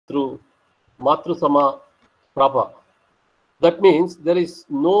through Matrusama Prabha. That means there is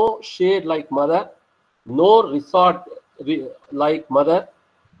no shade like mother, no resort like mother,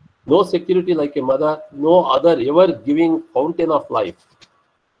 no security like a mother, no other ever giving fountain of life.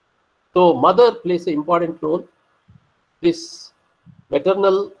 So mother plays an important role. This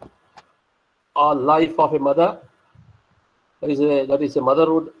maternal life of a mother, that is a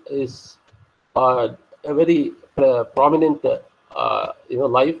motherhood is a very prominent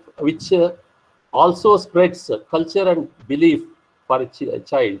life, which also spreads culture and belief for a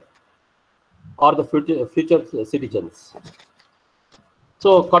child or the future citizens.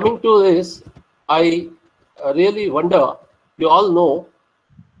 So coming to this, I really wonder, you all know,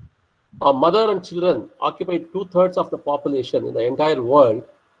 mother and children occupy 2/3 of the population in the entire world.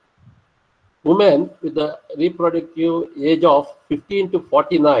 Women with the reproductive age of 15 to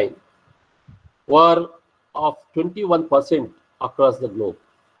 49 were of 21% across the globe.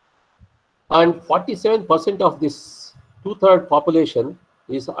 And 47% of this 2/3 population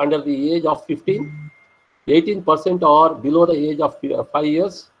is under the age of 15, 18% are below the age of 5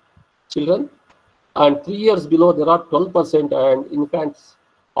 years children, and 3 years below there are 12%, and infants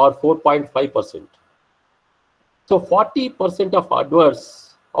are 4.5%. So 40% of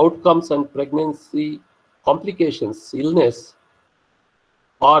adverse outcomes and pregnancy complications, illness,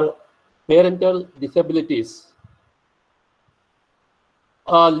 or parental disabilities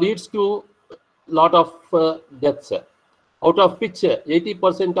leads to lot of deaths, out of which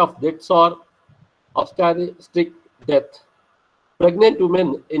 80% of deaths are obstetric death. Pregnant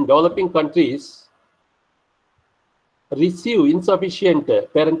women in developing countries receive insufficient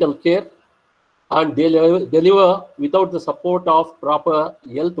parental care, and they deliver without the support of proper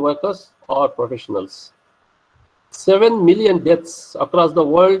health workers or professionals. 7 million deaths across the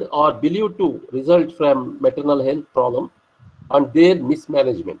world are believed to result from maternal health problem and their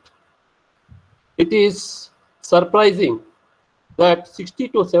mismanagement. It is surprising that 60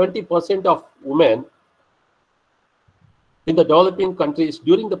 to 70% of women in the developing countries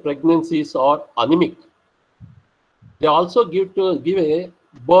during the pregnancies are anemic. They also give a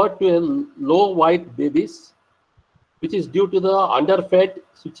birth to a low weight babies, which is due to the underfed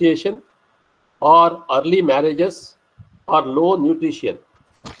situation or early marriages or low nutrition.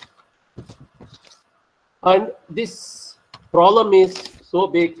 And this problem is so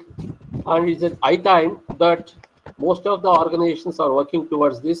big, and it's at high time that most of the organizations are working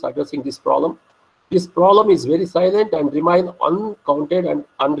towards this, addressing this problem. This problem is very silent and remain uncounted and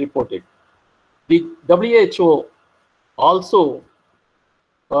unreported. The WHO also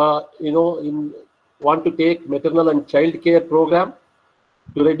want to take maternal and child care program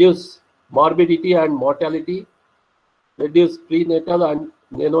to reduce morbidity and mortality, reduce prenatal and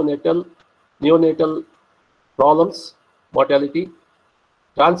neonatal problems, mortality,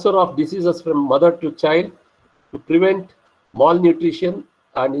 transfer of diseases from mother to child, to prevent malnutrition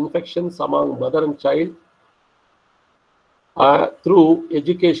and infections among mother and child through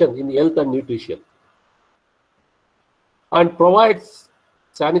education in health and nutrition, and provides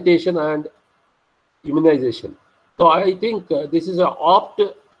sanitation and immunization. So I think this is an apt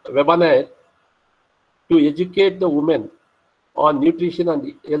webinar to educate the women on nutrition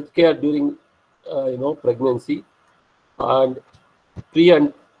and healthcare during pregnancy and pre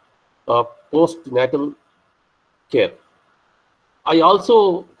and postnatal care. I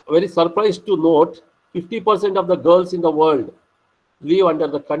also very surprised to note 50% of the girls in the world live under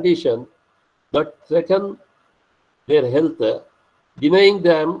the condition that threaten their health, denying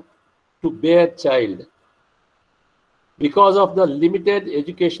them to bear child because of the limited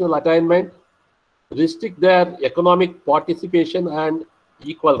educational attainment, restrict their economic participation and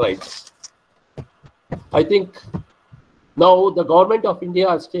equal rights. I think now the government of India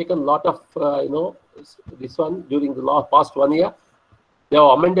has taken a lot of this one during the past 1 year. They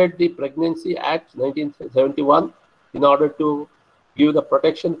have amended the Pregnancy Act 1971 in order to give the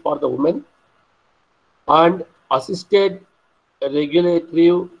protection for the women, and assisted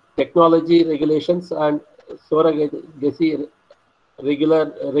regulatory technology regulations and surrogacy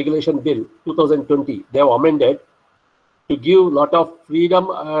regulation bill 2020. They have amended to give a lot of freedom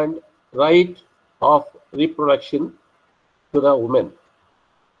and right of reproduction to the women.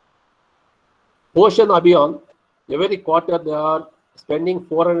 Poshan Abhiyan, every quarter they are spending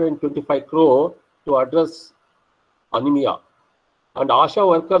 425 crore to address anemia, and ASHA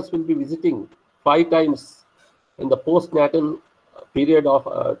workers will be visiting 5 times in the postnatal period of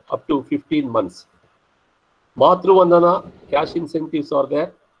up to 15 months. Matru Vandana cash incentives are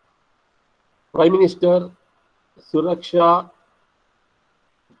there. Prime Minister Suraksha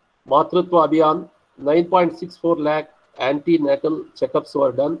Matrutva Abhiyan 9.64 lakh antenatal checkups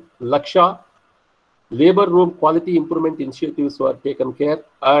were done. Laksha, labor room quality improvement initiatives were taken care,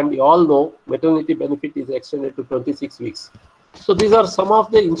 and you all know maternity benefit is extended to 26 weeks. So these are some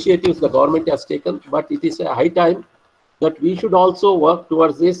of the initiatives the government has taken, but it is a high time that we should also work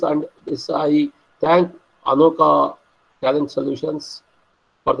towards this. And this, I thank Anoka Talent Solutions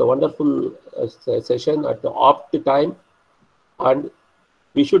for the wonderful session at the opt time, and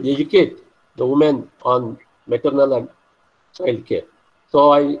we should educate the women on maternal and child care.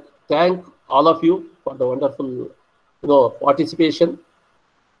 So I thank all of you for the wonderful participation,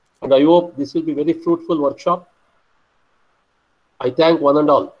 and I hope this will be very fruitful workshop. I thank one and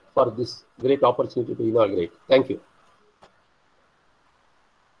all for this great opportunity to inaugurate. Thank you.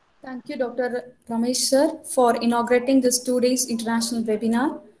 Thank you, Dr. Ramesh sir, for inaugurating this 2 days international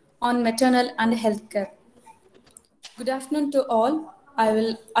webinar on maternal and healthcare. Good afternoon to all.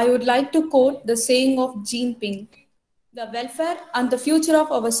 I would like to quote the saying of Jean Ping. The welfare and the future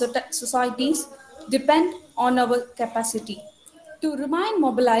of our societies depend on our capacity to remain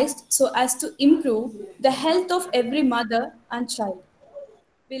mobilized so as to improve the health of every mother and child.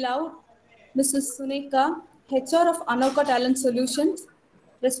 Beloved Mrs. Suneka, HR of Anoka Talent Solutions,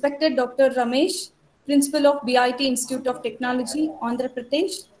 respected Dr. Ramesh, Principal of BIT Institute of Technology, Andhra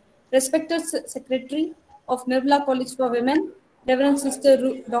Pradesh, respected Secretary of Nirmala College for Women, Reverend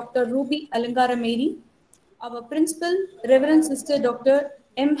Sister Dr. Ruby Alangara Mary, our Principal, Reverend Sister Dr.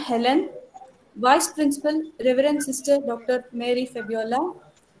 M. Helen, Vice Principal, Reverend Sister Dr. Mary Fabiola,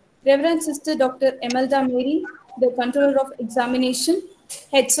 Reverend Sister Dr. Emelda Mary, the Controller of Examination,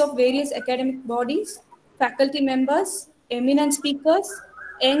 heads of various academic bodies, faculty members, eminent speakers,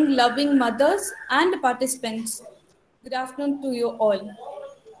 young loving mothers, and participants. Good afternoon to you all.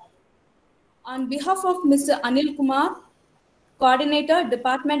 On behalf of Mr. Anil Kumar, Coordinator,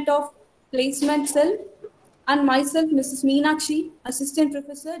 Department of Placement Cell, and myself, Mrs. Meenakshi, Assistant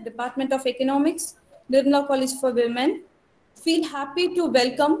Professor, Department of Economics, Nirmala College for Women, feel happy to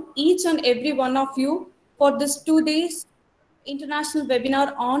welcome each and every one of you for this 2 days international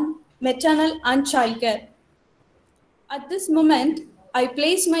webinar on maternal and childcare. At this moment, I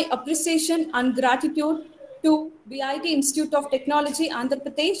place my appreciation and gratitude to BIT Institute of Technology, Andhra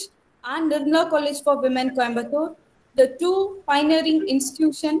Pradesh, and Nirmala College for Women, Coimbatore, the two pioneering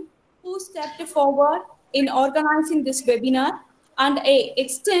institutions who stepped forward in organizing this webinar, and I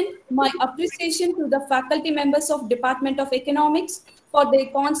extend my appreciation to the faculty members of Department of Economics for their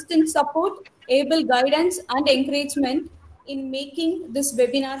constant support, able guidance, and encouragement in making this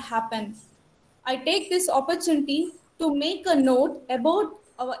webinar happen. I take this opportunity to make a note about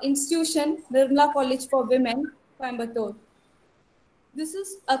our institution, Nirmala College for Women, Coimbatore. This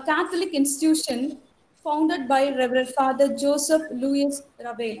is a Catholic institution founded by Reverend Father Joseph Louis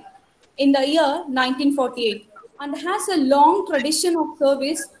Ravel in the year 1948 and has a long tradition of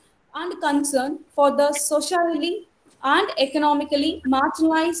service and concern for the socially and economically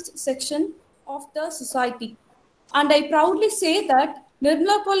marginalized section of the society. And I proudly say that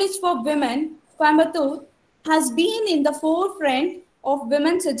Nirmala College for Women, Coimbatore, has been in the forefront of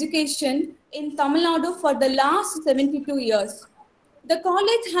women's education in Tamil Nadu for the last 72 years. The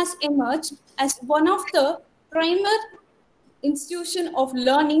college has emerged as one of the premier institutions of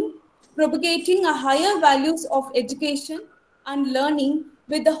learning, propagating a higher values of education and learning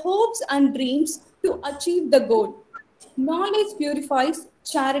with the hopes and dreams to achieve the goal. Knowledge purifies,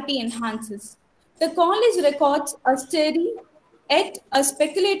 charity enhances. The college records a steady yet a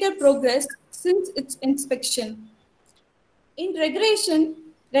speculative progress since its inspection. In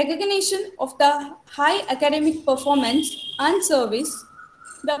recognition of the high academic performance and service,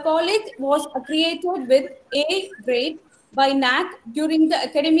 the college was accredited with A grade by NAC during the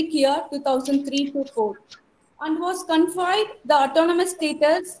academic year 2003-4 and was conferred the autonomous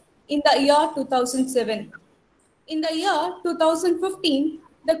status in the year 2007. In the year 2015,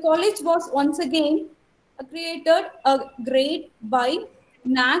 the college was once again accredited a grade by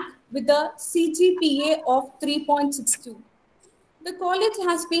NAC with a CGPA of 3.62. The college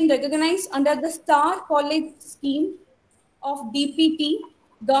has been recognized under the Star College Scheme of DPT,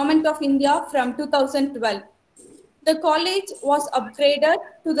 Government of India from 2012. The college was upgraded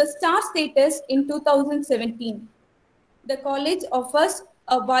to the Star status in 2017. The college offers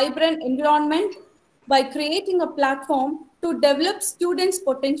a vibrant environment by creating a platform to develop students'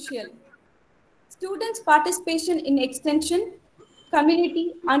 potential. Students' participation in extension,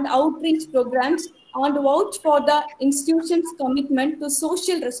 community, and outreach programs and vouch for the institution's commitment to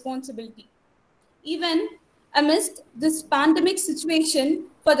social responsibility. Even amidst this pandemic situation,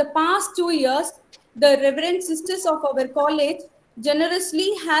 for the past 2 years, the Reverend Sisters of our college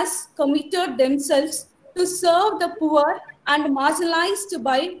generously has committed themselves to serve the poor and marginalized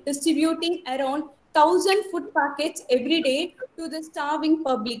by distributing around 1,000 food packets every day to the starving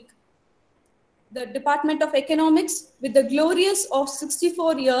public. The Department of Economics, with the glorious of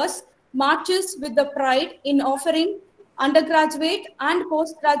 64 years, marches with the pride in offering undergraduate and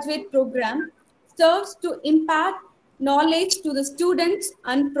postgraduate program, serves to impart knowledge to the students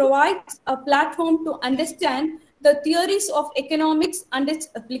and provides a platform to understand the theories of economics and its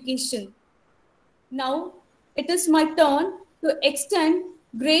application. Now, it is my turn to extend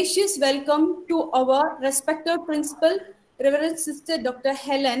gracious welcome to our respected principal, Reverend Sister Dr.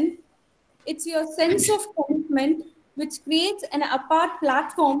 Helen. It's your sense of commitment which creates an apart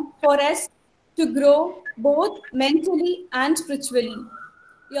platform for us to grow both mentally and spiritually.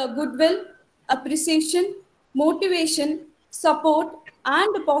 Your goodwill, appreciation, motivation, support,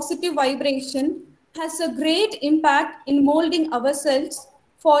 and positive vibration has a great impact in molding ourselves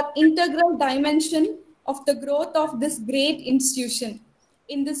for integral dimension of the growth of this great institution.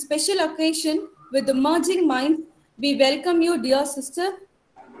 In this special occasion, with the merging minds, we welcome you, dear sister.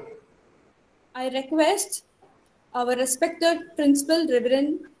 I request our respected principal,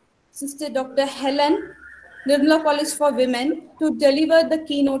 Reverend Sister Dr. Helen, Nirmala College for Women, to deliver the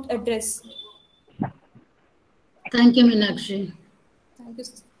keynote address. Thank you, Meenakshi. Thank you,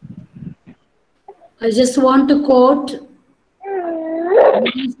 sister. I just want to quote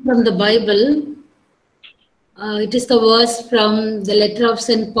from the Bible. It is the verse from the letter of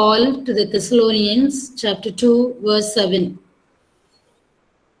St. Paul to the Thessalonians, chapter 2, verse 7.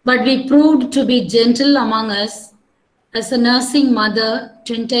 But we proved to be gentle among us, as a nursing mother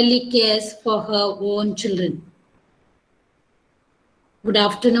tenderly cares for her own children. Good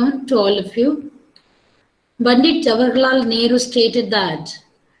afternoon to all of you. Pandit Jawaharlal Nehru stated that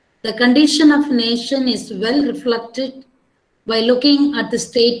the condition of a nation is well reflected by looking at the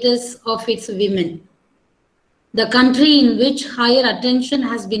status of its women. The country in which higher attention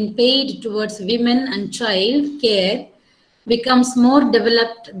has been paid towards women and child care becomes more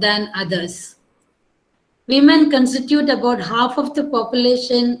developed than others. Women constitute about half of the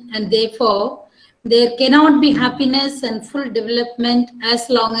population, and therefore there cannot be happiness and full development as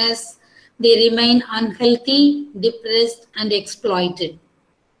long as they remain unhealthy, depressed, and exploited.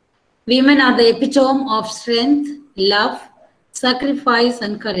 Women are the epitome of strength, love, sacrifice,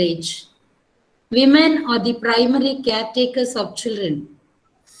 and courage. Women are the primary caretakers of children.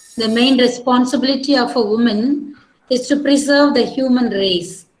 The main responsibility of a woman is to preserve the human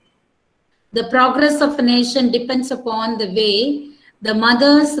race. The progress of a nation depends upon the way the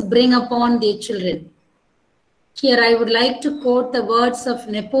mothers bring upon their children. Here I would like to quote the words of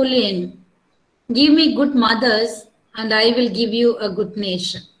Napoleon: "Give me good mothers and I will give you a good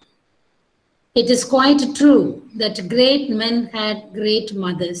nation." It is quite true that great men had great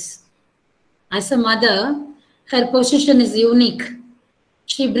mothers. As a mother, her position is unique.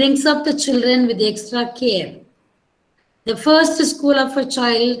 She brings up the children with extra care. The first school of a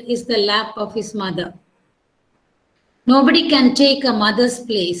child is the lap of his mother. Nobody can take a mother's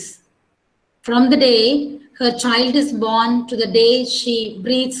place. From the day her child is born to the day she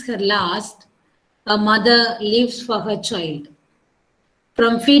breathes her last, a mother lives for her child.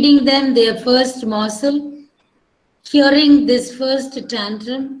 From feeding them their first morsel, hearing this first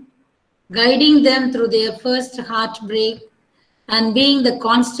tantrum, guiding them through their first heartbreak, and being the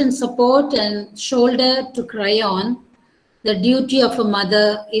constant support and shoulder to cry on, the duty of a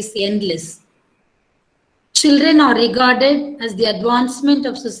mother is endless. Children are regarded as the advancement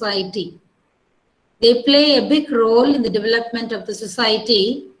of society. They play a big role in the development of the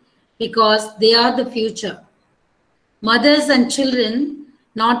society because they are the future. Mothers and children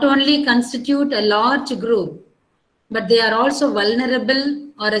not only constitute a large group, but they are also vulnerable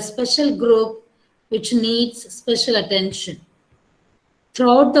or a special group which needs special attention.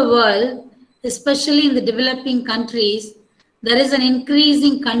 Throughout the world, especially in the developing countries, there is an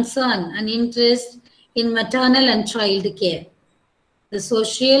increasing concern and interest in maternal and child care. The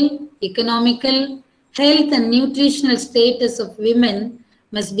social, economical, health and nutritional status of women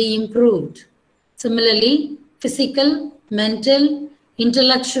must be improved. Similarly, physical, mental,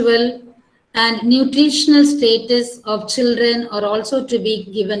 intellectual, and nutritional status of children are also to be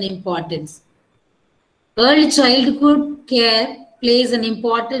given importance. Early childhood care plays an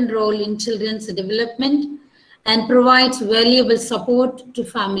important role in children's development and provides valuable support to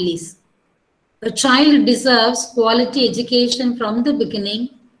families. A child deserves quality education from the beginning.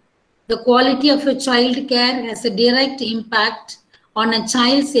 The quality of a child care has a direct impact on a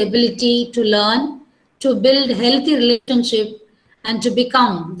child's ability to learn, to build healthy relationships, and to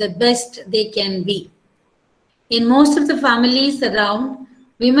become the best they can be. In most of the families around,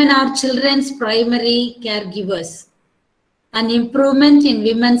 Women are children's primary caregivers. An improvement in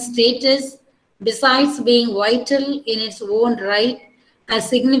women's status, besides being vital in its own right, has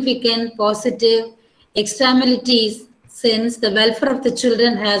significant positive externalities since the welfare of the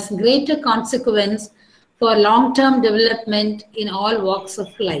children has greater consequence for long-term development in all walks of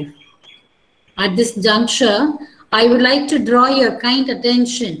life. At this juncture, I would like to draw your kind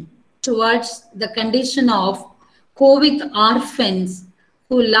attention towards the condition of COVID orphans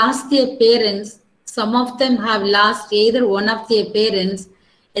who lost their parents. Some of them have lost either one of their parents,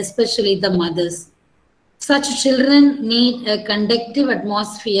 especially the mothers. Such children need a conducive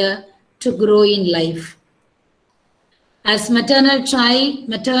atmosphere to grow in life. As maternal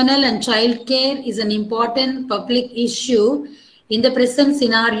and child care is an important public issue in the present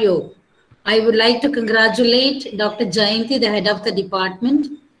scenario, I would like to congratulate Dr. Jayanti, the head of the department,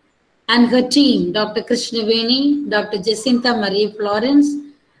 and her team, Dr. Krishnaveni, Dr. Jacinta Marie Florence,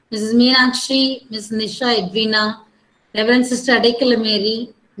 Mrs. Meenakshi, Ms. Nisha Edwina, Reverend Sister Adekala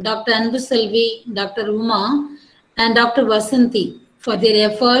Mary, Dr. Anbu Selvi, Dr. Uma, and Dr. Vasanthi for their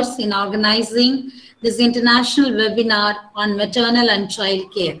efforts in organizing this international webinar on maternal and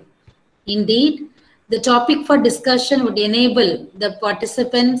child care. Indeed, the topic for discussion would enable the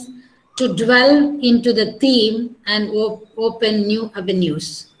participants to dwell into the theme and open new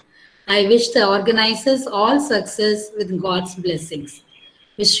avenues. I wish the organizers all success with God's blessings.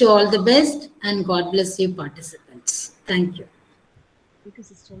 Wish you all the best and God bless you participants. Thank you. Thank you,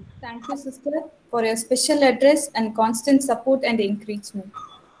 sister. Thank you, sister, for your special address and constant support and encouragement.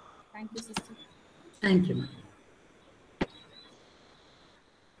 Thank you, sister. Thank you, ma'am.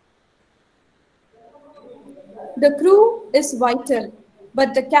 The crew is vital,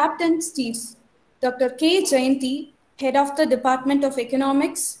 but the captain steers. Dr. K. Jayanti, head of the Department of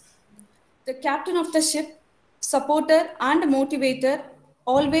Economics, the captain of the ship, supporter and motivator,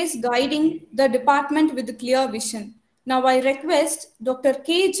 always guiding the department with clear vision. Now I request Dr.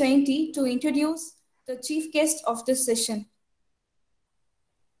 K. Jayanti to introduce the chief guest of this session.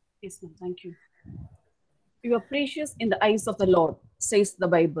 Yes, ma'am. Thank you. You are precious in the eyes of the Lord, says the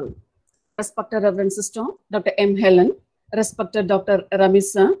Bible. Respected Reverend Sister, Dr. M. Helen, respected Dr.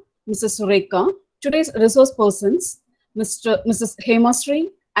 Ramisa, Mrs. Sureka, today's resource persons, Mrs. Hemasri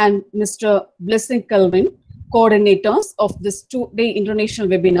and Mr. Blessing Calvin, coordinators of this two-day international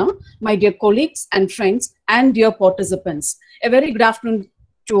webinar, my dear colleagues and friends and dear participants. A very good afternoon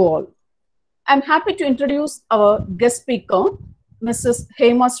to all. I'm happy to introduce our guest speaker, Mrs.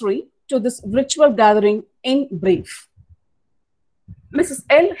 Hemasri, to this virtual gathering in brief. Mrs.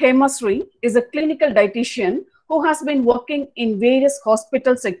 L. Hemasri is a clinical dietitian who has been working in various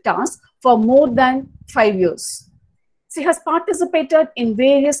hospital sectors for more than 5 years. She has participated in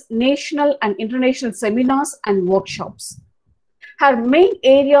various national and international seminars and workshops. Her main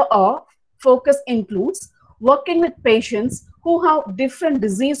area of focus includes working with patients who have different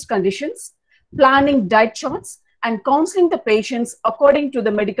disease conditions, planning diet charts, and counseling the patients according to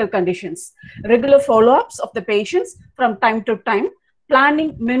the medical conditions, regular follow-ups of the patients from time to time,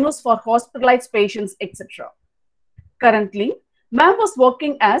 planning menus for hospitalized patients, etc. Currently, Ma'am was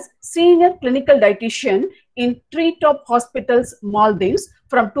working as senior clinical dietitian in Treetop Hospitals, Maldives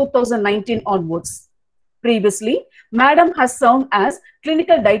from 2019 onwards. Previously, Madam has served as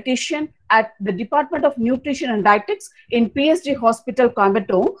clinical dietitian at the Department of Nutrition and Dietetics in PSG Hospital,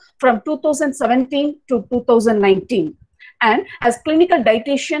 Coimbatore from 2017 to 2019, and as clinical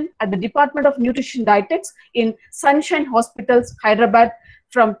dietitian at the Department of Nutrition and Dietetics in Sunshine Hospitals, Hyderabad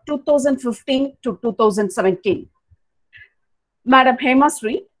from 2015 to 2017. Madam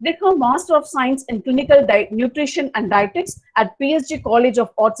Hemasri did her Master of Science in Clinical Nutrition and Dietetics at PSG College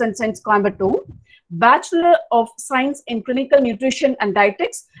of Arts and Science, Coimbatore, Bachelor of Science in Clinical Nutrition and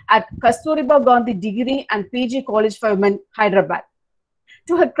Dietetics at Kasturiba Gandhi Degree and PG College for Women, Hyderabad.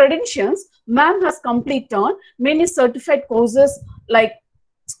 To her credentials, Ma'am has completed many certified courses like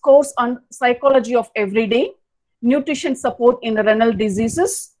course on Psychology of Everyday, Nutrition Support in Renal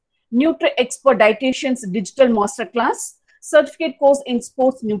Diseases, Nutri-Expert Dietitian's Digital Masterclass, certificate course in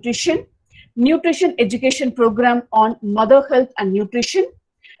sports nutrition, nutrition education program on mother health and nutrition,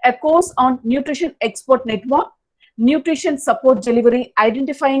 a course on nutrition expert network, nutrition support delivery,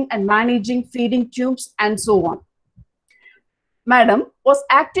 identifying and managing feeding tubes, and so on. Madam was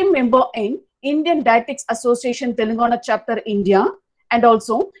active member in Indian Dietetics Association Telangana Chapter India, and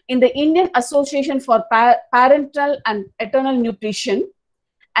also in the Indian Association for Parental and Eternal Nutrition,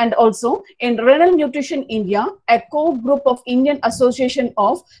 and also in Renal Nutrition India, a core group of Indian Association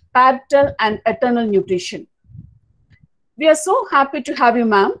of Parental and Eternal Nutrition. We are so happy to have you,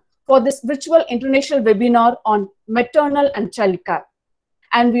 ma'am, for this virtual international webinar on maternal and child care.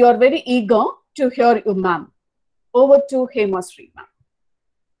 And we are very eager to hear you, ma'am. Over to Hemasri, ma'am.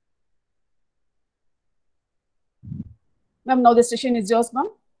 Ma'am, now the session is yours, ma'am.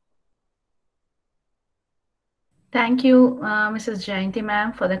 Thank you, Mrs. Jayanti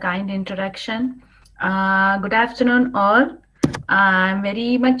ma'am, for the kind introduction. Good afternoon, all. I'm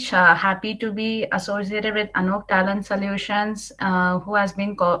very much happy to be associated with Anok Talent Solutions, who has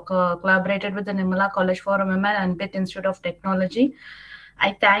been collaborated with the Nirmala College for Women and BIT Institute of Technology.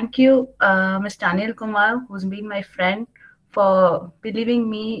 I thank you, Mr. Anil Kumar, who's been my friend, for believing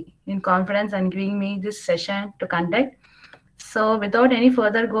me in confidence and giving me this session to conduct. So without any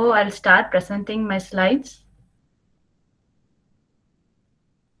further go, I'll start presenting my slides.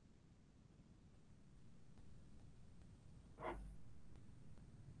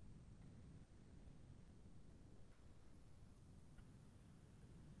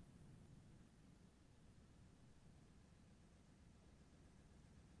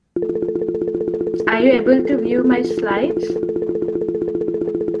 Are you able to view my slides?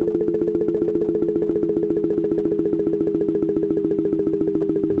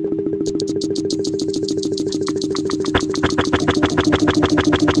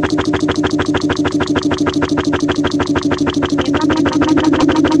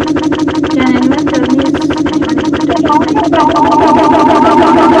 Can anyone tell me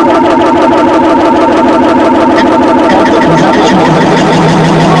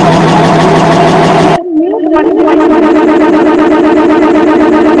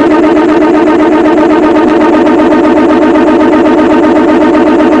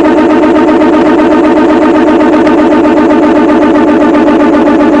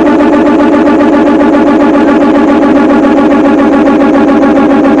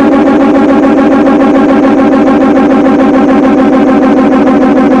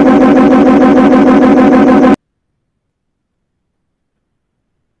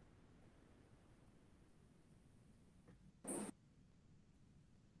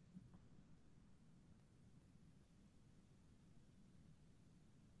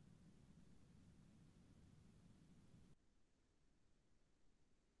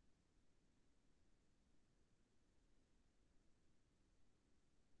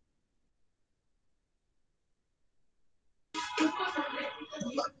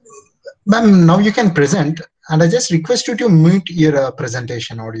Ma'am, now you can present, and I just request you to mute your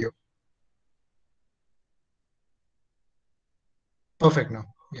presentation audio. Perfect now.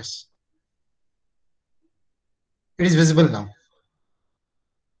 Yes. It is visible now.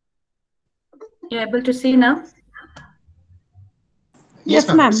 you're able to see now? Yes,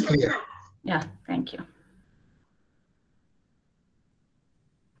 ma'am. It's clear. Yeah, thank you.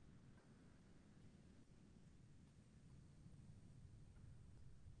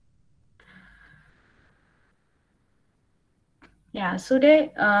 Yeah, so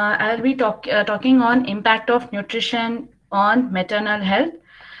today I'll be talking on impact of nutrition on maternal health.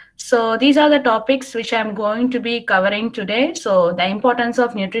 So these are the topics which I'm going to be covering today. So the importance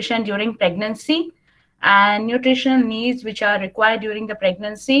of nutrition during pregnancy and nutritional needs which are required during the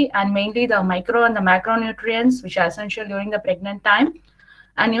pregnancy, and mainly the micro and the macronutrients which are essential during the pregnant time,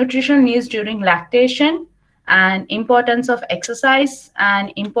 and nutritional needs during lactation, and importance of exercise,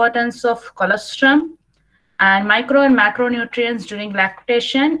 and importance of colostrum, and micro and macronutrients during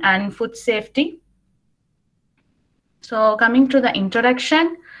lactation, and food safety. So coming to the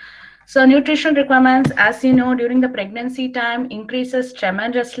introduction. So nutrition requirements, as you know, during the pregnancy time increases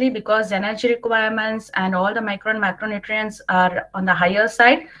tremendously because energy requirements and all the micro and macronutrients are on the higher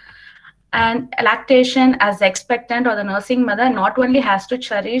side. And lactation, as the expectant or the nursing mother, not only has to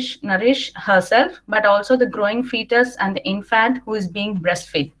nourish herself, but also the growing fetus and the infant who is being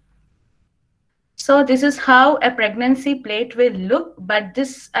breastfed. So this is how a pregnancy plate will look, but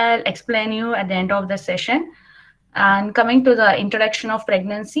this I'll explain you at the end of the session. And coming to the introduction of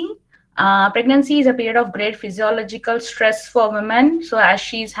pregnancy. Pregnancy is a period of great physiological stress for women. So as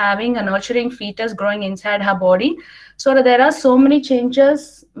she's having a nurturing fetus growing inside her body, so there are so many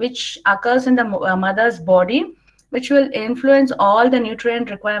changes which occurs in the mother's body, which will influence all the nutrient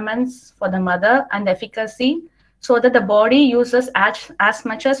requirements for the mother and the efficacy, so that the body uses as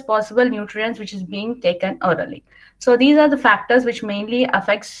much as possible nutrients which is being taken orally. So these are the factors which mainly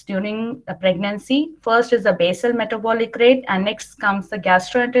affects during the pregnancy. First is the basal metabolic rate, and next comes the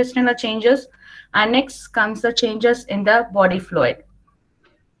gastrointestinal changes, and next comes the changes in the body fluid.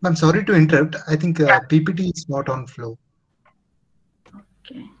 I'm sorry to interrupt. I think PPT is not on flow.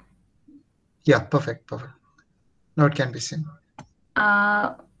 Okay. Yeah, perfect. Now it can be seen.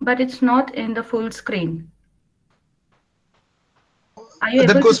 But it's not in the full screen. Are you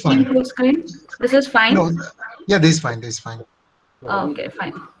able to see full screen? This is fine? No, yeah, this is fine. Okay,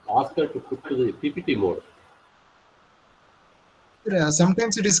 fine. Ask her to put to the PPT mode.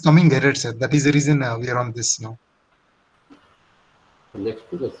 Sometimes it is coming error, sir. That is the reason we are on this now. Next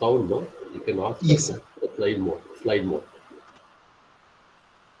to the sound, no? You can ask Yes, her sir. the slide mode. Slide mode.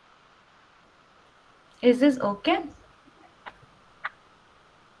 Is this okay?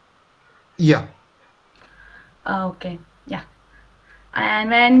 Yeah. Okay, yeah. And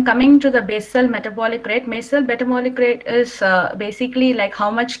when coming to the basal metabolic rate is basically like how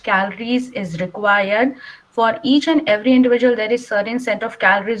much calories is required for each and every individual. There is certain set of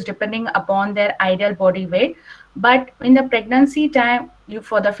calories depending upon their ideal body weight. But in the pregnancy time,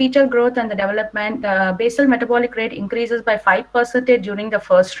 for the fetal growth and the development, the basal metabolic rate increases by 5% during the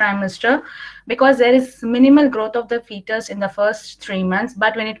first trimester, because there is minimal growth of the fetus in the first 3 months.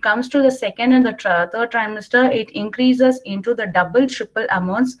 But when it comes to the second and the third trimester, it increases into the double, triple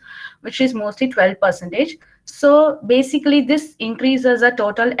amounts, which is mostly 12%. So basically, this increases the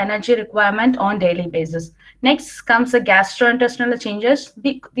total energy requirement on daily basis. Next comes the gastrointestinal changes.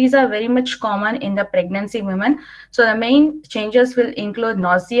 These are very much common in the pregnancy women. So the main changes will include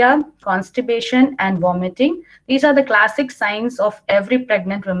nausea, constipation, and vomiting. These are the classic signs of every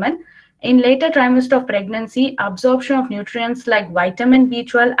pregnant woman. In later trimester of pregnancy, absorption of nutrients like vitamin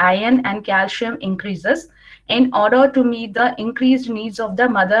B12, iron, and calcium increases in order to meet the increased needs of the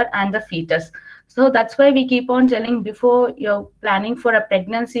mother and the fetus. So that's why we keep on telling, before you're planning for a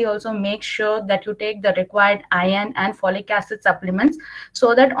pregnancy, also make sure that you take the required iron and folic acid supplements,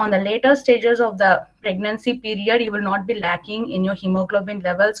 so that on the later stages of the pregnancy period, you will not be lacking in your hemoglobin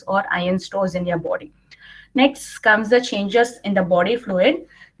levels or iron stores in your body. Next comes the changes in the body fluid.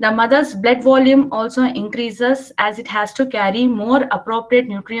 The mother's blood volume also increases, as it has to carry more appropriate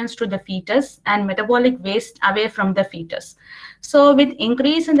nutrients to the fetus and metabolic waste away from the fetus. So with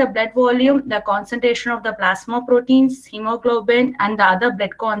increase in the blood volume, the concentration of the plasma proteins, hemoglobin, and the other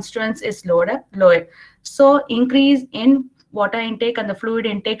blood constituents is lower. So increase in water intake and the fluid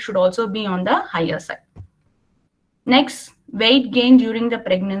intake should also be on the higher side. Next, weight gain during the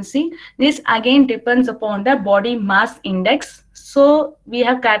pregnancy. This again depends upon the body mass index. So we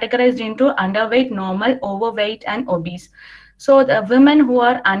have categorized into underweight, normal, overweight, and obese. So the women who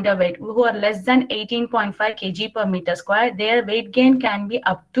are underweight, who are less than 18.5 kg per meter square, their weight gain can be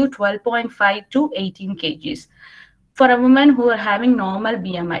up to 12.5 to 18 kgs. For a woman who are having normal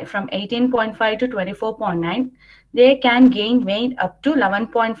BMI from 18.5 to 24.9, they can gain weight up to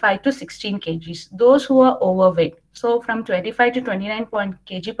 11.5 to 16 kgs. Those who are overweight, so from 25 to 29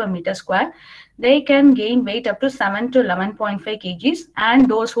 kg per meter square, they can gain weight up to 7 to 11.5 kgs. And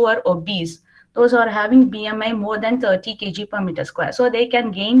those who are obese, those who are having BMI more than 30 kg per meter square, so they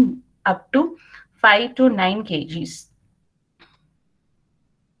can gain up to 5 to 9 kgs.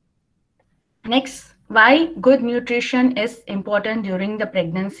 Next, why good nutrition is important during the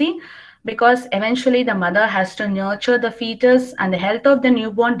pregnancy? Because eventually the mother has to nurture the fetus, and the health of the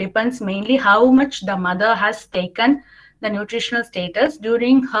newborn depends mainly how much the mother has taken the nutritional status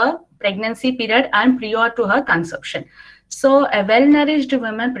during her pregnancy period and prior to her conception. So a well-nourished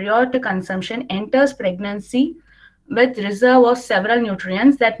woman prior to consumption enters pregnancy with reserve of several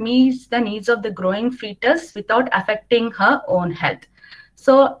nutrients that meets the needs of the growing fetus without affecting her own health.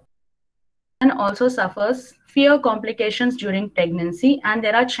 So and also suffers fewer complications during pregnancy, and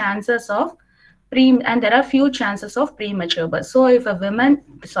there are few chances of premature birth. So if a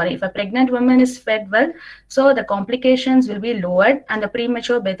pregnant woman is fed well, so the complications will be lowered and the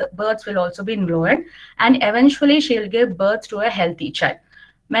premature births will also be lowered, and eventually she will give birth to a healthy child.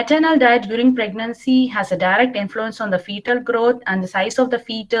 Maternal diet during pregnancy has a direct influence on the fetal growth and the size of the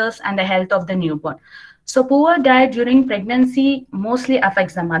fetus and the health of the newborn. So poor diet during pregnancy mostly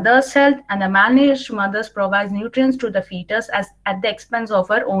affects the mother's health, and the malnourished mothers provides nutrients to the fetus at the expense of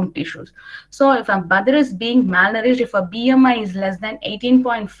her own tissues. So if a mother is being malnourished, if a BMI is less than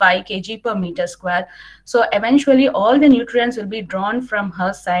 18.5 kg per meter square, so eventually all the nutrients will be drawn from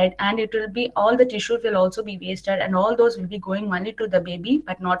her side, and it will be all the tissues will also be wasted, and all those will be going only to the baby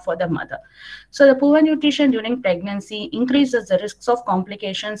but not for the mother. So the poor nutrition during pregnancy increases the risks of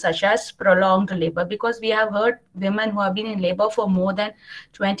complications such as prolonged labor, because we have heard women who have been in labor for more than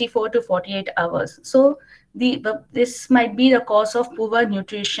 24 to 48 hours. So this might be the cause of poor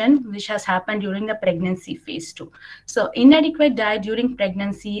nutrition which has happened during the pregnancy phase 2. So inadequate diet during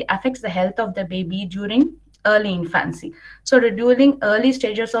pregnancy affects the health of the baby during early infancy. So during early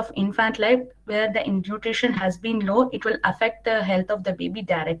stages of infant life where the nutrition has been low, it will affect the health of the baby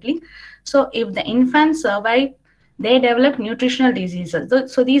directly. So if the infant survive they develop nutritional diseases.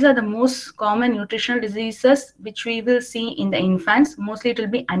 So these are the most common nutritional diseases which we will see in the infants. Mostly it will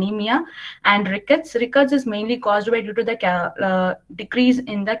be anemia and rickets. Rickets is mainly caused by due to the decrease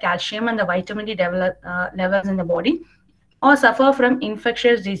in the calcium and the vitamin D levels in the body, or suffer from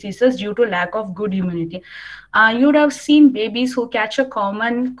infectious diseases due to lack of good immunity. You would have seen babies who catch a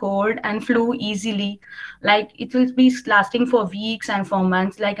common cold and flu easily. Like it will be lasting for weeks and for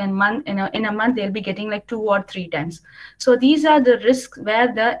months. Like in a month, they'll be getting like 2 or 3 times. So these are the risks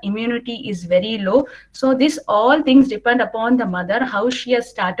where the immunity is very low. So this all things depend upon the mother, how she has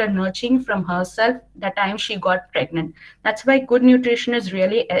started nurturing from herself the time she got pregnant. That's why good nutrition is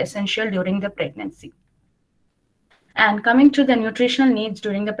really essential during the pregnancy. And coming to the nutritional needs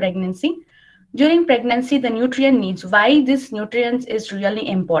during the pregnancy. During pregnancy, the nutrient needs, why this nutrients is really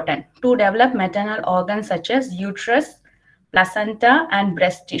important to develop maternal organs such as uterus, placenta, and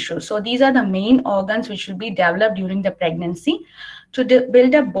breast tissue. So these are the main organs which will be developed during the pregnancy to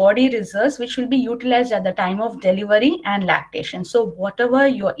build up body reserves which will be utilized at the time of delivery and lactation. So whatever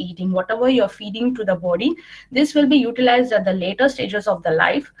you're eating, whatever you're feeding to the body, this will be utilized at the later stages of the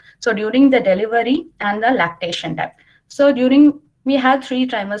life. So during the delivery and the lactation time. So we have 3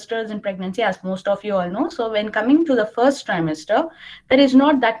 trimesters in pregnancy, as most of you all know. So when coming to the first trimester, there is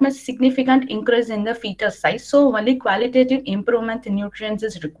not that much significant increase in the fetus size. So only qualitative improvement in nutrients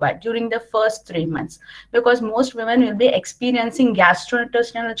is required during the first 3 months, because most women will be experiencing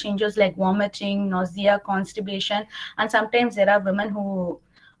gastrointestinal changes like vomiting, nausea, constipation, and sometimes there are women who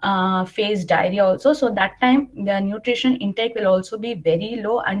face diarrhea also. So that time the nutrition intake will also be very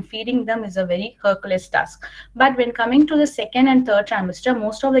low, and feeding them is a very Herculean task. But when coming to the second and third trimester,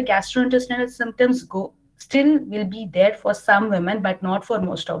 most of the gastrointestinal symptoms still will be there for some women, but not for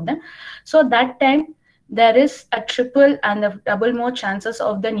most of them. So that time there is a triple and a double more chances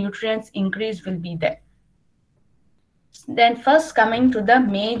of the nutrients increase will be there. Then first coming to the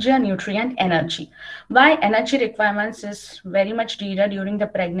major nutrient, energy. Why energy requirements is very much needed during the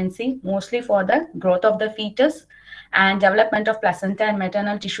pregnancy, mostly for the growth of the fetus and development of placenta and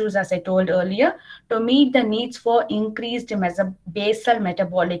maternal tissues, as I told earlier, to meet the needs for increased basal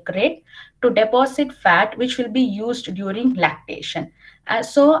metabolic rate, to deposit fat which will be used during lactation.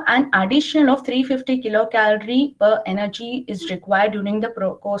 So an additional of 350 kilocalorie per energy is required during the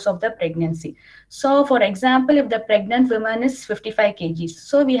course of the pregnancy. So for example, if the pregnant woman is 55 kgs,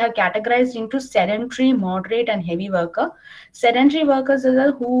 so we have categorized into sedentary, moderate, and heavy worker. Sedentary workers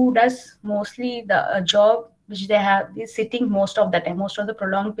are who does mostly the job which they have is sitting most of the time, most of the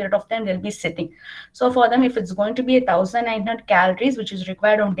prolonged period of time they'll be sitting. So for them, if it's going to be 1,900 calories which is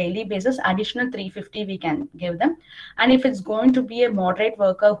required on daily basis, additional 350 we can give them. And if it's going to be a moderate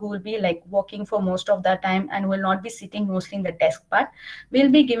worker who will be like walking for most of the time and will not be sitting mostly in the desk part, we'll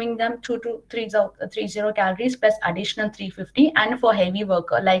be giving them 2,230 calories plus additional 350. And for heavy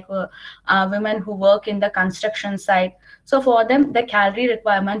worker like women who work in the construction site, so for them the calorie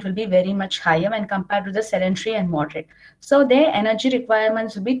requirement will be very much higher when compared to the sedentary and moderate. So their energy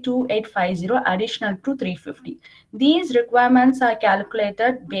requirements will be 2,850 additional to 350. These requirements are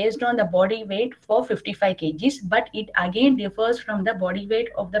calculated based on the body weight for 55 kgs, but it again differs from the body weight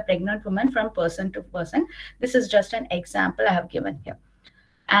of the pregnant woman from person to person. This is just an example I have given here.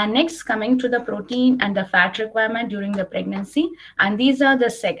 And next, coming to the protein and the fat requirement during the pregnancy. And these are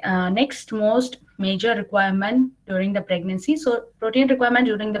the next most major requirement during the pregnancy. So protein requirement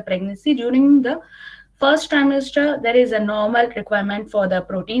during the pregnancy, during the first trimester, there is a normal requirement for the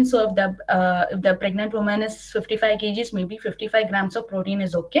protein. So if the pregnant woman is 55 kgs, maybe 55 grams of protein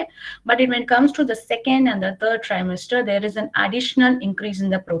is okay. But when it comes to the second and the third trimester, there is an additional increase in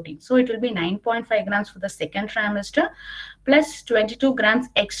the protein. So it will be 9.5 grams for the second trimester, plus 22 grams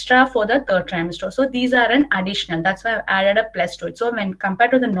extra for the third trimester. So these are an additional. That's why I've added a plus to it. So when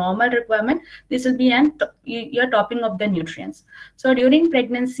compared to the normal requirement, this will be your topping of the nutrients. So during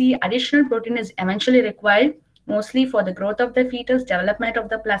pregnancy, additional protein is eventually required, mostly for the growth of the fetus, development of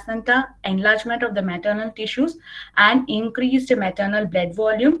the placenta, enlargement of the maternal tissues, and increased maternal blood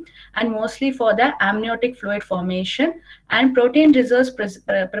volume, and mostly for the amniotic fluid formation. And protein reserves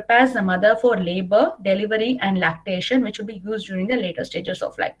prepares the mother for labor, delivery, and lactation, which will be used during the later stages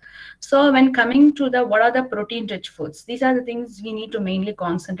of life. So when coming to what are the protein-rich foods, these are the things we need to mainly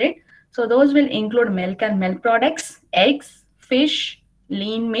concentrate. So those will include milk and milk products, eggs, fish,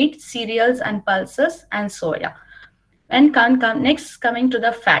 lean meat, cereals and pulses, and soya. And next, coming to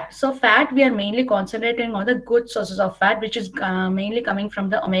the fat. So fat, we are mainly concentrating on the good sources of fat, which is mainly coming from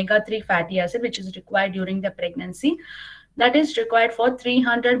the omega-3 fatty acid, which is required during the pregnancy. That is required for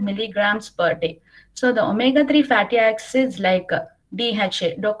 300 milligrams per day. So the omega-3 fatty acids like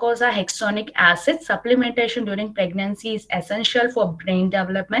DHA, docosahexaenic acid. Supplementation during pregnancy is essential for brain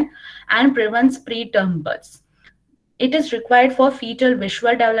development and prevents preterm births. It is required for fetal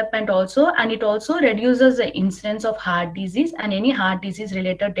visual development also, and it also reduces the incidence of heart disease and any heart disease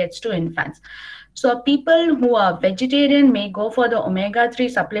related deaths to infants. So people who are vegetarian may go for the omega-3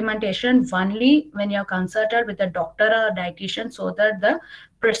 supplementation only when you're consulted with a doctor or a dietitian, so that the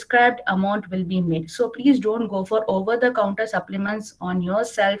prescribed amount will be made. So please don't go for over-the-counter supplements on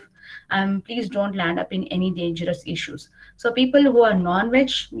yourself, and please don't land up in any dangerous issues. So people who are non-veg,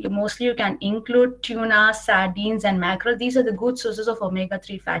 mostly you can include tuna, sardines, and mackerel. These are the good sources of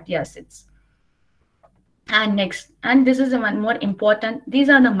omega-3 fatty acids. And next, and this is the one more important, these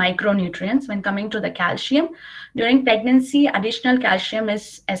are the micronutrients. When coming to the calcium, during pregnancy, additional calcium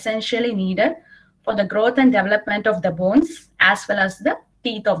is essentially needed for the growth and development of the bones as well as the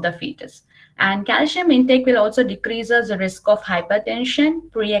teeth of the fetus. And calcium intake will also decrease the risk of hypertension,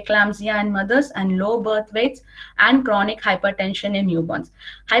 preeclampsia in mothers, and low birth weights, and chronic hypertension in newborns.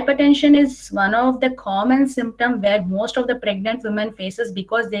 Hypertension is one of the common symptoms where most of the pregnant women faces,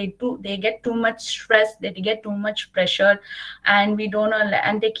 because they get too much stress, they get too much pressure, and we don't know,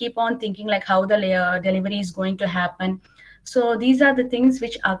 and they keep on thinking like how the delivery is going to happen. So these are the things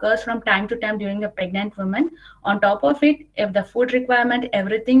which occurs from time to time during the pregnant woman. On top of it, if the food requirement,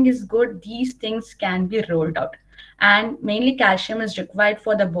 everything is good, these things can be rolled out. And mainly calcium is required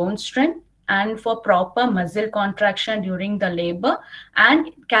for the bone strength and for proper muscle contraction during the labor.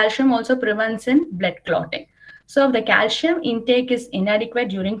 And calcium also prevents in blood clotting. So if the calcium intake is inadequate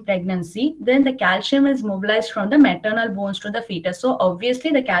during pregnancy, then the calcium is mobilized from the maternal bones to the fetus. So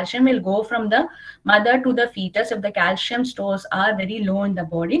obviously the calcium will go from the mother to the fetus if the calcium stores are very low in the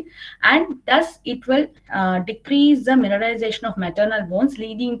body, and thus it will decrease the mineralization of maternal bones,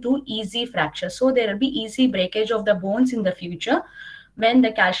 leading to easy fractures. So there will be easy breakage of the bones in the future when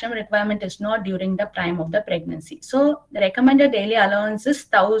the calcium requirement is not during the prime of the pregnancy. So the recommended daily allowance is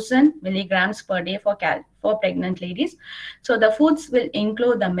 1000 milligrams per day for pregnant ladies. So the foods will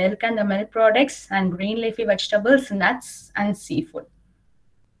include the milk and the milk products, and green leafy vegetables, nuts, and seafood.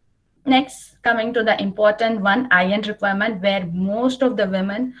 Next, coming to the important one, iron requirement, where most of the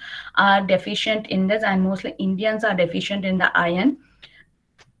women are deficient in this, and mostly Indians are deficient in the iron.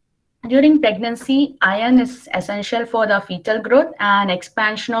 During pregnancy, iron is essential for the fetal growth and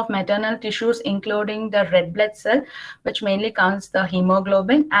expansion of maternal tissues, including the red blood cell, which mainly counts the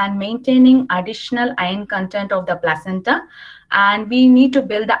hemoglobin, and maintaining additional iron content of the placenta. And we need to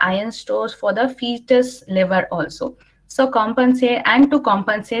build the iron stores for the fetus liver also. So to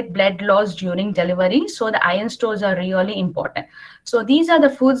compensate blood loss during delivery. So the iron stores are really important. So these are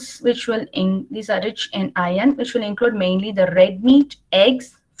the foods which will, these are rich in iron, which will include mainly the red meat,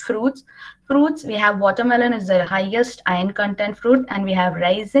 eggs, fruits. We have watermelon is the highest iron content fruit, and we have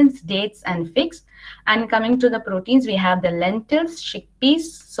raisins, dates, and figs. And coming to the proteins, we have the lentils, chickpeas,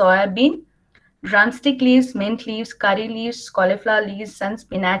 soybean, drumstick leaves, mint leaves, curry leaves, cauliflower leaves, and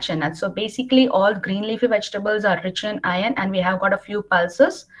spinach and nuts. So basically all green leafy vegetables are rich in iron, and we have got a few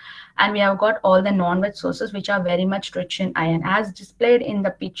pulses, and we have got all the non-veg sources which are very much rich in iron. As displayed in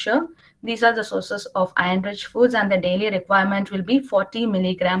the picture, these are the sources of iron-rich foods, and the daily requirement will be 40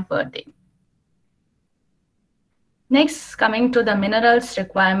 milligram per day. Next, coming to the minerals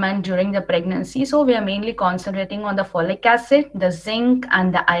requirement during the pregnancy. So we are mainly concentrating on the folic acid, the zinc,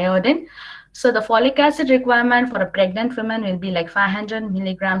 and the iodine. So the folic acid requirement for a pregnant woman will be like 500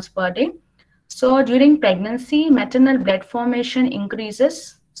 milligrams per day. So during pregnancy, maternal blood formation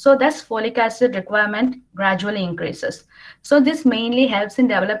increases. So thus folic acid requirement gradually increases. So this mainly helps in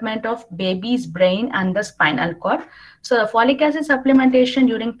development of baby's brain and the spinal cord. So the folic acid supplementation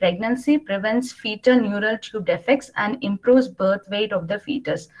during pregnancy prevents fetal neural tube defects and improves birth weight of the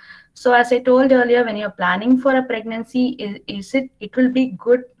fetus. So as I told earlier, when you're planning for a pregnancy, it will be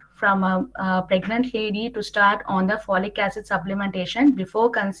good from a pregnant lady to start on the folic acid supplementation before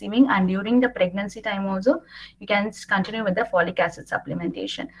conceiving, and during the pregnancy time also you can continue with the folic acid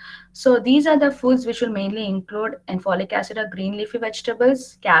supplementation. So these are the foods which will mainly include in folic acid are green leafy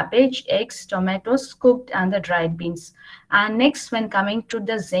vegetables, cabbage, eggs, tomatoes, cooked, and the dried beans. And next, when coming to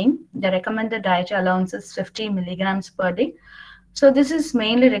the zinc, the recommended dietary allowance is 50 milligrams per day. So this is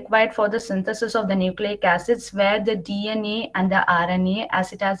mainly required for the synthesis of the nucleic acids, where the DNA and the RNA,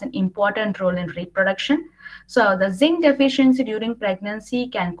 as it has an important role in reproduction. So the zinc deficiency during pregnancy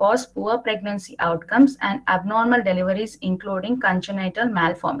can cause poor pregnancy outcomes and abnormal deliveries, including congenital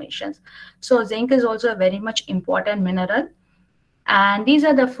malformations. So zinc is also a very much important mineral. And these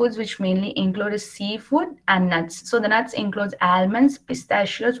are the foods which mainly include seafood and nuts. So the nuts includes almonds,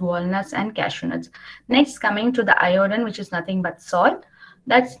 pistachios, walnuts, and cashew nuts. Next, coming to the iodine, which is nothing but salt.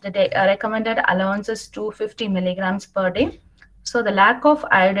 That's the recommended allowance is 250 milligrams per day. So the lack of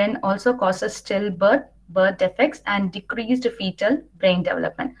iodine also causes stillbirth, birth defects, and decreased fetal brain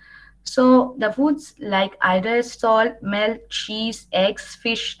development. So the foods like iodized salt, milk, cheese, eggs,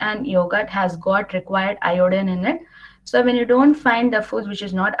 fish, and yogurt has got required iodine in it. So when you don't find the foods which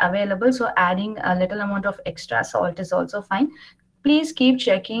is not available, so adding a little amount of extra salt is also fine. Please keep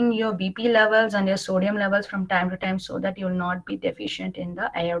checking your BP levels and your sodium levels from time to time so that you will not be deficient in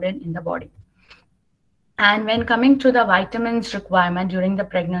the iodine in the body. And when coming to the vitamins requirement during the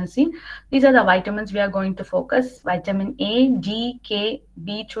pregnancy, these are the vitamins we are going to focus: vitamin A, D, K,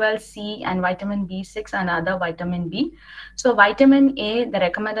 B12, C, and vitamin B6 and other vitamin B. So vitamin A, the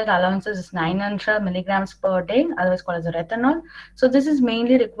recommended allowances is 900 milligrams per day, otherwise called as retinol. So this is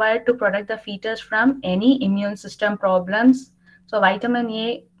mainly required to protect the fetus from any immune system problems. So vitamin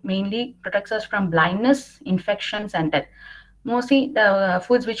A mainly protects us from blindness, infections, and death. Mostly the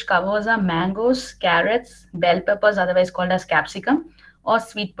foods which covers are mangoes, carrots, bell peppers, otherwise called as capsicum, or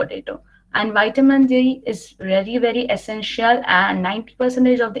sweet potato. And vitamin D is very, very essential, and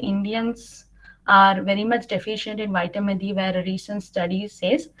 90% of the Indians are very much deficient in vitamin D, where a recent study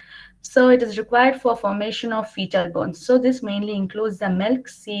says. So it is required for formation of fetal bones. So this mainly includes the milk,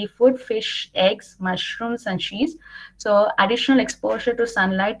 seafood, fish, eggs, mushrooms, and cheese. So additional exposure to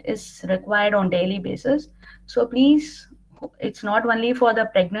sunlight is required on daily basis. So please, it's not only for the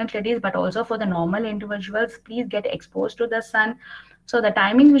pregnant ladies, but also for the normal individuals, please get exposed to the sun. So the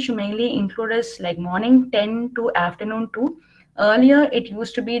timing which mainly include is like morning 10 to afternoon 2. Earlier, it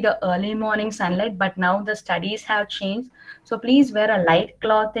used to be the early morning sunlight, but now the studies have changed. So please wear a light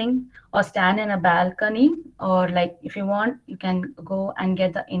clothing or stand in a balcony, or like if you want, you can go and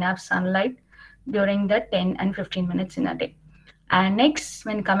get the enough sunlight during the 10 and 15 minutes in a day. And next,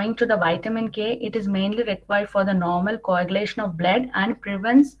 when coming to the vitamin K, it is mainly required for the normal coagulation of blood and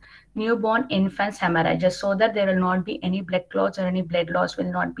prevents newborn infants hemorrhages, so that there will not be any blood clots or any blood loss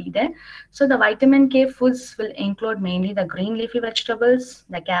will not be there. So the vitamin K foods will include mainly the green leafy vegetables,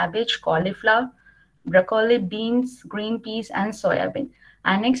 the cabbage, cauliflower, broccoli, beans, green peas, and soya bean.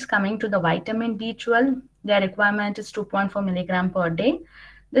 And next, coming to the vitamin B12, their requirement is 2.4 milligram per day.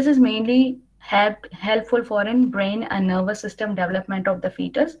 This is mainly helpful for in brain and nervous system development of the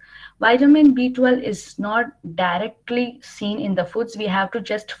fetus. Vitamin B12 is not directly seen in the foods. We have to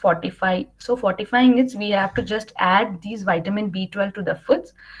just fortify. So fortifying it, we have to just add these vitamin B12 to the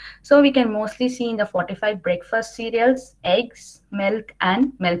foods. So we can mostly see in the fortified breakfast cereals, eggs, milk,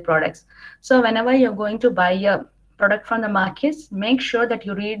 and milk products. So whenever you're going to buy a product from the markets, make sure that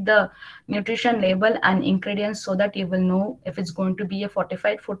you read the nutrition label and ingredients so that you will know if it's going to be a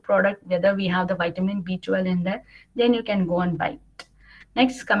fortified food product, whether we have the vitamin B12 in there, then you can go and buy it.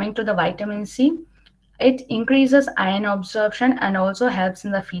 Next, coming to the vitamin C, it increases iron absorption and also helps in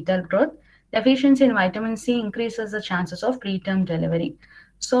the fetal growth. Deficiency in vitamin C increases the chances of preterm delivery.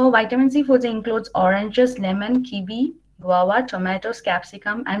 So vitamin C foods includes oranges, lemon, kiwi, guava, tomatoes,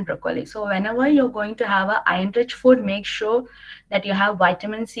 capsicum, and broccoli. So whenever you're going to have an iron-rich food, make sure that you have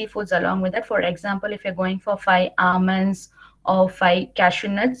vitamin C foods along with it. For example, if you're going for 5 almonds or 5 cashew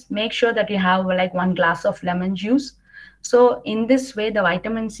nuts, make sure that you have like 1 glass of lemon juice. So in this way, the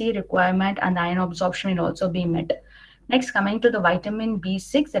vitamin C requirement and iron absorption will also be met. Next, coming to the vitamin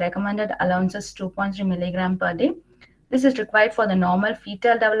B6, the recommended allowance is 2.3 milligram per day. This is required for the normal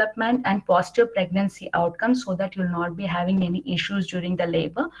fetal development and positive pregnancy outcomes, so that you'll not be having any issues during the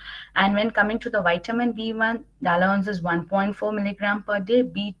labor. And when coming to the vitamin B1, the allowance is 1.4 milligram per day,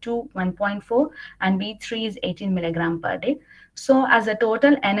 B2 1.4, and B3 is 18 milligram per day. So as a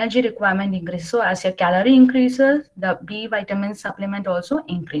total energy requirement increases, so as your calorie increases, the B vitamin supplement also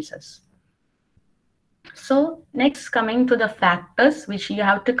increases. So next, coming to the factors which you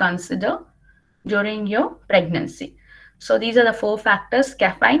have to consider during your pregnancy. So these are the 4 factors: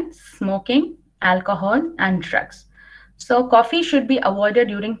 caffeine, smoking, alcohol, and drugs. So coffee should be avoided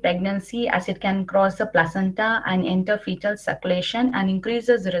during pregnancy, as it can cross the placenta and enter fetal circulation and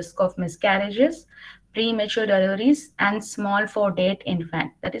increases the risk of miscarriages, premature deliveries, and small for date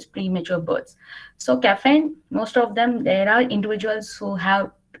infant, that is premature births. So caffeine, most of them, there are individuals who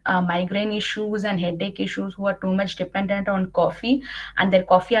have migraine issues and headache issues who are too much dependent on coffee, and their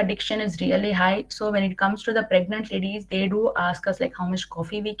coffee addiction is really high. So when it comes to the pregnant ladies, they do ask us like how much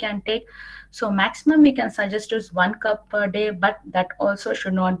coffee we can take. So maximum we can suggest is 1 cup per day, but that also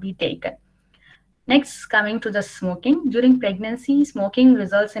should not be taken. Next, coming to the smoking. During pregnancy, smoking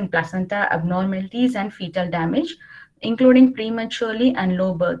results in placenta abnormalities and fetal damage. including prematurely and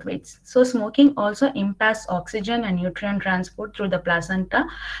low birth weights. So smoking also impacts oxygen and nutrient transport through the placenta,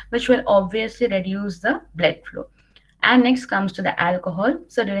 which will obviously reduce the blood flow. And next comes to the alcohol.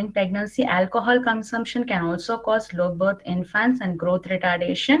 So during pregnancy, alcohol consumption can also cause low birth infants and growth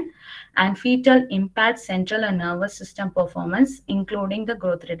retardation, and fetal impacts central and nervous system performance, including the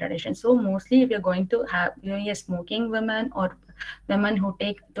growth retardation. So mostly if you're going to have a smoking women or women who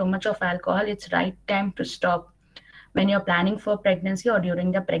take too much of alcohol, it's right time to stop when you're planning for pregnancy or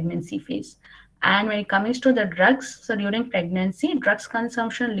during the pregnancy phase. And when it comes to the drugs, so during pregnancy, drugs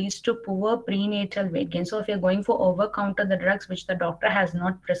consumption leads to poor prenatal weight gain. So if you're going for over-counter the drugs which the doctor has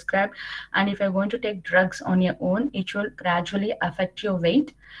not prescribed, and if you're going to take drugs on your own, it will gradually affect your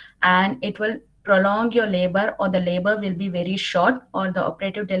weight, and it will prolong your labor, or the labor will be very short, or the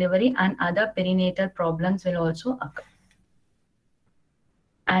operative delivery and other perinatal problems will also occur.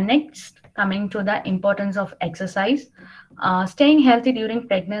 And next, coming to the importance of exercise. Staying healthy during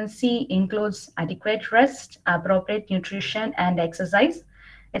pregnancy includes adequate rest, appropriate nutrition, and exercise.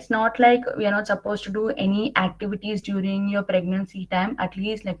 It's not like we are not supposed to do any activities during your pregnancy time. At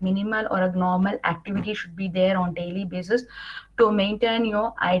least like minimal or a normal activity should be there on daily basis to maintain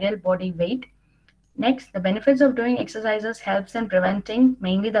your ideal body weight. Next, the benefits of doing exercises helps in preventing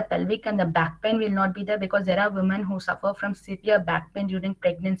mainly the pelvic and the back pain will not be there, because there are women who suffer from severe back pain during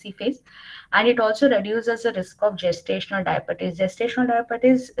pregnancy phase. And it also reduces the risk of gestational diabetes. Gestational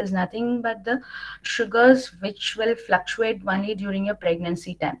diabetes is nothing but the sugars which will fluctuate only during your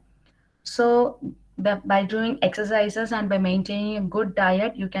pregnancy time. So by doing exercises and by maintaining a good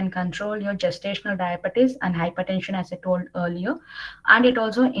diet, you can control your gestational diabetes and hypertension, as I told earlier. And it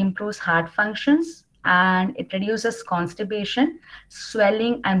also improves heart functions, and it reduces constipation,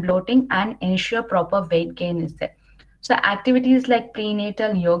 swelling and bloating, and ensure proper weight gain is there. So activities like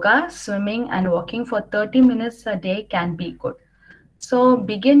prenatal yoga, swimming and walking for 30 minutes a day can be good. So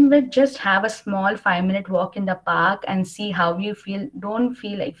begin with just have a small 5-minute walk in the park and see how you feel. Don't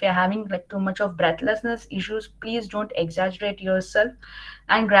feel like if you're having like too much of breathlessness issues, please don't exaggerate yourself.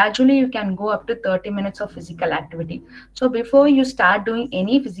 And gradually you can go up to 30 minutes of physical activity. So before you start doing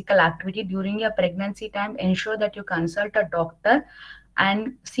any physical activity during your pregnancy time, ensure that you consult a doctor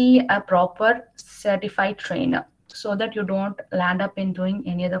and see a proper certified trainer so that you don't land up in doing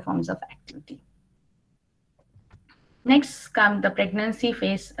any other forms of activity. Next come the pregnancy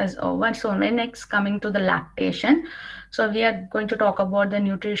phase is over. So next coming to the lactation. So we are going to talk about the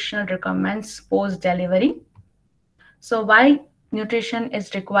nutritional requirements post-delivery. So why nutrition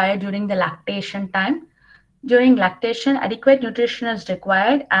is required during the lactation time? During lactation, adequate nutrition is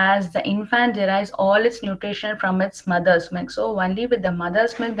required as the infant derives all its nutrition from its mother's milk. So only with the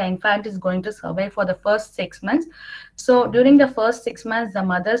mother's milk, the infant is going to survive for the first 6 months. So during the first 6 months, the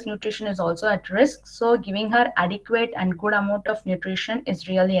mother's nutrition is also at risk. So giving her adequate and good amount of nutrition is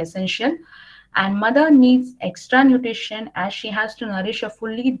really essential. And mother needs extra nutrition as she has to nourish a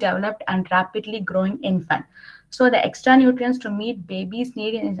fully developed and rapidly growing infant. So the extra nutrients to meet baby's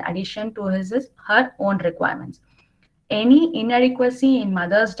need in addition to her own requirements. Any inadequacy in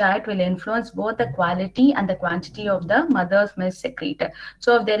mother's diet will influence both the quality and the quantity of the mother's milk secreted.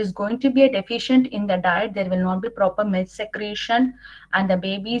 So if there is going to be a deficient in the diet, there will not be proper milk secretion, and the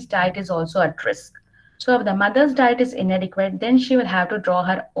baby's diet is also at risk. So if the mother's diet is inadequate, then she will have to draw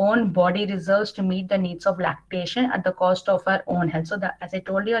her own body reserves to meet the needs of lactation at the cost of her own health. So as I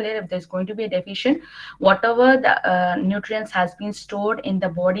told you earlier, if there's going to be a deficient, whatever the nutrients has been stored in the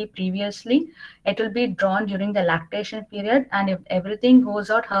body previously, it will be drawn during the lactation period. And if everything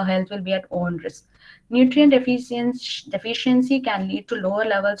goes out, her health will be at own risk. Nutrient deficiency can lead to lower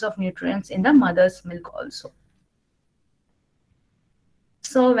levels of nutrients in the mother's milk also.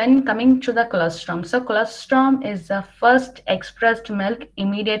 So when coming to the colostrum, so colostrum is the first expressed milk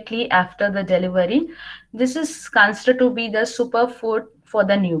immediately after the delivery. This is considered to be the superfood for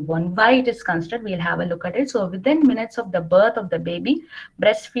the newborn. Why it is considered, we'll have a look at it. So within minutes of the birth of the baby,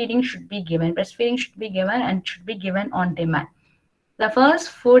 breastfeeding should be given. Breastfeeding should be given and should be given on demand. The first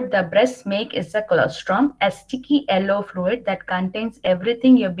food the breasts make is the colostrum, a sticky yellow fluid that contains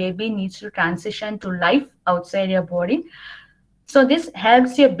everything your baby needs to transition to life outside your body. So this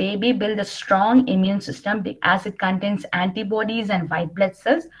helps your baby build a strong immune system as it contains antibodies and white blood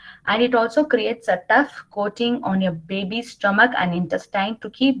cells, and it also creates a tough coating on your baby's stomach and intestine to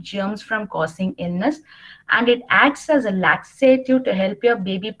keep germs from causing illness, and it acts as a laxative to help your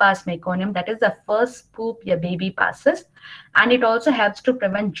baby pass meconium, that is the first poop your baby passes, and it also helps to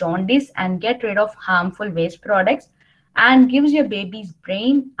prevent jaundice and get rid of harmful waste products, and gives your baby's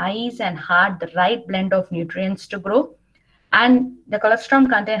brain, eyes and heart the right blend of nutrients to grow. And the colostrum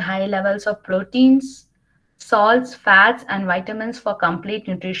contain high levels of proteins, salts, fats, and vitamins for complete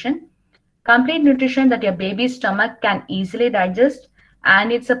nutrition. Complete nutrition that your baby's stomach can easily digest,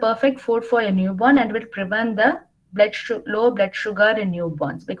 and it's a perfect food for your newborn and will prevent the low blood sugar in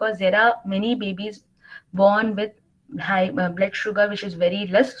newborns, because there are many babies born with high blood sugar which is very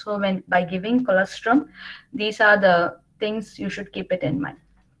less. So when by giving colostrum, these are the things you should keep it in mind.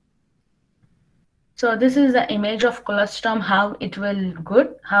 So this is the image of colostrum, how it will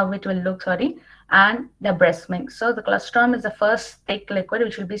look, and the breast milk. So the colostrum is the first thick liquid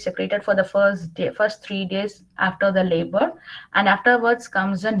which will be secreted for the first 3 days after the labor, and afterwards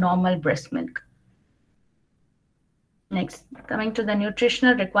comes the normal breast milk. Next, coming to the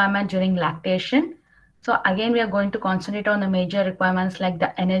nutritional requirement during lactation. So again, we are going to concentrate on the major requirements like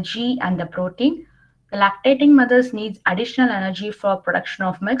the energy and the protein. The lactating mothers needs additional energy for production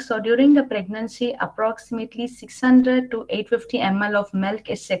of milk. So during the pregnancy, approximately 600 to 850 ml of milk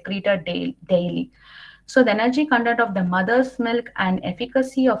is secreted daily. So the energy content of the mother's milk and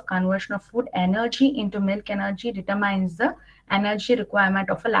efficacy of conversion of food energy into milk energy determines the energy requirement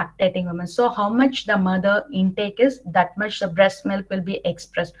of a lactating woman. So how much the mother intake is, that much the breast milk will be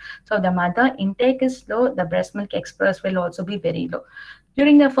expressed. So the mother intake is low, the breast milk express will also be very low.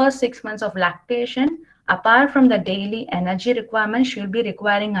 During the first 6 months of lactation, apart from the daily energy requirement, she will be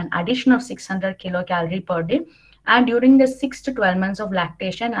requiring an addition of 600 kilocalorie per day. And during the 6 to 12 months of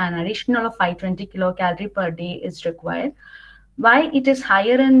lactation, an additional of 520 kilocalorie per day is required. Why it is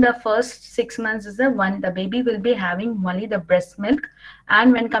higher in the first 6 months is the baby will be having only the breast milk,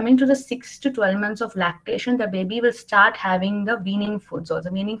 and when coming to the 6 to 12 months of lactation, the baby will start having the weaning foods. So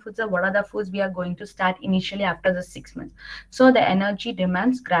the weaning foods are what are the foods we are going to start initially after the 6 months. So the energy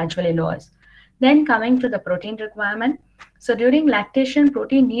demands gradually lowers. Then coming to the protein requirement. So during lactation,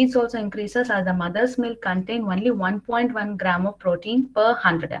 protein needs also increases as the mother's milk contain only 1.1 gram of protein per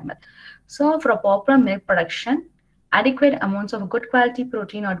 100 ml. So for proper milk production, adequate amounts of good quality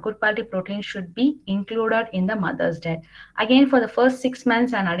protein or good quality protein should be included in the mother's diet. Again, for the first 6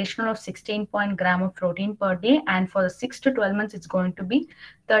 months, an additional of 16 gram of protein per day, and for the 6 to 12 months, it's going to be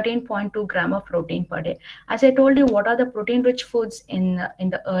 13.2 gram of protein per day. As I told you, what are the protein-rich foods in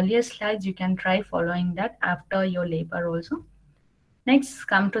the earlier slides? You can try following that after your labor also. Next,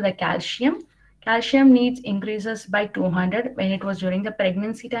 come to the calcium. Calcium needs increases by 200. When it was during the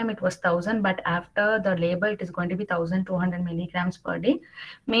pregnancy time, it was 1000, but after the labor, it is going to be 1200 milligrams per day.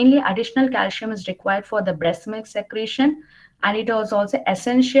 Mainly, additional calcium is required for the breast milk secretion, and it was also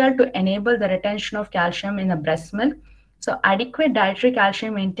essential to enable the retention of calcium in the breast milk. So, adequate dietary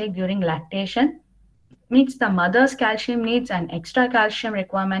calcium intake during lactation meets the mother's calcium needs and extra calcium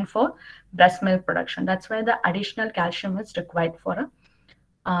requirement for breast milk production. That's why the additional calcium is required for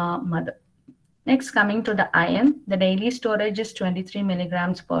a mother. Next, coming to the iron, the daily storage is 23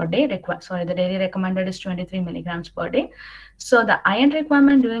 milligrams per day. The daily recommended is 23 milligrams per day. So the iron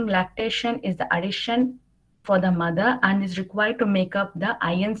requirement during lactation is the addition for the mother and is required to make up the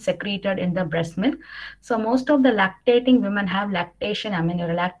iron secreted in the breast milk. So most of the lactating women have lactation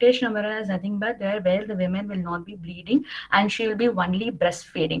amenorrhea. Lactation amenorrhea is nothing but where the women will not be bleeding and she will be only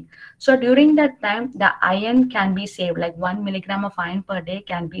breastfeeding. So during that time, the iron can be saved, like 1 milligram of iron per day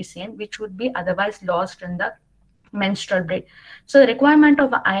can be saved, which would be otherwise lost in the menstrual break. So the requirement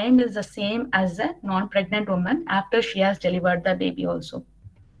of iron is the same as a non-pregnant woman after she has delivered the baby also.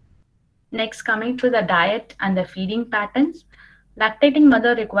 Next, coming to the diet and the feeding patterns. Lactating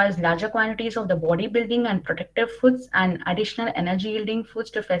mother requires larger quantities of the bodybuilding and protective foods and additional energy yielding foods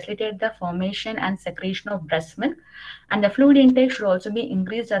to facilitate the formation and secretion of breast milk. And the fluid intake should also be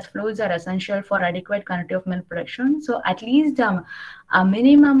increased as fluids are essential for adequate quantity of milk production. So at least a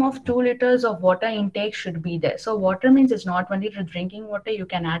minimum of 2 liters of water intake should be there. So water means it's not only drinking water. You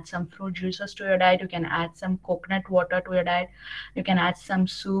can add some fruit juices to your diet. You can add some coconut water to your diet. You can add some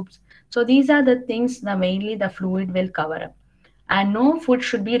soups. So these are the things that mainly the fluid will cover up. And no food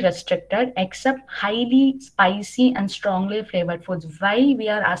should be restricted except highly spicy and strongly flavored foods. Why we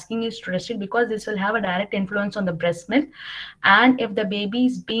are asking is to restrict? Because this will have a direct influence on the breast milk. And if the baby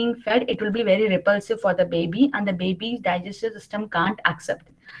is being fed, it will be very repulsive for the baby and the baby's digestive system can't accept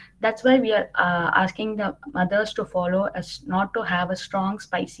it. That's why we are asking the mothers to follow as not to have a strong,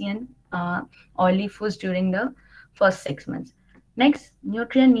 spicy and oily foods during the first 6 months. Next,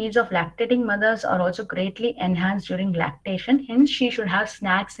 nutrient needs of lactating mothers are also greatly enhanced during lactation. Hence, she should have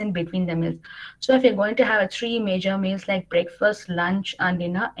snacks in between the meals. So if you're going to have 3 major meals like breakfast, lunch, and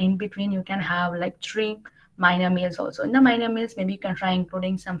dinner, in between you can have like 3 minor meals also. In the minor meals, maybe you can try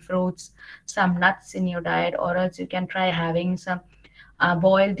including some fruits, some nuts in your diet, or else you can try having some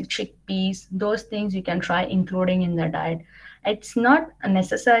boiled chickpeas. Those things you can try including in the diet. It's not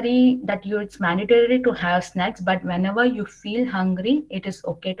necessary that it's mandatory to have snacks, but whenever you feel hungry, it is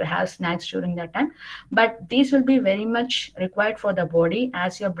okay to have snacks during that time. But these will be very much required for the body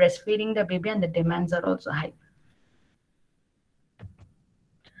as you're breastfeeding the baby and the demands are also high.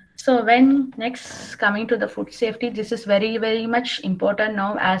 So when next coming to the food safety, this is very, very much important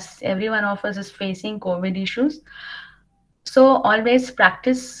now as every one of us is facing COVID issues. So always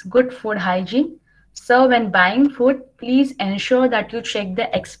practice good food hygiene. So when buying food, please ensure that you check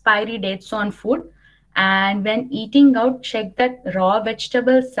the expiry dates on food. And when eating out, check that raw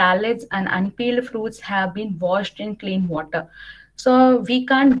vegetables, salads, and unpeeled fruits have been washed in clean water. So we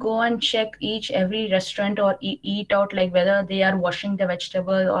can't go and check every restaurant or eat out like whether they are washing the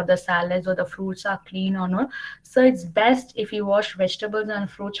vegetable or the salads or the fruits are clean or not. So it's best if you wash vegetables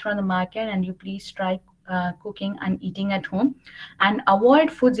and fruits from the market and you please try cooking and eating at home, and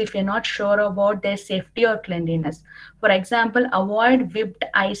avoid foods if you're not sure about their safety or cleanliness. For example, avoid whipped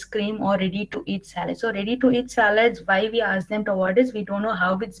ice cream or ready to eat salads. So ready to eat salads, why we ask them to avoid is we don't know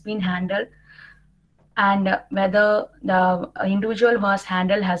how it's been handled and whether the individual who has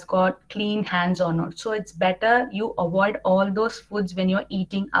handled has got clean hands or not. So it's better you avoid all those foods when you're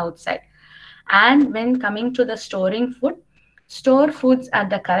eating outside. And when coming to the storing food, store foods at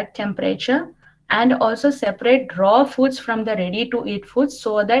the correct temperature and also separate raw foods from the ready to eat foods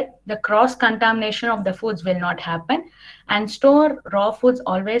so that the cross contamination of the foods will not happen, and store raw foods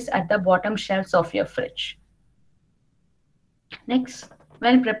always at the bottom shelves of your fridge. Next,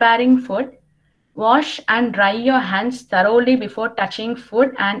 when preparing food, wash and dry your hands thoroughly before touching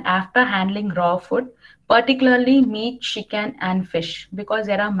food and after handling raw food, particularly meat, chicken, and fish, because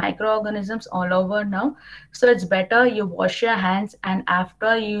there are microorganisms all over now. So it's better you wash your hands, and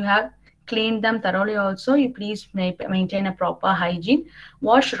after you have cleaned them thoroughly also, you please maintain a proper hygiene.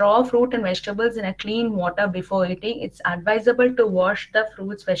 Wash raw fruit and vegetables in a clean water before eating. It's advisable to wash the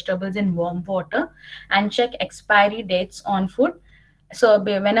fruits, vegetables in warm water and check expiry dates on food. So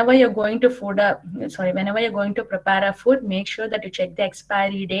whenever you're going to whenever you're going to prepare a food, make sure that you check the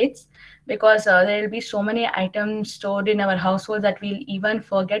expiry dates, because there will be so many items stored in our household that we'll even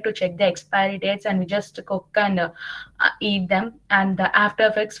forget to check the expiry dates and we just cook and eat them, and the after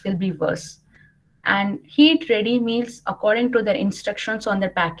effects will be worse. And heat ready meals according to the instructions on the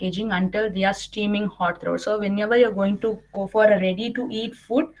packaging until they are steaming hot through. So whenever you're going to go for a ready to eat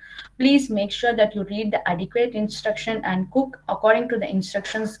food, please make sure that you read the adequate instruction and cook according to the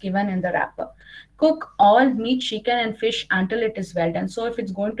instructions given in the wrapper. Cook all meat, chicken, and fish until it is well done. So if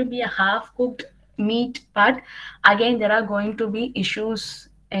it's going to be a half cooked meat part, again there are going to be issues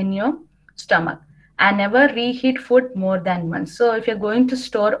in your stomach. And never reheat food more than once. So if you're going to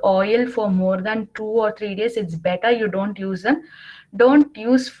store oil for more than 2 or 3 days, it's better you don't use them. Don't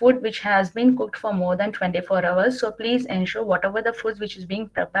use food which has been cooked for more than 24 hours. So please ensure whatever the foods which is being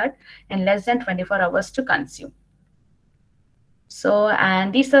prepared in less than 24 hours to consume. So,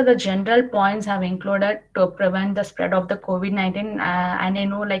 and these are the general points I've included to prevent the spread of the COVID-19. And I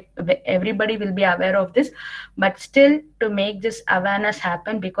know like everybody will be aware of this, but still to make this awareness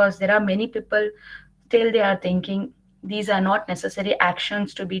happen, because there are many people still they are thinking these are not necessary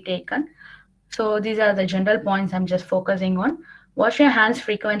actions to be taken. So these are the general points I'm just focusing on. Wash your hands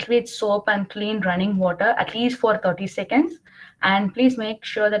frequently with soap and clean running water, at least for 30 seconds. And please make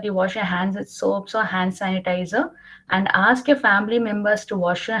sure that you wash your hands with soaps or hand sanitizer. And ask your family members to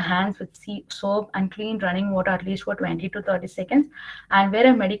wash your hands with soap and clean running water at least for 20 to 30 seconds. And wear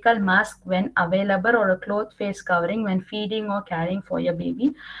a medical mask when available, or a cloth face covering when feeding or caring for your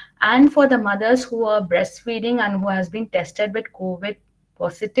baby. And for the mothers who are breastfeeding and who has been tested with COVID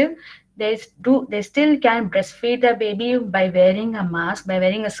positive, they still can breastfeed the baby by wearing a mask, by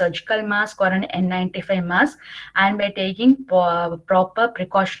wearing a surgical mask or an N95 mask, and by taking proper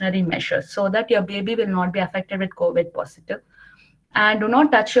precautionary measures so that your baby will not be affected with COVID positive. And do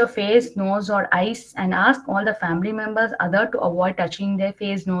not touch your face, nose, or eyes, and ask all the family members to avoid touching their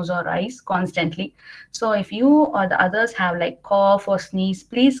face, nose, or eyes constantly. So if you or the others have like cough or sneeze,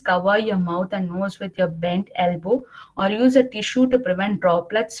 please cover your mouth and nose with your bent elbow, or use a tissue to prevent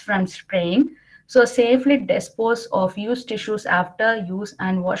droplets from spraying. So safely dispose of used tissues after use,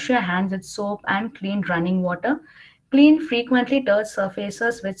 and wash your hands with soap and clean running water. Clean frequently touch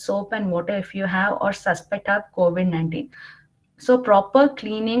surfaces with soap and water if you have or suspect of COVID-19. So proper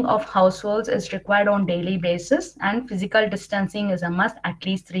cleaning of households is required on daily basis, and physical distancing is a must, at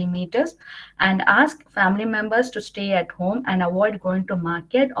least 3 meters. And ask family members to stay at home and avoid going to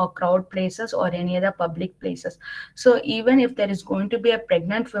market or crowd places or any other public places. So even if there is going to be a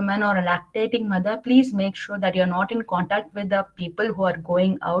pregnant woman or a lactating mother, please make sure that you're not in contact with the people who are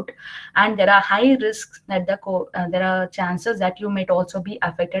going out. And there are high risks that there are chances that you might also be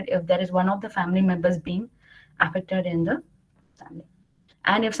affected if there is one of the family members being affected in the family.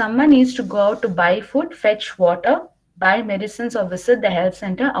 And if someone needs to go out to buy food, fetch water, buy medicines, or visit the health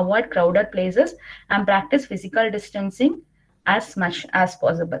center, avoid crowded places and practice physical distancing as much as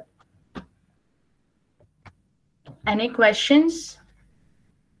possible. Any questions?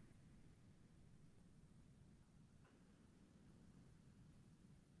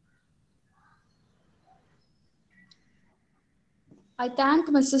 I thank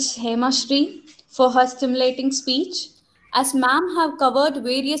Mrs. Hemasri for her stimulating speech. As ma'am have covered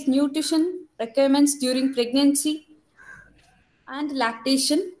various nutrition requirements during pregnancy and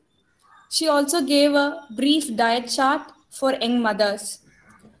lactation, she also gave a brief diet chart for young mothers.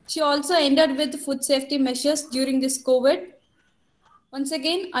 She also ended with food safety measures during this COVID. Once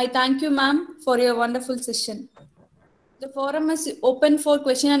again, I thank you, ma'am, for your wonderful session. The forum is open for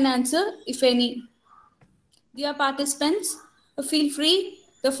question and answer, if any. Dear participants, feel free.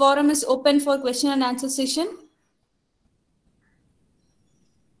 The forum is open for question and answer session.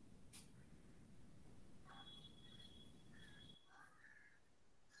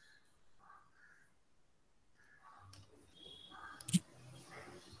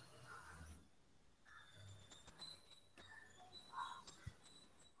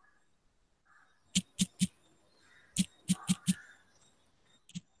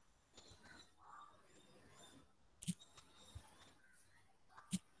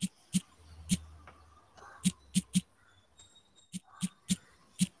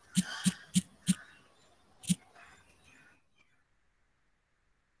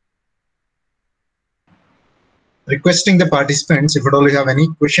 Requesting the participants, if at all you have any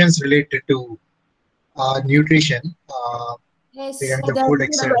questions related to nutrition, Yes, regarding the there's food, a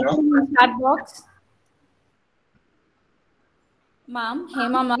etc. question in the chat box. Ma'am,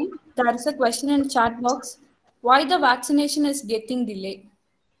 Hema ma'am, there is a question in the chat box. Why the vaccination is getting delayed?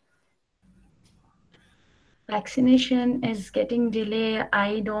 Vaccination is getting delayed.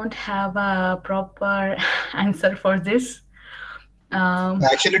 I don't have a proper answer for this.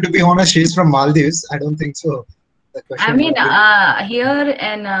 Actually, to be honest, she's from Maldives. I don't think so. The question I mean, would be- here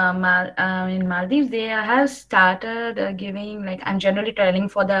in Maldives, they have started giving, like, I'm generally telling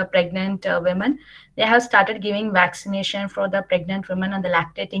for the pregnant women, they have started giving vaccination for the pregnant women and the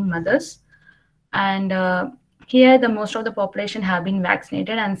lactating mothers. And here, the most of the population have been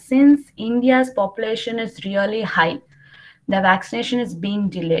vaccinated. And since India's population is really high, the vaccination is being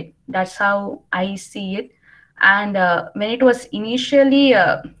delayed. That's how I see it. And when it was initially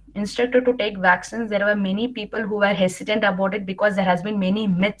instructed to take vaccines, there were many people who were hesitant about it because there has been many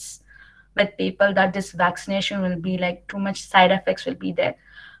myths with people that this vaccination will be like too much side effects will be there.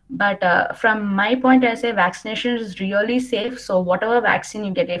 But from my point, I say vaccination is really safe. So whatever vaccine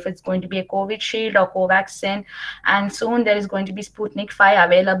you get, if it's going to be a COVID shield or Covaxin, and soon there is going to be Sputnik 5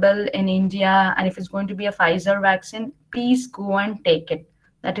 available in India, and if it's going to be a Pfizer vaccine, please go and take it.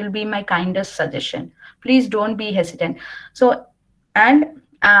 That will be my kindest suggestion. Please don't be hesitant. So, and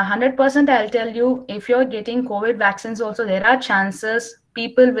 100% I'll tell you, if you're getting COVID vaccines also, there are chances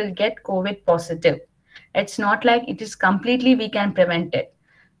people will get COVID positive. It's not like it is completely we can prevent it.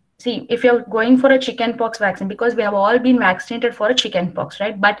 See, if you're going for a chickenpox vaccine, because we have all been vaccinated for a chickenpox,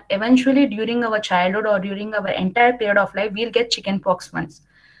 right? But eventually during our childhood or during our entire period of life, we'll get chickenpox once.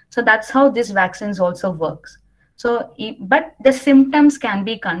 So that's how this vaccines also works. So, but the symptoms can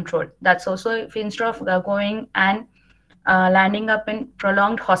be controlled. That's also, if instead of going and landing up in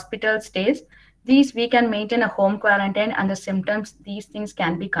prolonged hospital stays, these we can maintain a home quarantine, and the symptoms, these things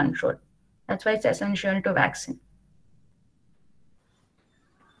can be controlled. That's why it's essential to vaccine.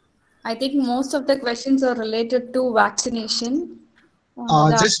 I think most of the questions are related to vaccination.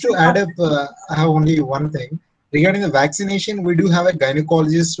 Just to add up, I have only one thing. Regarding the vaccination, we do have a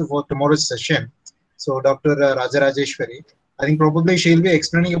gynecologist for tomorrow's session. So Dr. Rajarajeshwari, I think probably she'll be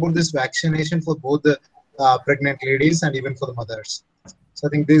explaining about this vaccination for both the pregnant ladies and even for the mothers. So I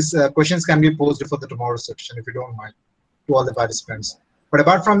think these questions can be posed for the tomorrow's session, if you don't mind, to all the participants. But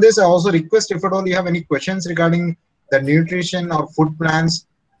apart from this, I also request, if at all you have any questions regarding the nutrition or food plans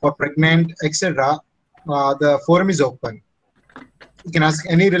for pregnant, etc., the forum is open. You can ask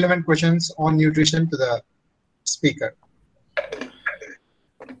any relevant questions on nutrition to the speaker.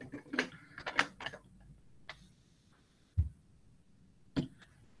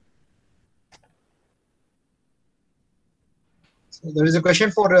 So there is a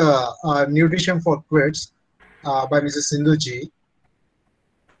question for nutrition for kids by Mrs. Sindhu G.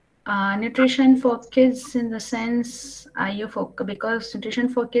 Nutrition for kids in the sense because nutrition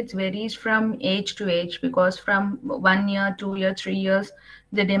for kids varies from age to age, because from 1 year, 2 year, 3 years,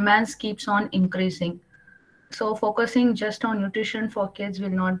 the demands keeps on increasing. So focusing just on nutrition for kids will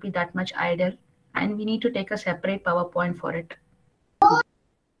not be that much ideal, and we need to take a separate PowerPoint for it.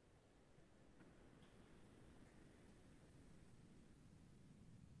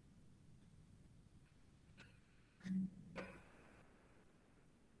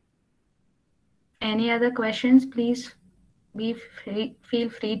 Any other questions, please feel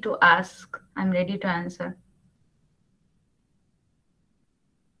free to ask. I'm ready to answer.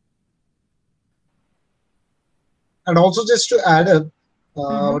 And also just to add up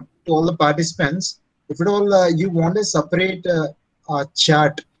to all the participants, if at all you want a separate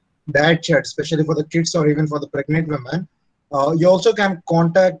chat, diet chat, especially for the kids or even for the pregnant women, you also can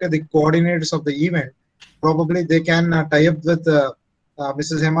contact the coordinators of the event. Probably they can tie up with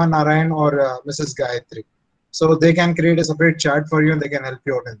Mrs. Hema Narayan or Mrs. Gayatri. So they can create a separate chat for you and they can help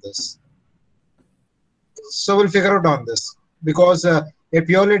you out in this. So we'll figure out on this, because it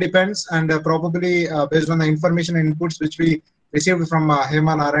purely depends, and probably based on the information and inputs which we received from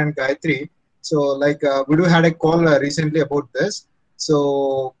Hema Narayan Gayatri. So like we do had a call recently about this.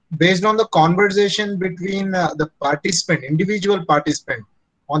 So based on the conversation between the participant, individual participant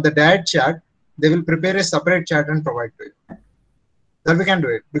on the diet chat, they will prepare a separate chat and provide to you. That we can do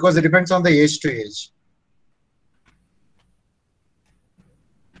it, because it depends on the age to age.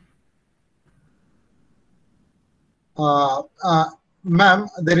 Ma'am,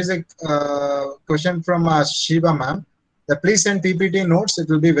 there is a question from Shiva ma'am, that please send PPT notes. It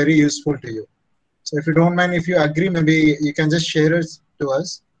will be very useful to you. So if you don't mind, if you agree, maybe you can just share it to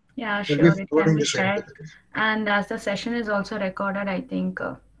us. Yeah, sure, it can be shared. And as the session is also recorded, I think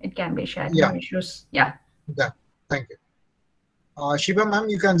it can be shared. Yeah. No issues. Yeah. Done. Thank you. Shiva ma'am,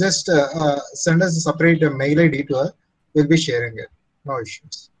 you can just send us a separate mail ID to her. We'll be sharing it. No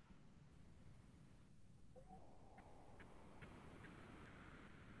issues.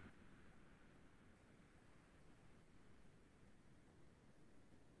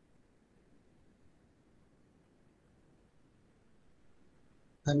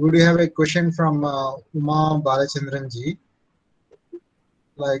 And would you have a question from Uma Balachandran ji,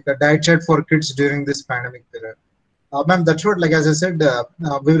 like a diet chart for kids during this pandemic period? Ma'am, that's what, like as I said,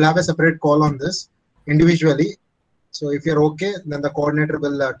 we will have a separate call on this individually. So if you're okay, then the coordinator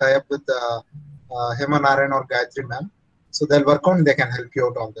will tie up with Hema Narayan or Gayatri ma'am. So they'll work on, they can help you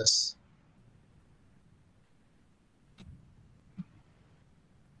out on this.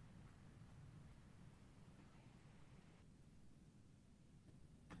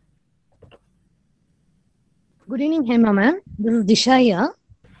 Good evening, Hema ma'am. This is Disha here.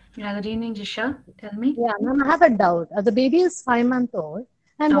 Yeah, good evening, Disha. Tell me. Yeah, ma'am, I have a doubt. The baby is 5 months old.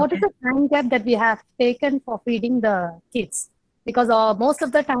 And what is the time gap that we have taken for feeding the kids? Because most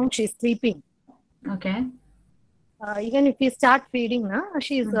of the time she's sleeping. Okay. Even if we start feeding,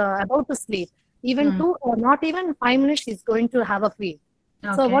 she's about to sleep. Even not even 5 minutes, she's going to have a feed.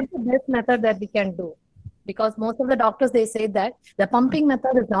 Okay. So what's the best method that we can do? Because most of the doctors, they say that the pumping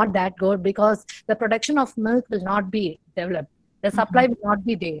method is not that good, because the production of milk will not be developed. The supply will not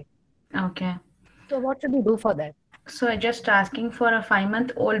be there. Okay. So what should we do for that? So just asking for a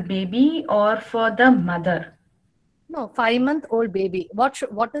 5-month-old baby or for the mother? No, 5-month-old baby. What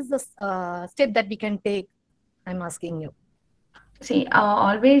is the step that we can take? I'm asking you. See,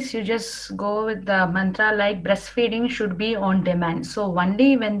 always you just go with the mantra like breastfeeding should be on demand. So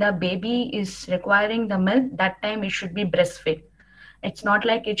only when the baby is requiring the milk, that time it should be breastfed. It's not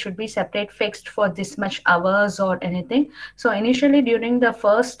like it should be separate fixed for this much hours or anything. So initially during the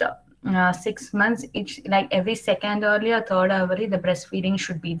first 6 months, each like every second hourly or third hourly, the breastfeeding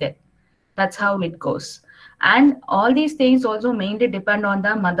should be there. That's how it goes. And all these things also mainly depend on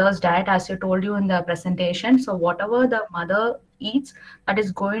the mother's diet, as you told you in the presentation. So whatever the mother eats, that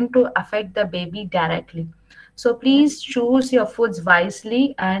is going to affect the baby directly. So please choose your foods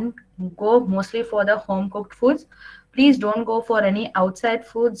wisely and go mostly for the home cooked foods. Please don't go for any outside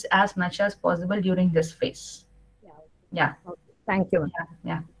foods as much as possible during this phase. Yeah. Okay. Thank you.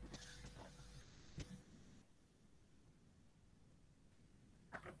 Yeah.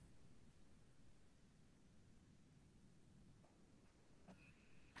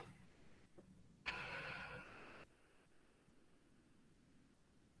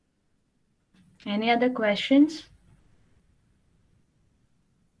 Any other questions?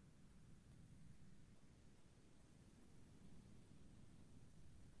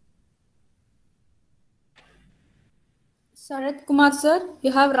 Sarath Kumar sir,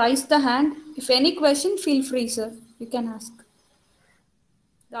 you have raised the hand. If any question, feel free, sir. You can ask.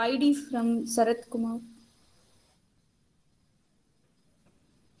 The ID from Sarath Kumar.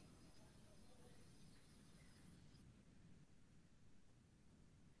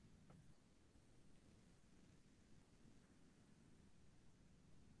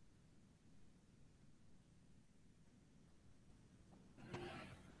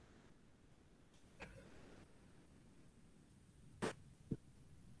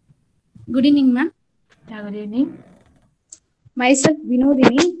 Good evening, ma'am. Yeah, good evening. Myself,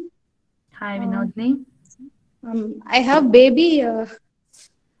 Vinodini. Hi, Vinodini. I have baby.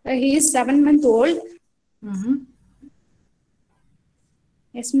 He is 7 months old.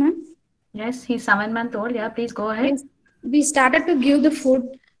 Yes, ma'am. Yes, he's 7 months old. Yeah, please go ahead. Yes. We started to give the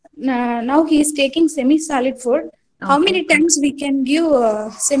food. Now he is taking semi-solid food. How many times we can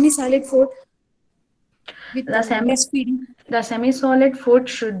give semi-solid food with breastfeeding? The semi-solid food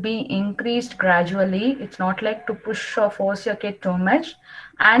should be increased gradually. It's not like to push or force your kid too much.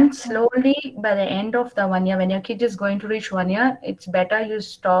 And slowly, by the end of the 1 year, when your kid is going to reach 1 year, it's better you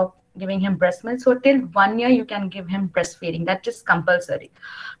stop giving him breast milk. So till 1 year, you can give him breastfeeding. That is compulsory.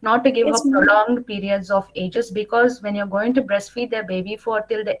 Not to give her prolonged periods of ages, because when you're going to breastfeed their baby for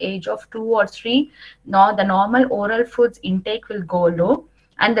till the age of 2 or 3, now the normal oral foods intake will go low.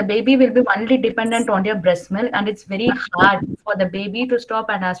 And the baby will be only dependent on your breast milk, and it's very hard for the baby to stop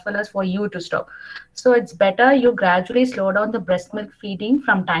and as well as for you to stop. So it's better you gradually slow down the breast milk feeding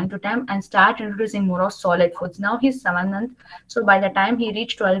from time to time and start introducing more of solid foods. Now he's 7 months, so by the time he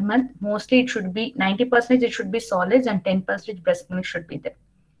reached 12 months, mostly it should be 90% it should be solids and 10% breast milk should be there.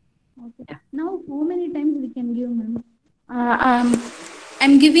 Okay. Yeah. Now, how many times we can give, ma'am?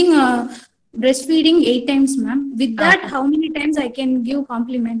 I'm giving breastfeeding 8 times, ma'am. With that, how many times I can give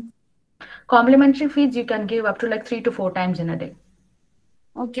complement? Complementary feeds you can give up to like 3 to 4 times in a day.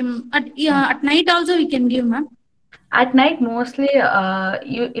 Okay. At night also we can give, ma'am. At night, mostly,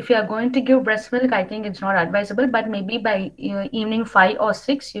 if you are going to give breast milk, I think it's not advisable. But maybe by evening 5 or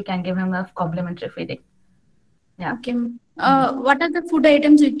 6, you can give him a complementary feeding. Yeah. Okay. What are the food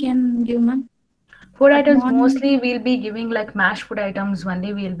items we can give, ma'am? Food items mostly we'll be giving like mashed food items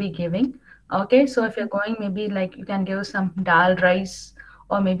only we'll be giving. Okay, so if you're going, maybe like you can give some dal rice,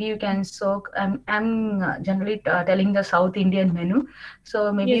 or maybe you can soak. I'm generally telling the South Indian menu,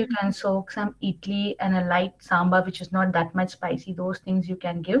 so maybe you can soak some idli and a light sambar, which is not that much spicy. Those things you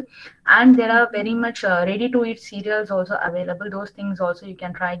can give, and there are very much ready-to-eat cereals also available. Those things also you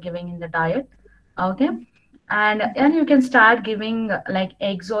can try giving in the diet. Okay. And you can start giving like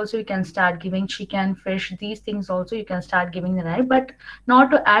eggs also, you can start giving chicken, fish, these things also you can start giving the night, but not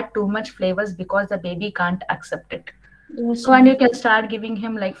to add too much flavors because the baby can't accept it. Yes. So, and you can start giving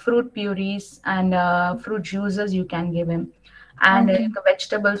him like fruit purees and fruit juices you can give him. And the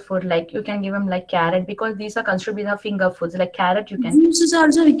vegetable food, like you can give him like carrot, because these are considered to be the finger foods. Like carrot you can. Juices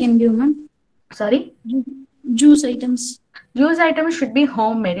also we can give, ma'am. Sorry? Juice items. Juice items should be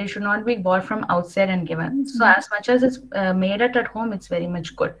homemade. It should not be bought from outside and given. So as much as it's made at home, it's very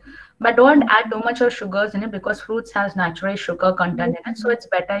much good. But don't add too much of sugars in it, because fruits has natural sugar content in it. So it's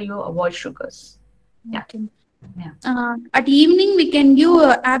better you avoid sugars. Yeah. Okay. Yeah. At evening, we can give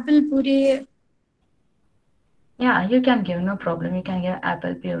apple puree. Yeah, you can give, no problem. You can give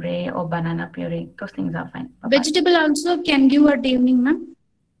apple puree or banana puree. Those things are fine. Bye-bye. Vegetable also can give at evening, ma'am.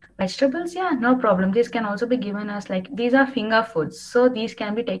 Vegetables, yeah, no problem. These can also be given as like, these are finger foods. So these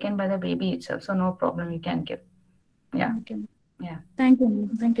can be taken by the baby itself. So no problem, you can give. Yeah. Okay. Yeah. Thank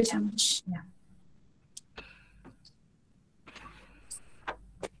you. Thank you so much. Yeah.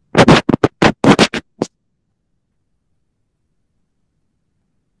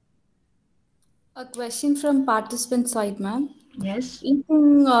 A question from participant side, ma'am. Yes.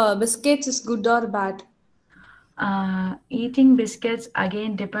 Eating biscuits is good or bad? Eating biscuits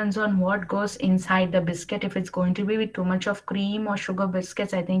again depends on what goes inside the biscuit. If it's going to be with too much of cream or sugar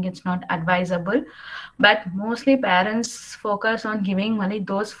biscuits, I think it's not advisable. But mostly parents focus on giving only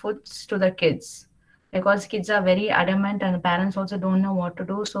those foods to the kids, because kids are very adamant and the parents also don't know what to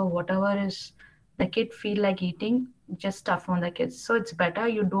do. So whatever is the kid feel like eating, just stuff on the kids. So it's better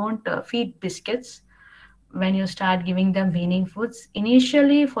you don't feed biscuits when you start giving them weaning foods.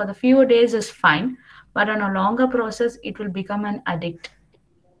 Initially for the few days is fine, but on a longer process, it will become an addict.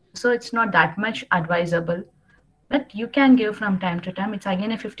 So it's not that much advisable, but you can give from time to time. It's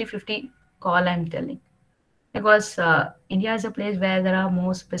again a 50-50 call, I'm telling. Because India is a place where there are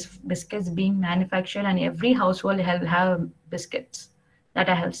most biscuits being manufactured, and every household have biscuits that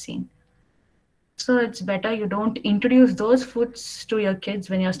I have seen. So it's better you don't introduce those foods to your kids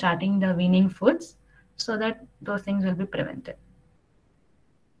when you're starting the weaning foods. so that those things will be prevented.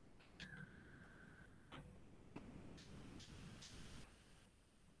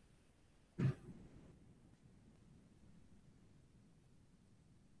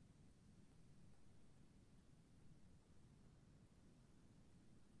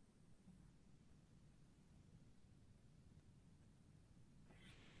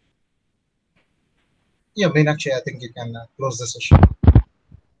 Yeah, Meenakshi, I think you can close the session.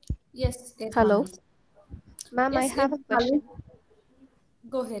 Yes. Hello. Ma'am, I Yes, have a question.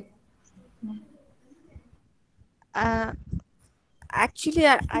 Go ahead. Actually,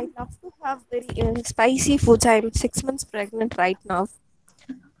 I love to have very spicy foods. I'm 6 months pregnant right now.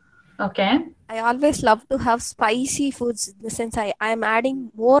 Okay. I always love to have spicy foods in the sense I'm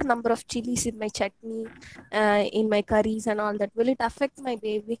adding more number of chilies in my chutney, in my curries and all that. Will it affect my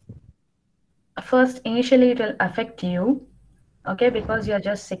baby? First, initially it will affect you, okay, because you're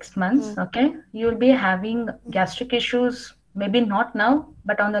just 6 months, okay. You'll be having gastric issues, maybe not now,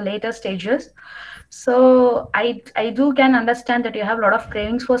 but on the later stages. So I can understand that you have a lot of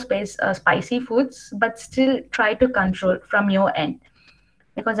cravings for spicy foods, but still try to control from your end,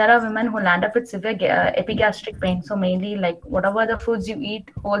 because there are women who land up with severe epigastric pain. So mainly, like, whatever the foods you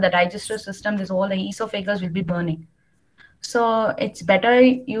eat, all the digestive system, this all the esophagus will be burning. So it's better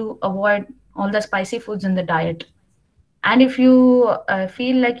you avoid all the spicy foods in the diet. And if you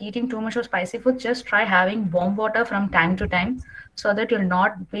feel like eating too much of spicy food, just try having warm water from time to time, so that you'll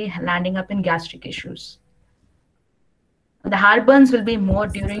not be landing up in gastric issues. The heartburns will be more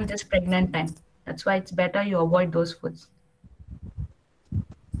during this pregnant time. That's why it's better you avoid those foods.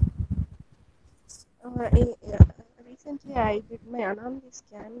 Recently, I did my anomaly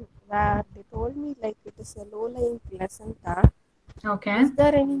scan where they told me like it is a low-lying placenta. Okay. Is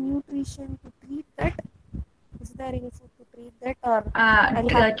there any nutrition to treat that? Is there any food to treat that, or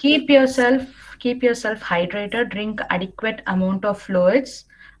keep yourself hydrated, drink adequate amount of fluids,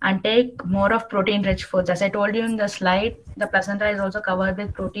 and take more of protein-rich foods. As I told you in the slide, the placenta is also covered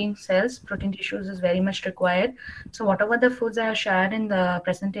with protein cells. Protein tissues is very much required. So whatever the foods I have shared in the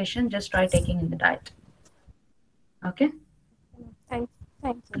presentation, just try taking in the diet. Okay. Thank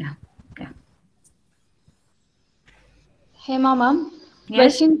you. Yeah. Hey, ma'am.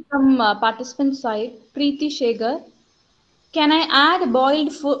 Yes. Question from participant side, Preeti Shegar. Can I add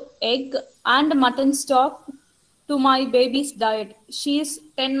boiled egg and mutton stock to my baby's diet? She is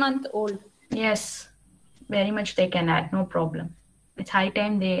 10-month old. Yes, very much they can add, no problem. It's high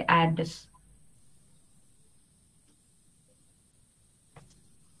time they add this.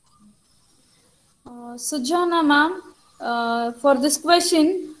 Sujana ma'am, for this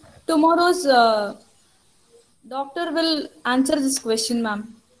question, tomorrow's doctor will answer this question,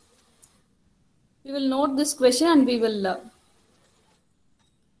 ma'am. We will note this question and we will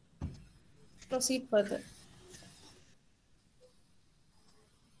proceed further.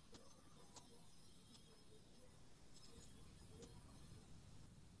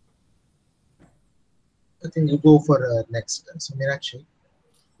 I think you go for next. So Meenakshi.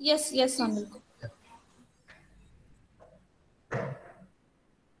 Yes, Anil.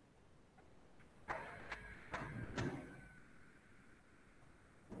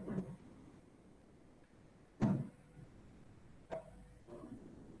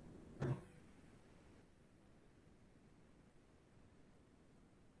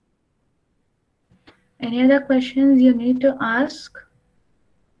 Any other questions you need to ask?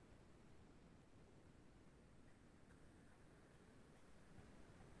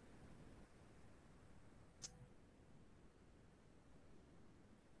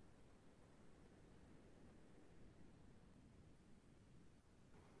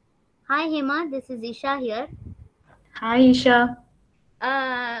 Hi Hema, this is Isha here. Hi Isha.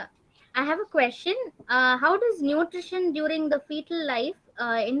 I have a question. How does nutrition during the fetal life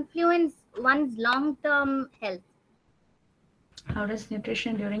influence one's long-term health? How does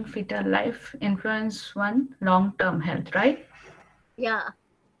nutrition during fetal life influence one's long-term health, right? Yeah.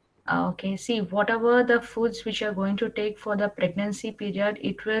 Okay, see, whatever the foods which you're going to take for the pregnancy period,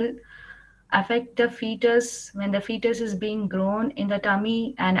 it will affect the fetus when the fetus is being grown in the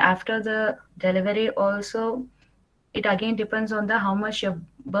tummy, and after the delivery also. It again depends on the how much your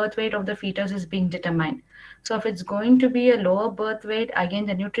birth weight of the fetus is being determined. So if it's going to be a lower birth weight, again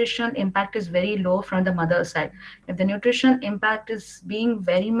the nutritional impact is very low from the mother's side. If the nutritional impact is being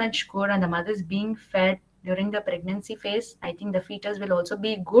very much good and the mother is being fed during the pregnancy phase, I think the fetus will also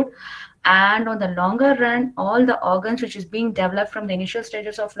be good. And on the longer run, all the organs which is being developed from the initial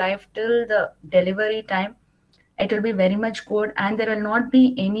stages of life till the delivery time, it will be very much good, and there will not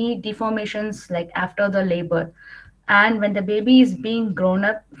be any deformations like after the labor. And when the baby is being grown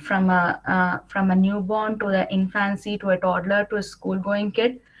up from a newborn to the infancy to a toddler to a school going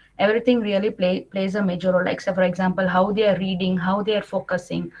kid, everything really plays a major role. Like, say, for example, how they are reading, how they are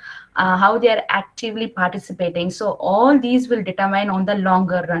focusing, how they are actively participating. So all these will determine on the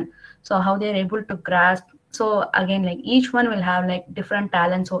longer run. So how they are able to grasp. So again, like each one will have like different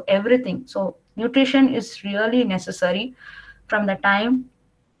talents. So everything. So nutrition is really necessary from the time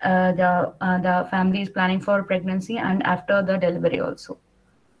the family is planning for pregnancy and after the delivery also.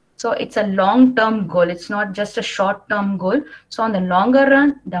 So it's a long-term goal. It's not just a short-term goal. So on the longer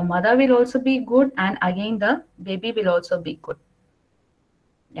run, the mother will also be good, and again the baby will also be good.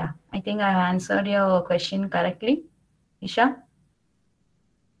 Yeah, I think I have answered your question correctly, Isha.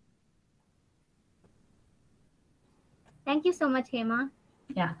 Thank you so much, Hema.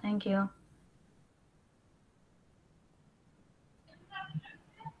 Yeah, thank you.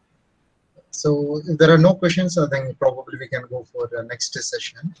 So if there are no questions, I think probably we can go for the next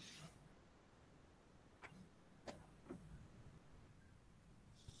session.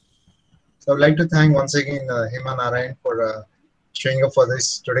 So I'd like to thank once again Hema Narayan for showing up for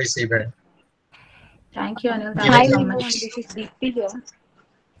today's event. Thank you, Anil. Hi, Thank you so everyone. much. This is Deepti here.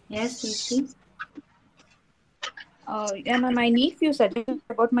 Yes, Deepti. Yeah, my nephew suggested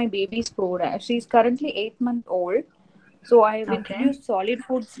about my baby's food. She's currently 8 months old. So I have introduced solid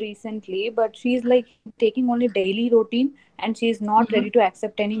foods recently, but she's like taking only daily routine and she's not ready to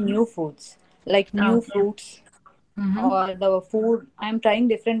accept any new foods, like new fruits or the food. I'm trying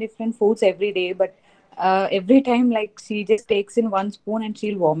different foods every day, but every time like she just takes in 1 spoon and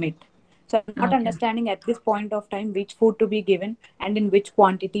she'll vomit. So I'm not understanding at this point of time which food to be given and in which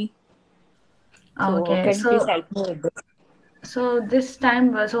quantity. So can you please help me with this? So this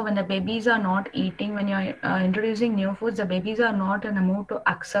time, so when the babies are not eating, when you're introducing new foods, the babies are not in a mood to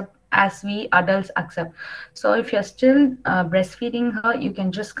accept as we adults accept. So if you're still breastfeeding her, you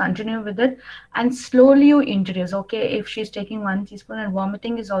can just continue with it and slowly you introduce. Okay, if she's taking 1 teaspoon and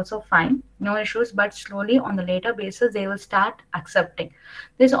vomiting is also fine, no issues, but slowly on the later basis, they will start accepting.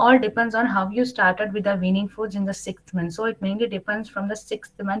 This all depends on how you started with the weaning foods in the 6th month. So it mainly depends from the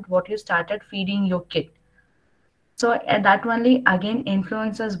 6th month what you started feeding your kid. So that only again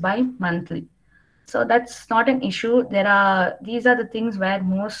influences by monthly. So that's not an issue. These are the things where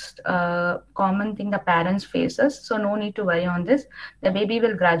most common thing the parents faces. So no need to worry on this. The baby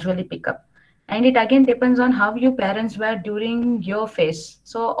will gradually pick up. And it again depends on how you parents were during your phase.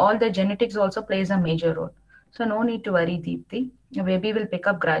 So all the genetics also plays a major role. So no need to worry, Deepti. The baby will pick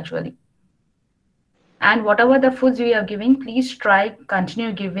up gradually. And whatever the foods we are giving, please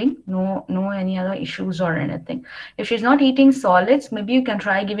continue giving. No any other issues or anything. If she's not eating solids, maybe you can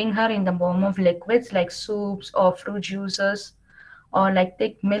try giving her in the form of liquids like soups or fruit juices, or like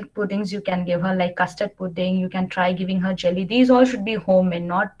thick milk puddings. You can give her like custard pudding. You can try giving her jelly. These all should be homemade,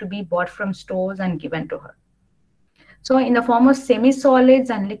 not to be bought from stores and given to her. So in the form of semi-solids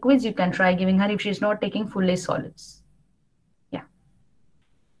and liquids, you can try giving her if she's not taking fully solids.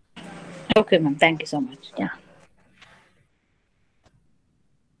 Okay, ma'am. Thank you so much. Yeah.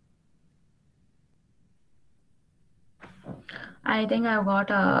 I think I got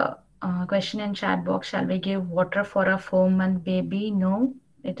a question in chat box. Shall we give water for a 4-month baby? No,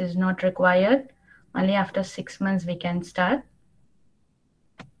 it is not required. Only after 6 months we can start.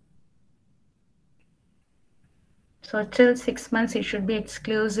 So till 6 months, it should be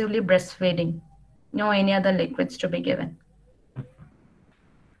exclusively breastfeeding. No any other liquids to be given.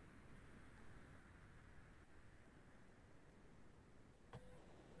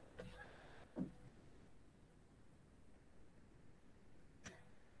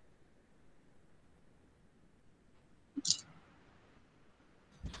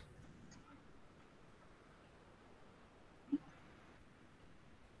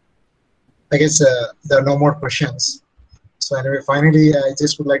 I guess there are no more questions. So anyway, finally, I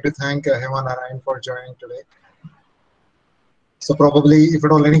just would like to thank Hema Narayan for joining today. So probably, if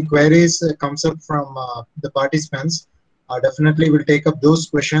at all any queries comes up from the participants, definitely we'll take up those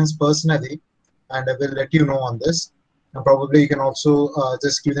questions personally, and I will let you know on this. And probably you can also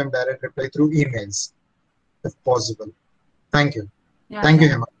just give them direct reply through emails, if possible. Thank you. Yeah, thank you,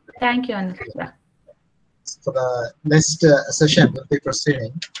 Hema. Thank you, Anil. For the next session, we'll be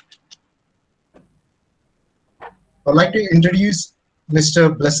proceeding. I'd like to introduce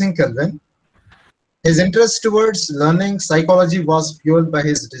Mr. Blessing Kelvin. His interest towards learning psychology was fueled by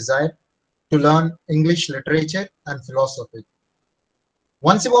his desire to learn English literature and philosophy.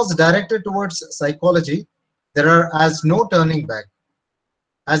 Once he was directed towards psychology, there is no turning back.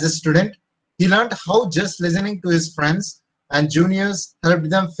 As a student, he learned how just listening to his friends and juniors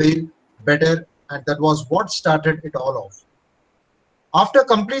helped them feel better and that was what started it all off. After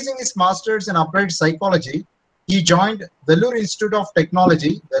completing his master's in applied psychology, he joined Vellore Institute of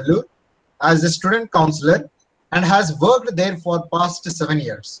Technology, Vellore, as a student counselor and has worked there for past 7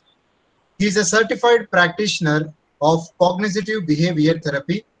 years. He is a certified practitioner of cognitive behavior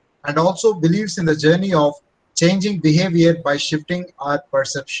therapy and also believes in the journey of changing behavior by shifting our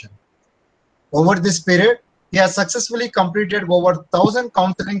perception. Over this period, he has successfully completed over 1,000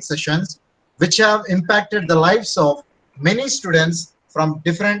 counseling sessions, which have impacted the lives of many students from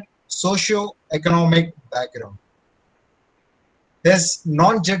different socio-economic backgrounds. His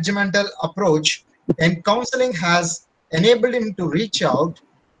non-judgmental approach in counseling has enabled him to reach out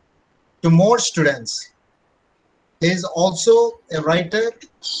to more students. He is also a writer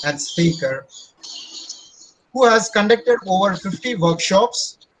and speaker who has conducted over 50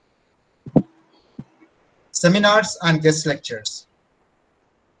 workshops, seminars, and guest lectures.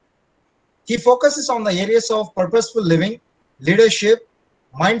 He focuses on the areas of purposeful living, leadership,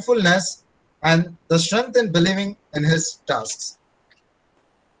 mindfulness, and the strength in believing in his tasks.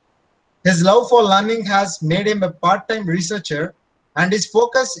 His love for learning has made him a part-time researcher, and his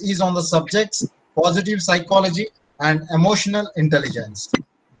focus is on the subjects positive psychology and emotional intelligence.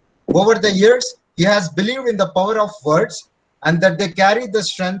 Over the years, he has believed in the power of words and that they carry the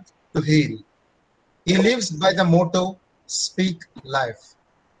strength to heal. He lives by the motto, speak life.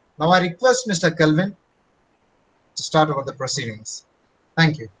 Now I request Mr. Kelvin to start over the proceedings.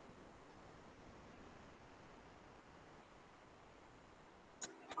 Thank you.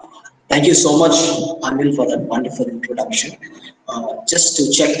 Thank you so much, Anil, for that wonderful introduction. Just to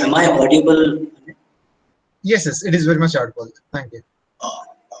check, am I audible? Yes, yes, it is very much audible. Thank you.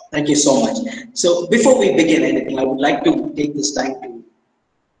 Thank you so much. So before we begin anything, I would like to take this time to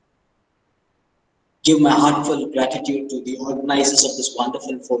give my heartfelt gratitude to the organizers of this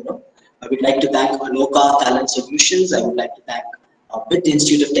wonderful forum. I would like to thank Aloka Talent Solutions. I would like to thank BIT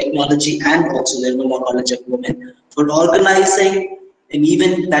Institute of Technology and also Nirmala College of Women for organizing an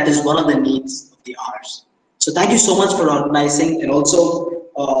event that is one of the needs of the hours. So thank you so much for organizing, and also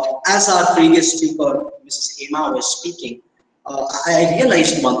as our previous speaker, Mrs. Hema, was speaking, I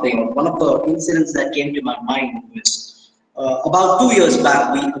realized one thing. One of the incidents that came to my mind was about 2 years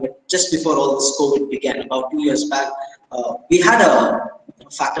back, just before all this COVID began, about 2 years back, we had a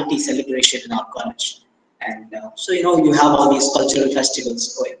faculty celebration in our college. And so, you know, you have all these cultural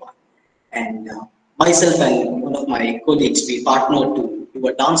festivals going on. And myself and one of my colleagues, we partnered to do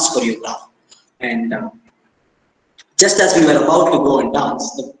a dance choreograph. And just as we were about to go and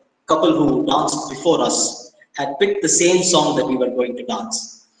dance, the couple who danced before us had picked the same song that we were going to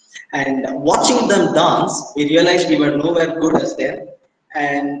dance. And watching them dance, we realized we were nowhere good as them.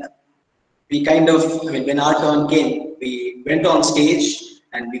 And we kind of, I mean, when our turn came, we went on stage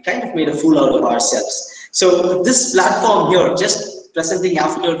and we kind of made a fool out of ourselves. So this platform here, just presenting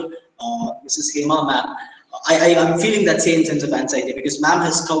after Mrs. Hema ma'am, I'm feeling that same sense of anxiety because ma'am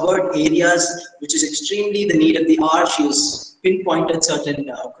has covered areas which is extremely the need of the hour. She has pinpointed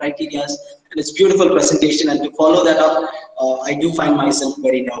certain criteria, and it's beautiful presentation. And to follow that up, I do find myself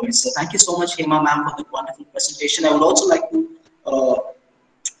very nervous. So thank you so much, Hema ma'am, for the wonderful presentation. I would also like to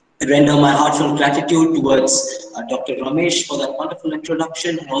render my heartfelt gratitude towards Dr. Ramesh for that wonderful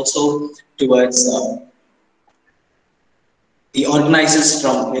introduction, and also towards the organizers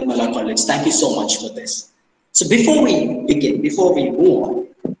from Nirmala College. Thank you so much for this. So before we begin, before we move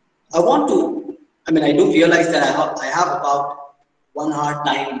on, I want to, I mean, I do realize that I have about 1 hour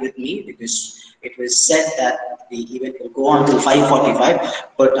time with me because it was said that the event will go on till 5:45,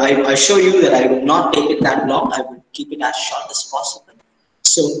 but I assure you that I will not take it that long. I will keep it as short as possible.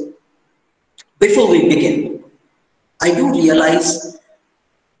 So before we begin, I do realize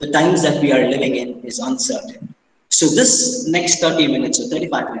the times that we are living in is uncertain. So this next 30 minutes or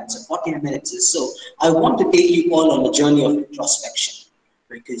 35 minutes or 40 minutes is so, I want to take you all on a journey of introspection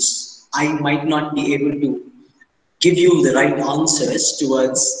because I might not be able to give you the right answers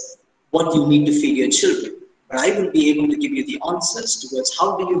towards what you need to feed your children, but I will be able to give you the answers towards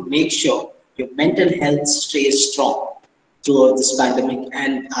how do you make sure your mental health stays strong throughout this pandemic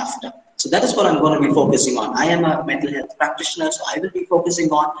and after. So that is what I'm going to be focusing on. I am a mental health practitioner, so I will be focusing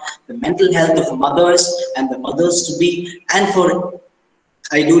on the mental health of mothers and the mothers-to-be. And for,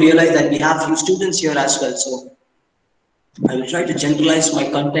 I do realize that we have few students here as well, so I will try to generalize my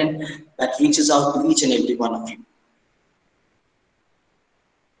content that reaches out to each and every one of you.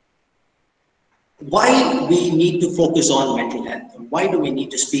 Why we need to focus on mental health? Why do we need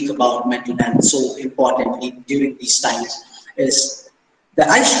to speak about mental health so importantly during these times is that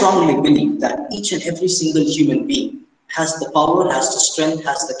I strongly believe that each and every single human being has the power, has the strength,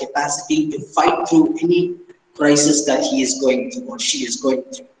 has the capacity to fight through any crisis that he is going through or she is going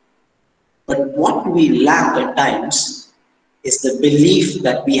through. But what we lack at times is the belief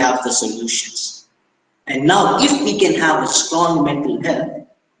that we have the solutions. And now, if we can have a strong mental health,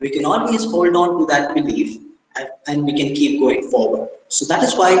 we can always hold on to that belief and we can keep going forward. So that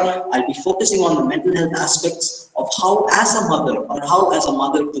is why I'll be focusing on the mental health aspects of how as a mother or how as a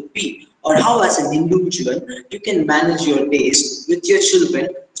mother to be or how as an individual you can manage your days with your children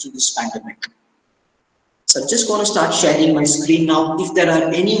through this pandemic. So I'm just going to start sharing my screen now. If there are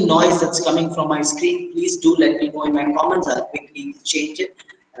any noise that's coming from my screen, please do let me know in my comments. I'll quickly change it.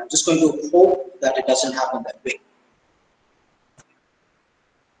 And I'm just going to hope that it doesn't happen that way.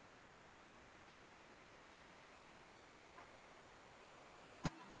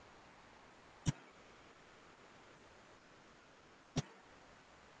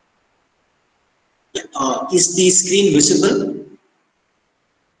 Is the screen visible?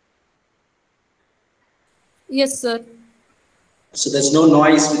 Yes, sir. So there's no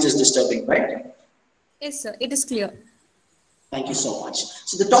noise which is disturbing, right? Yes, sir. It is clear. Thank you so much.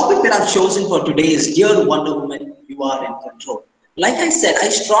 So the topic that I've chosen for today is Dear Wonder Woman, You Are in Control. Like I said, I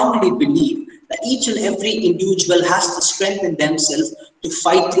strongly believe that each and every individual has the strength in themselves to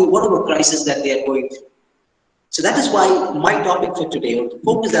fight through whatever crisis that they are going through. So that is why my topic for today, or the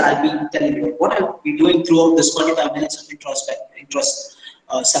focus that I'll be telling you, what I'll be doing throughout this 45 minutes of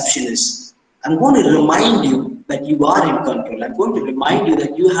introspection is, I'm going to remind you that you are in control. I'm going to remind you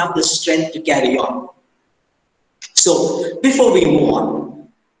that you have the strength to carry on. So before we move on,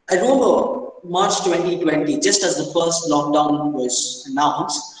 I remember March 2020, just as the first lockdown was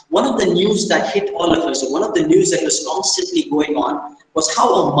announced, one of the news that hit all of us, or one of the news that was constantly going on, was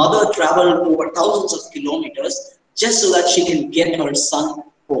how a mother traveled over thousands of kilometers just so that she can get her son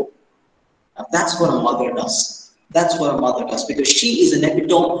home. Now, that's what a mother does. That's what a mother does, because she is an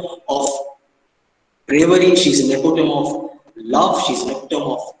epitome of bravery, she's an epitome of love, she's an epitome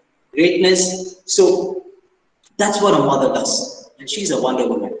of greatness. So that's what a mother does, and she's a Wonder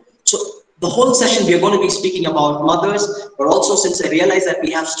Woman. So the whole session we are going to be speaking about mothers, but also since I realize that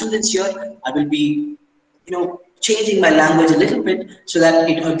we have students here, I will be, changing my language a little bit so that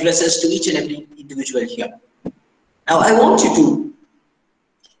it addresses to each and every individual here. Now, I want you to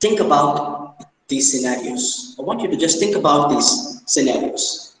think about these scenarios. I want you to just think about these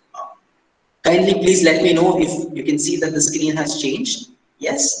scenarios. Kindly, please let me know if you can see that the screen has changed.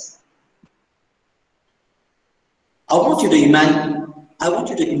 Yes? I want you to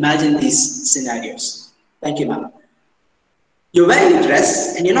imagine these scenarios. Thank you, ma'am. You're wearing a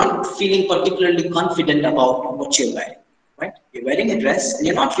dress and you're not feeling particularly confident about what you're wearing, right? You're wearing a dress and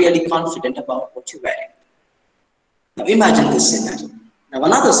you're not really confident about what you're wearing. Now imagine this scenario. Now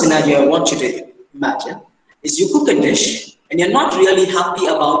another scenario I want you to imagine is you cook a dish and you're not really happy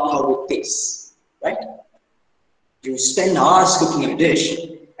about how it tastes, right? You spend hours cooking a dish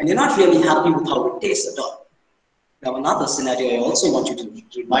and you're not really happy with how it tastes at all. Now another scenario I also want you to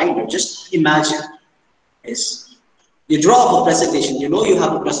remind you, just imagine, is you draw up a presentation, you know you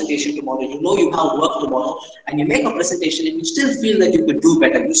have a presentation tomorrow, you know you have work tomorrow, and you make a presentation and you still feel that you could do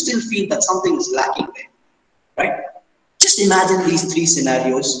better, you still feel that something is lacking there, right? Just imagine these three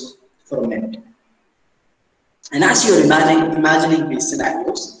scenarios for a minute. And as you're imagining these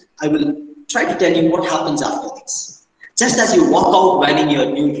scenarios, I will try to tell you what happens after this. Just as you walk out wearing your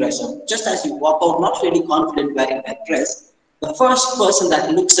new dress, or just as you walk out not really confident wearing that dress, the first person that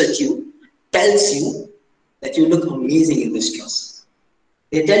looks at you tells you that you look amazing in this dress.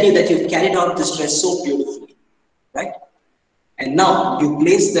 They tell you that you've carried out this dress so beautifully, right? And now you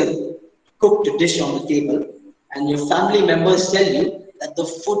place the cooked dish on the table and your family members tell you that the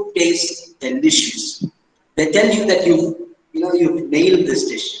food tastes delicious. They tell you that you've nailed this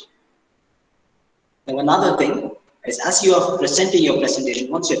dish. Now another thing is, as you are presenting your presentation,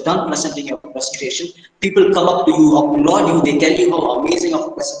 once you're done presenting your presentation, people come up to you, applaud you, they tell you how amazing of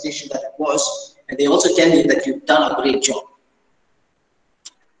a presentation that it was, and they also tell you that you've done a great job.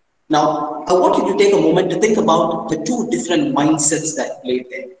 Now, I want you to take a moment to think about the two different mindsets that played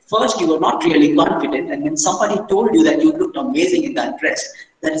there. First, you were not really confident, and when somebody told you that you looked amazing in that dress,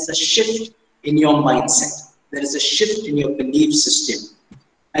 there is a shift in your mindset. There is a shift in your belief system.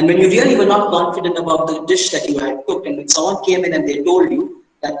 And when you really were not confident about the dish that you had cooked, and when someone came in and they told you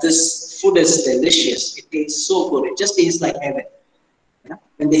that this food is delicious, it tastes so good, it just tastes like heaven.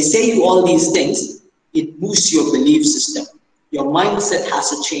 When they say you all these things, it boosts your belief system. Your mindset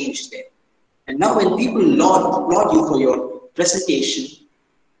has a change there. And now when people applaud you for your presentation,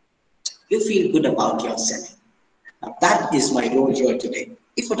 you feel good about yourself. Now that is my role here today.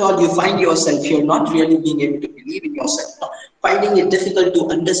 If at all you find yourself, you're not really being able to believe in yourself, finding it difficult to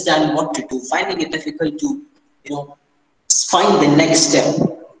understand what to do, finding it difficult to, find the next step.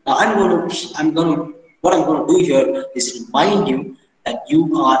 Now what I'm going to do here is remind you that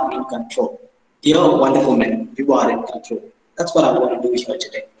you are in control. Dear wonderful men, you are in control. That's what I'm going to do here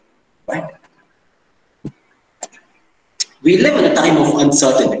today, right? We live in a time of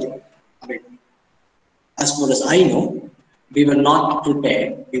uncertainty. I mean, as far as I know, we were not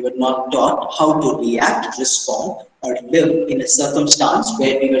prepared, we were not taught how to react, respond, or live in a circumstance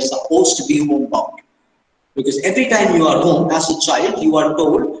where we were supposed to be homebound. Because every time you are home as a child, you are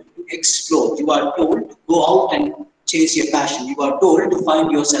told to explore, you are told to go out and chase your passion, you are told to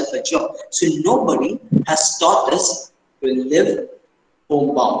find yourself a job. So nobody has taught us to live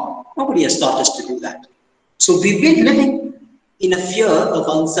homebound. Nobody has taught us to do that. So we've been living in a fear of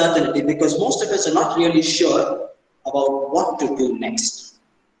uncertainty because most of us are not really sure about what to do next,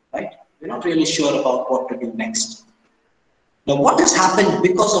 right? We're not really sure about what to do next. Now, what has happened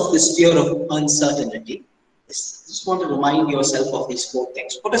because of this fear of uncertainty? I just want to remind yourself of these 4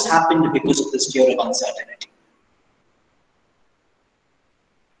 things. What has happened because of this fear of uncertainty?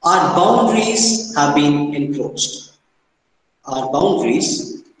 Our boundaries have been encroached. Our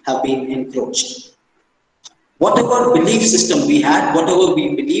boundaries have been encroached. Whatever belief system we had, whatever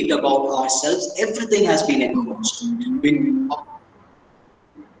we believed about ourselves, everything has been encroached.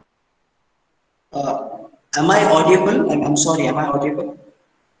 Am I audible? I'm sorry, am I audible?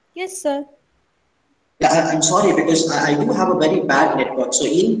 Yes, sir. Yeah, I'm sorry because I do have a very bad network. So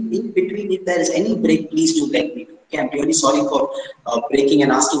in between, if there is any break, please do let me know. Okay, I'm really sorry for breaking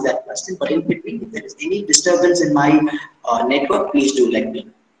and asking that question. But in between, if there is any disturbance in my network, please do let me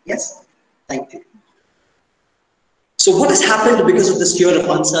know. Yes, thank you. So what has happened because of this fear of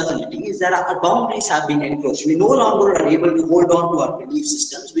uncertainty is that our boundaries have been encroached. We no longer are able to hold on to our belief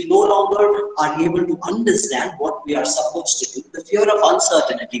systems. We no longer are able to understand what we are supposed to do. The fear of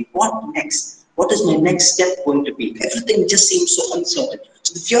uncertainty, what next? What is my next step going to be? Everything just seems so uncertain.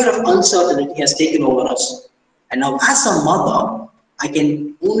 So the fear of uncertainty has taken over us. And now as a mother, I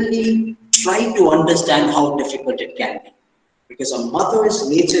can only try to understand how difficult it can be. Because a mother's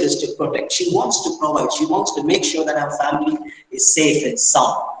nature is to protect. She wants to provide. She wants to make sure that her family is safe and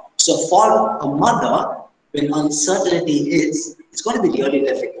sound. So for a mother, when uncertainty is, it's going to be really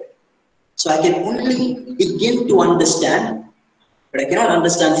difficult. So I can only begin to understand, but I cannot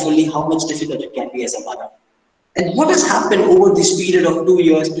understand fully how much difficult it can be as a mother. And what has happened over this period of 2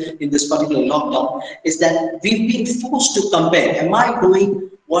 years in this particular lockdown is that we've been forced to compare. Am I doing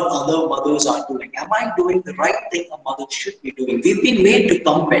what other mothers are doing? Am I doing the right thing a mother should be doing? We've been made to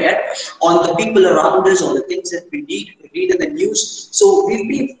compare on the people around us, on the things that we read in the news. So we've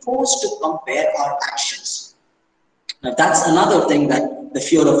been forced to compare our actions. Now that's another thing that the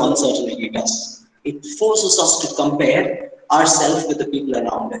fear of uncertainty does. It forces us to compare ourselves with the people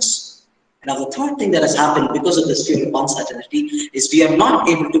around us. Now the third thing that has happened because of this fear of uncertainty is we are not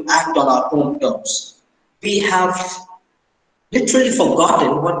able to act on our own terms. We have literally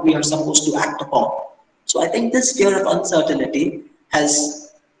forgotten what we are supposed to act upon. So I think this fear of uncertainty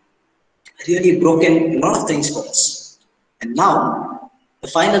has really broken a lot of things for us. And now, the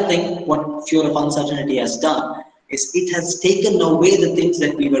final thing, what fear of uncertainty has done is it has taken away the things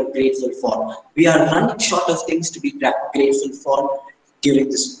that we were grateful for. We are running short of things to be grateful for during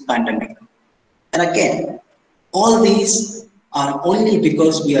this pandemic. And again, all these are only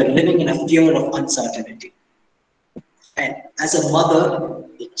because we are living in a fear of uncertainty. And as a mother,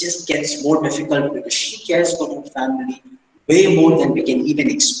 it just gets more difficult because she cares for her family way more than we can even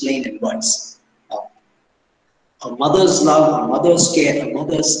explain in words. A mother's love, a mother's care, a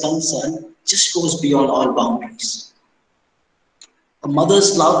mother's concern just goes beyond all boundaries. A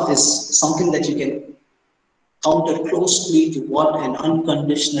mother's love is something that you can counter closely to what an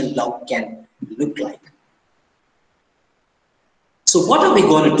unconditional love can look like. So what are we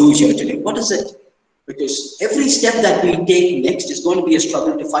going to do here today? What is it? Because every step that we take next is going to be a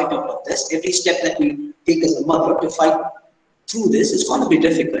struggle to fight out of this. Every step that we take as a mother to fight through this is going to be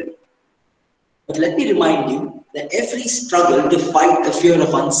difficult. But let me remind you that every struggle to fight the fear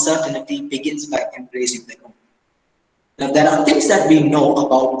of uncertainty begins by embracing the known. Now, there are things that we know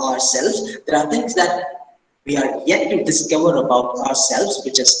about ourselves. There are things that we are yet to discover about ourselves,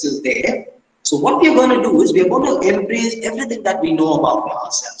 which are still there. So what we are going to do is we are going to embrace everything that we know about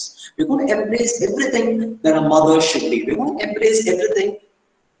ourselves. We're going to embrace everything that a mother should be. We're going to embrace everything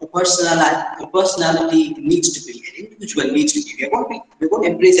a personality needs to be, an individual needs to be. We're going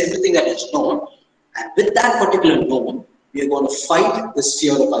to embrace everything that is known. And with that particular known, we are going to fight this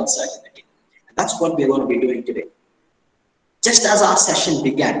fear of uncertainty. And that's what we're going to be doing today. just as our session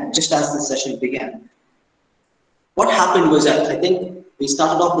began, just as the session began, what happened was that I think we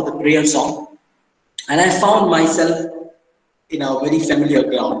started off with a prayer song, and I found myself in a very familiar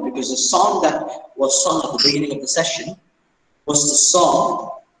ground, because the song that was sung at the beginning of the session was the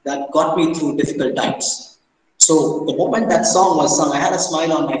song that got me through difficult times. So the moment that song was sung, I had a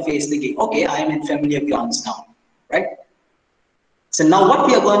smile on my face thinking, okay, I am in familiar grounds now, right? So now what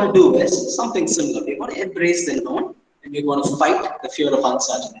we are going to do is something similar. We're going to embrace the known, and we're going to fight the fear of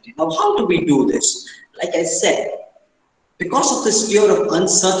uncertainty. Now, how do we do this? Like I said, because of this fear of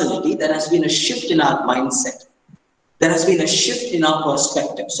uncertainty, there has been a shift in our mindset. There has been a shift in our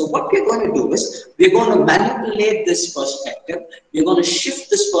perspective. So what we're going to do is, we're going to manipulate this perspective. We're going to shift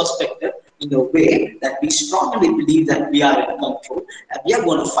this perspective in a way that we strongly believe that we are in control, and we are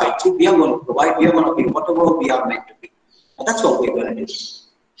going to fight through, we are going to provide, we are going to be whatever we are meant to be. And that's what we're going to do.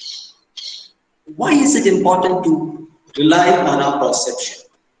 Why is it important to rely on our perception?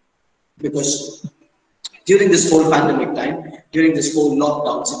 Because during this whole pandemic time, during this whole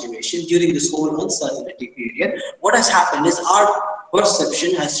lockdown situation, during this whole uncertainty period, what has happened is our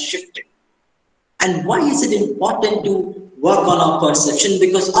perception has shifted. And why is it important to work on our perception?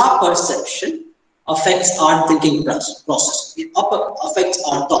 Because our perception affects our thinking process. It affects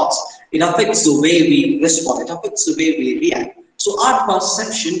our thoughts. It affects the way we respond. It affects the way we react. So our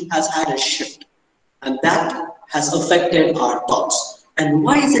perception has had a shift, and that has affected our thoughts. And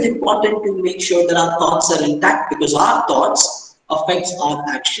why is it important to make sure that our thoughts are intact? Because our thoughts affects our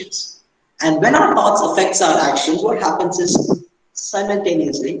actions. And when our thoughts affects our actions, what happens is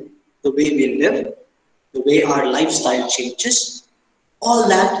simultaneously the way we live, the way our lifestyle changes, all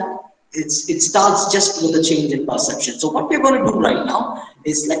that, it starts just with a change in perception. So what we're going to do right now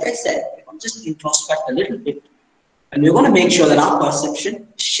is, like I said, we're going to just introspect a little bit, and we're going to make sure that our perception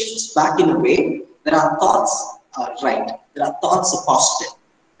shifts back in a way that our thoughts are right, that our thoughts are positive.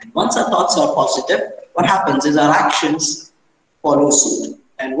 And once our thoughts are positive, what happens is our actions follow suit.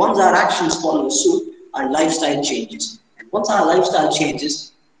 And once our actions follow suit, our lifestyle changes. And once our lifestyle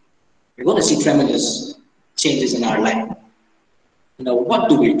changes, we're going to see tremendous changes in our life. Now, what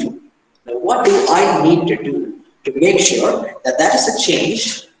do we do? Now, what do I need to do to make sure that there is a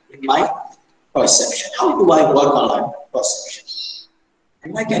change in my perception? How do I work on my perception?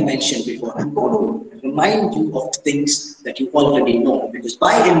 And like I mentioned before, I'm going to remind you of things that you already know, because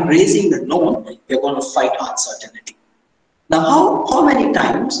by embracing the known, you're going to fight uncertainty. Now, how many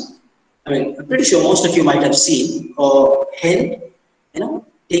times, I mean, I'm pretty sure most of you might have seen a hen,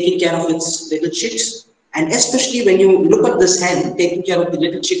 taking care of its little chicks. And especially when you look at this hen taking care of the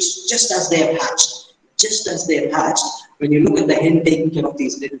little chicks just as they have hatched, when you look at the hen taking care of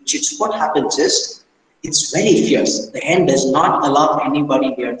these little chicks, what happens is, it's very fierce. The hen does not allow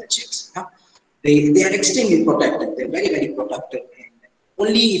anybody near the chicks. They are extremely protective. They're very, very protective.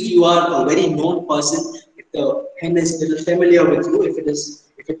 Only if you are a very known person, if the hen is a little familiar with you,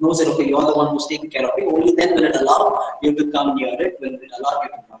 if it knows that, okay, you're the one who's taking care of it, only then will it allow you to come near it, will it allow you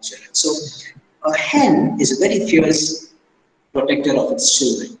to nurture it. So a hen is a very fierce protector of its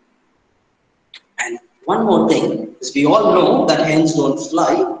children. And one more thing is, we all know that hens don't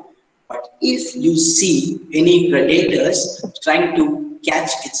fly. But if you see any predators trying to catch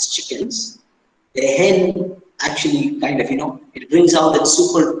its chickens, the hen actually kind of, it brings out that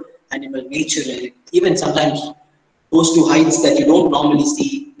super animal nature, and it even sometimes goes to heights that you don't normally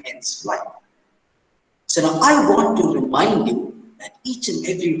see hens fly. So now I want to remind you that each and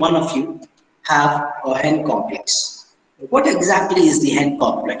every one of you have a hen complex. What exactly is the hen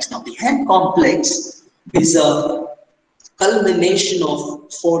complex? Now, the hen complex is a culmination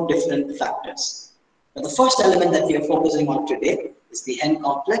of 4 different factors. Now, the first element that we are focusing on today is the hen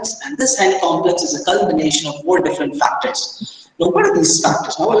complex, and this hen complex is a culmination of 4 different factors. Now, what are these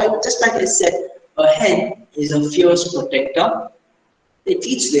factors? Now, just like I said, a hen is a fierce protector. They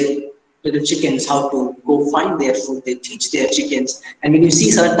teach their little chickens how to go find their food. They teach their chickens, and when you see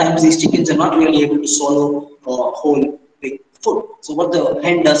certain times these chickens are not really able to swallow a whole big food. So what the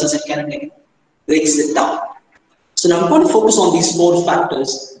hen does is it kind of breaks it down. So now I'm going to focus on these 4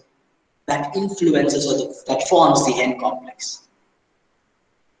 factors that influences or that forms the hen complex.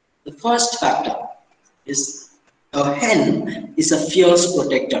 The first factor is a hen is a fierce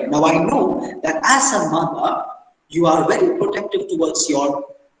protector. Now I know that as a mother, you are very protective towards your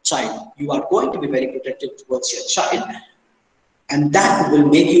child. You are going to be very protective towards your child, and that will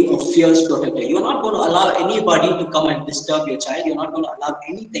make you a fierce protector. You're not going to allow anybody to come and disturb your child. You're not going to allow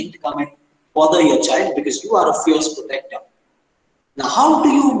anything to come and bother your child, because you are a fierce protector. Now, how do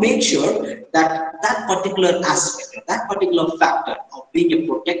you make sure that that particular aspect or that particular factor of being a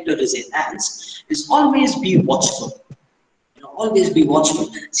protector is enhanced? Is always be watchful. Always be watchful.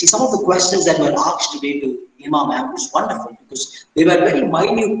 See, some of the questions that were asked today to Hema ma'am was wonderful because they were very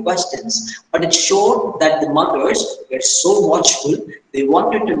minute questions, but it showed that the mothers were so watchful. They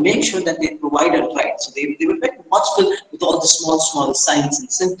wanted to make sure that they provided right. So they were very watchful with all the small signs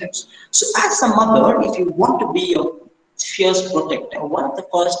and symptoms. So as a mother, if you want to be a fierce protector, one of the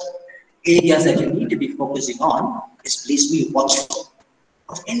first areas that you need to be focusing on is please be watchful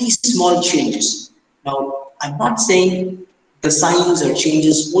of any small changes. Now, I'm not saying the signs or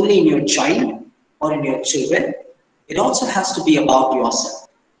changes only in your child or in your children. It also has to be about yourself.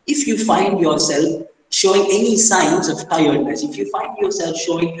 If you find yourself showing any signs of tiredness, if you find yourself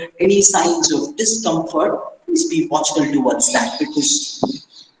showing any signs of discomfort, please be watchful towards that, because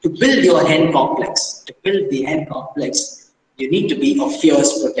to build your hen complex, you need to be a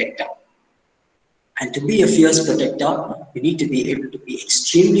fierce protector. And to be a fierce protector, you need to be able to be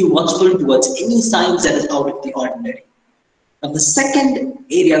extremely watchful towards any signs that is out of the ordinary. Now, the second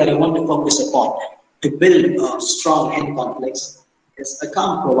area that I want to focus upon to build a strong hen complex is a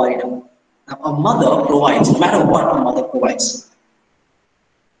calm provider. Now, a mother provides, no matter what a mother provides.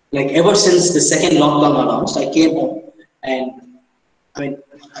 Like ever since the second lockdown announced, I came home and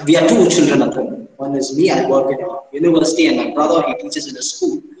we have two children at home. One is me, I work in a university, and my brother, he teaches in a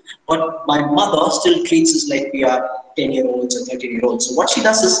school. But my mother still treats us like we are 10-year-olds or 13-year-olds. So what she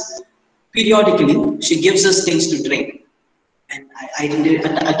does is, periodically, she gives us things to drink. And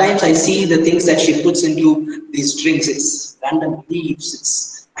at times I see the things that she puts into these drinks. It's random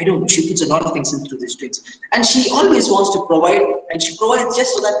leaves. She puts a lot of things into these drinks. And she always wants to provide, and she provides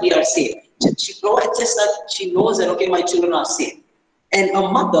just so that we are safe. She provides just that she knows that, okay, my children are safe. And a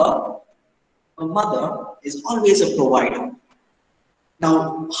mother is always a provider.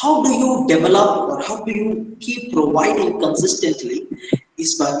 Now, how do you develop or how do you keep providing consistently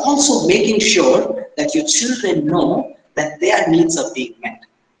is by also making sure that your children know that their needs are being met.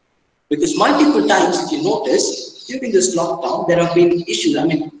 Because multiple times, if you notice, during this lockdown, there have been issues.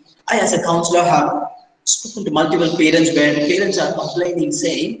 I as a counselor have spoken to multiple parents where parents are complaining,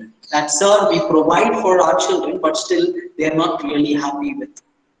 saying that, sir, we provide for our children, but still they are not really happy with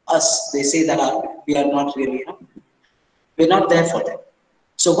us. They say that we are not really, we're not there for them.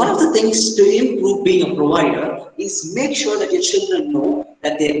 So one of the things to improve being a provider is make sure that your children know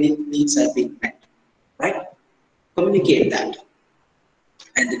that their needs are being met, right? Communicate that.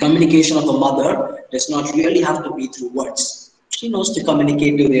 And the communication of a mother does not really have to be through words. She knows to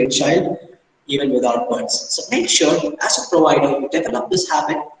communicate to their child even without words. So make sure, as a provider, you develop this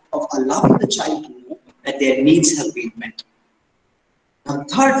habit of allowing the child to know that their needs have been met. Now, the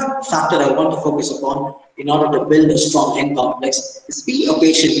third factor I want to focus upon in order to build a strong hen complex is be a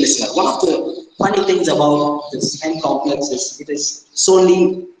patient listener. One of the funny things about this hen complex is it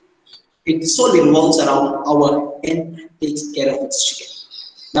solely revolves around our hen takes care of its chicken.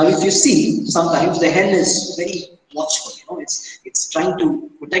 Now, if you see, sometimes the hen is very watchful, it's trying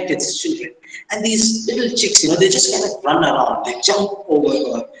to protect its children. And these little chicks, they just kind of run around, they jump over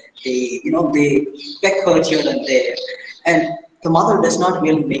her, they peck her here and there. And the mother does not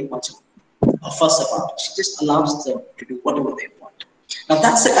really make much of a fuss about it. She just allows them to do whatever they want. Now,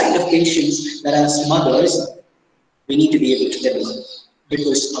 that's the kind of patience that as mothers, we need to be able to develop.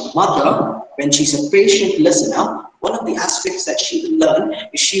 Because a mother, when she's a patient listener, one of the aspects that she will learn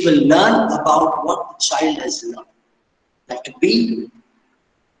is she will learn about what the child has learned. That to be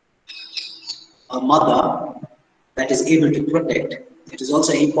a mother that is able to protect, it is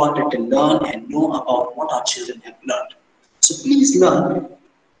also important to learn and know about what our children have learned. So please learn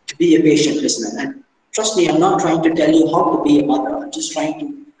to be a patient listener. And trust me, I'm not trying to tell you how to be a mother. I'm just trying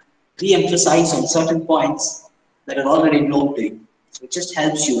to re-emphasize on certain points that are already known to you. So it just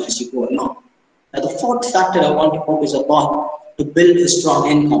helps you as you go along. Now, the fourth factor I want to focus upon to build a strong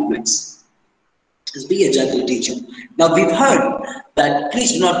hen complex is be a gentle teacher. Now, we've heard that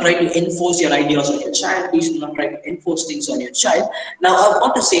please do not try to enforce your ideas on your child. Please do not try to enforce things on your child. Now, I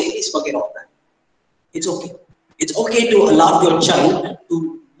want to say, please forget all that. It's okay. It's okay to allow your child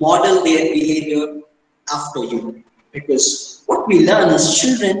to model their behavior after you. Because what we learn is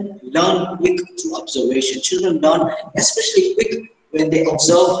children learn quick through observation. Children learn especially quick when they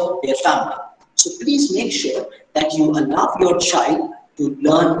observe their family. So please make sure that you allow your child to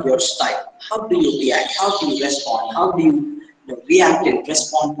learn your style. How do you react? How do you respond? How do you react and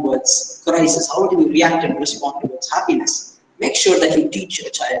respond towards crisis? How do you react and respond towards happiness? Make sure that you teach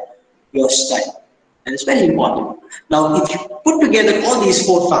your child your style. And it's very important. Now, if you put together all these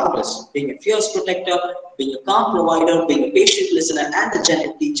four factors, being a fierce protector, being a calm provider, being a patient listener, and a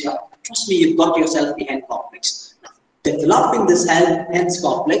gentle teacher, trust me, you've got yourself the hen complex. Now, developing this hen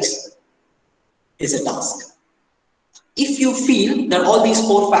complex is a task. If you feel that all these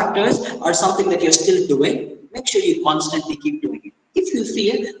 4 factors are something that you're still doing, make sure you constantly keep doing it. If you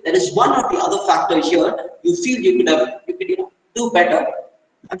feel there is one or the other factor here, you feel you could do better,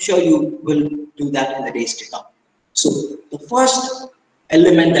 I'm sure you will do that in the days to come. So the first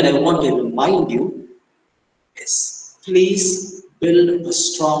element that I want to remind you is, please build a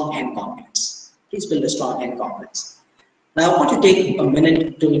strong hand confidence. Please build a strong hand confidence. Now I want to take a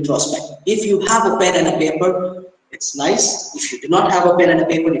minute to introspect. If you have a pen and a paper, it's nice. If you do not have a pen and a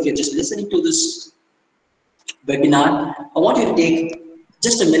paper, if you're just listening to this webinar, I want you to take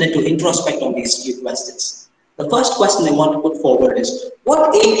just a minute to introspect on these few questions. The first question I want to put forward is,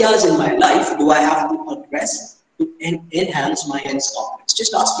 what areas in my life do I have to address to enhance my hands confidence?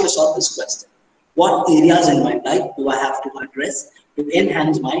 Just ask yourself this question. What areas in my life do I have to address to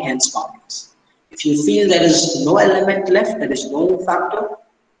enhance my hands confidence? If you feel there is no element left, there is no factor,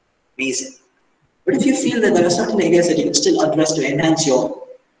 amazing. But if you feel that there are certain areas that you can still address to enhance your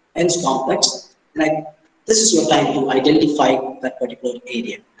hands confidence, then this is your time to identify that particular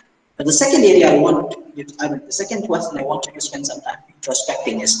area. But the second area the second question I want you to spend some time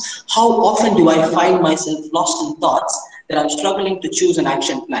introspecting is, how often do I find myself lost in thoughts that I'm struggling to choose an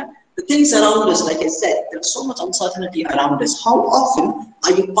action plan? The things around us, like I said, there's so much uncertainty around us. How often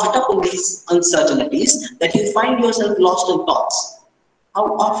are you caught up in these uncertainties that you find yourself lost in thoughts? How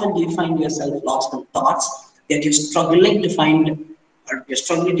often do you find yourself lost in thoughts that you're struggling to find, or you're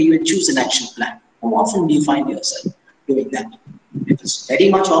struggling to even choose an action plan? How often do you find yourself doing that? If it's very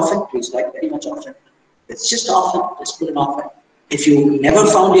much often, please write very much often. If it's just often, just put an often. If you never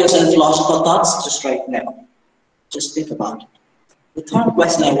found yourself lost for thoughts, just write never. Just think about it. The third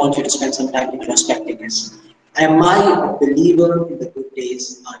question I want you to spend some time introspecting is, am I a believer in the good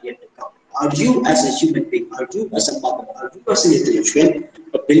days are yet to come? Are you as a human being, are you as a mother, are you as an individual,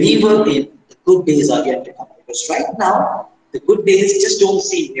 a believer in the good days are yet to come? Because right now, the good days just don't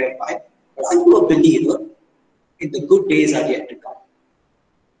seem nearby. But are you a believer in the good days are yet to come?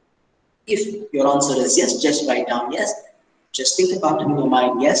 If your answer is yes, just write down yes. Just think about it in your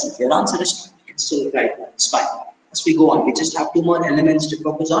mind, yes. If your answer is no, you can still write down, it's fine. As we go on, we just have 2 more elements to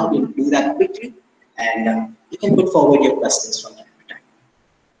focus on. We'll do that quickly, and you can put forward your questions from time to time.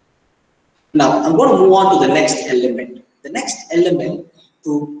 Now, I'm going to move on to the next element. The next element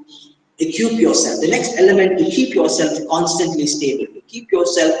to equip yourself, the next element to keep yourself constantly stable, to keep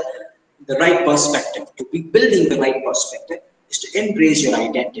yourself in the right perspective, to be building the right perspective, is to embrace your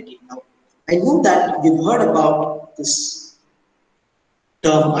identity. Now, I know that you've heard about this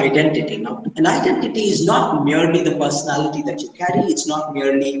term identity. Now, an identity is not merely the personality that you carry, it's not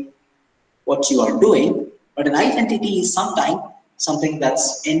merely what you are doing, but an identity is something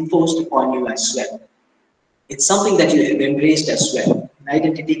that's enforced upon you as well. It's something that you have embraced as well. An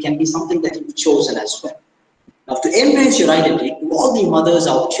identity can be something that you've chosen as well. Now, to embrace your identity, to all the mothers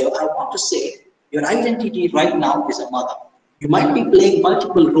out here, I want to say, your identity right now is a mother. You might be playing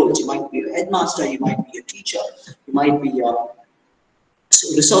multiple roles. You might be a headmaster, you might be a teacher, you might be a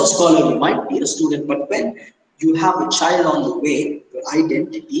research scholar, you might be a student, but when you have a child on the way, your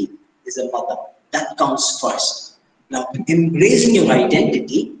identity is a mother. That comes first. Now, embracing your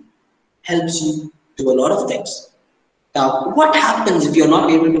identity helps you do a lot of things. Now, what happens if you're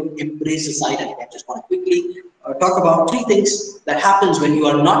not able to embrace this identity? I just want to quickly talk about 3 things that happens when you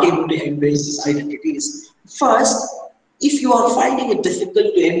are not able to embrace this identity. First, if you are finding it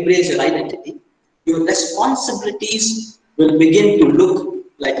difficult to embrace your identity, your responsibilities will begin to look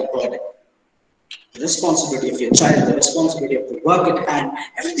like a burden. The responsibility of your child, the responsibility of the work at hand,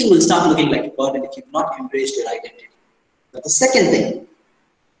 everything will start looking like a burden if you've not embraced your identity. But the second thing,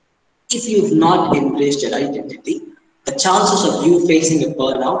 if you've not embraced your identity, the chances of you facing a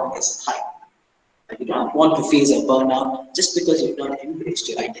burnout is high. You don't want to face a burnout just because you've not embraced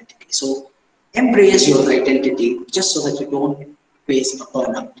your identity. So embrace your identity just so that you don't face a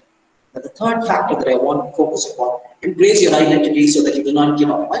burnout. But the third factor that I want to focus upon, embrace your identity so that you do not give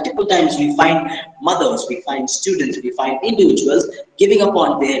up. Multiple times we find mothers, we find students, we find individuals giving up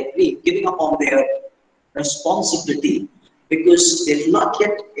on their dream, giving up on their responsibility because they've not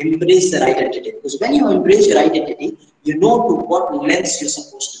yet embraced their identity. Because when you embrace your identity, you know to what lengths you're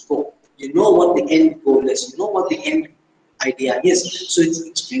supposed to go. You know what the end goal is. You know what the end idea is. So it's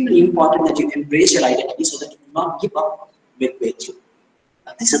extremely important that you embrace your identity so that you do not give up midway through.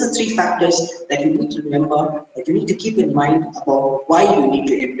 These are the 3 factors that you need to remember, that you need to keep in mind about why you need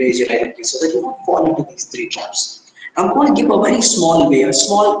to embrace your identity so that you don't fall into these 3 traps. I'm going to give a very small way, a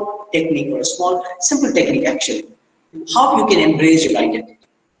small technique or a small, simple technique actually, how you can embrace your identity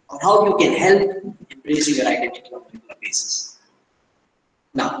or how you can help embracing your identity on a regular basis.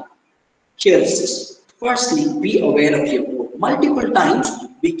 Now, here is this. Firstly, be aware of your mood. Multiple times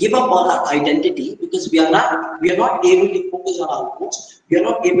we give up on our identity because we are not able to focus on our moods. We are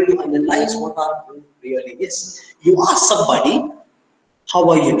not able to analyze what our mood really is. You ask somebody, how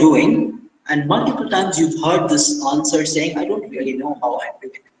are you doing? And multiple times you've heard this answer saying, I don't really know how I'm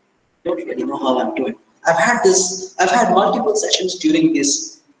doing. I don't really know how I'm doing. I've had multiple sessions during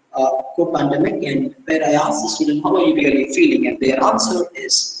this co-pandemic, and where I asked the student, how are you really feeling? And their answer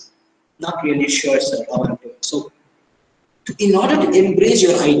is, not really sure, sir, how I'm doing. So in order to embrace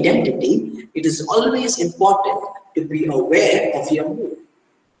your identity, it is always important to be aware of your mood.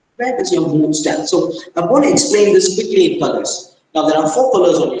 Where does your mood stand? So I'm going to explain this quickly in colors. Now there are 4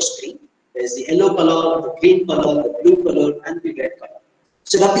 colors on your screen. There's the yellow color, the green color, the blue color, and the red color.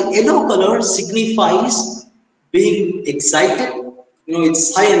 So that the yellow color signifies being excited. You know,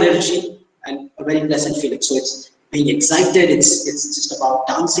 it's high energy and a very pleasant feeling. So it's being excited. It's just about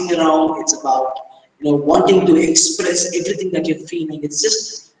dancing around. It's about, you know, wanting to express everything that you're feeling. It's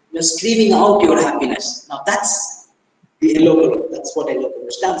just, you know, screaming out your happiness. Now that's the yellow color. That's what yellow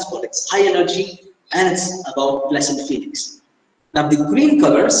color stands for. It's high energy and it's about pleasant feelings. Now the green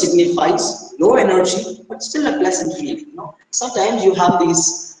color signifies low energy, but still a pleasant feeling. You know, sometimes you have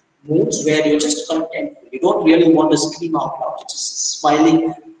these moods where you're just content. You don't really want to scream out loud. You're just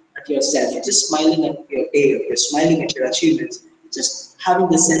smiling at yourself. You're just smiling at your day. You're smiling at your achievements. Just having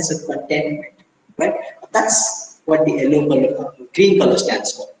the sense of contentment, right? That's what the yellow color, green color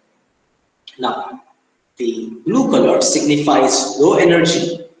stands for. Now, the blue color signifies low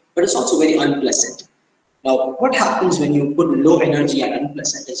energy, but it's also very unpleasant. Now, what happens when you put low energy and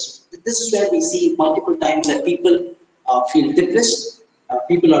unpleasant is, this is where we see multiple times that people feel depressed.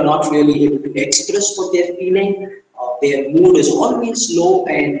 People are not really able to express what they're feeling. Their mood is always low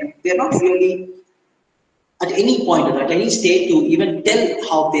and they're not really at any point or at any state to even tell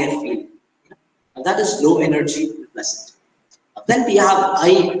how they're feeling. And that is low energy, unpleasant. Then we have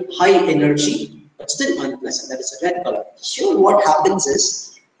high energy, but still unpleasant. That is a red color. Sure, what happens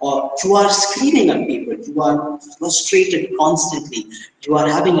is, you are screaming at people, you are frustrated constantly, you are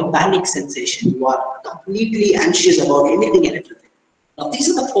having a panic sensation, you are completely anxious about anything and everything. Now these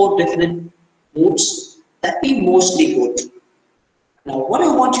are the 4 different moods that we mostly go through. Now what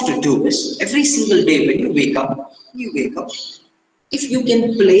I want you to do is, every single day when you wake up, if you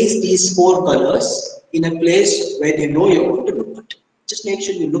can place these 4 colors in a place where you know you're going to look at. Just make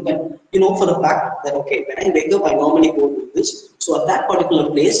sure you look at, you know, for the fact that, okay, when I wake up, I normally go to this. So at that particular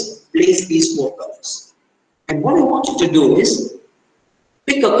place, place these 4 colors. And what I want you to do is,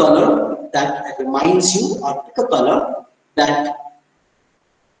 pick a color that reminds you, or pick a color that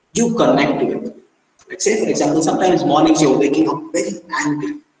you connect with. Let's say, for example, sometimes mornings you're waking up very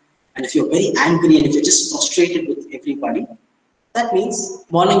angry. And if you're very angry and if you're just frustrated with everybody, that means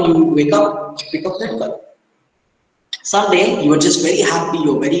morning you wake up, pick up that color. Someday you are just very happy,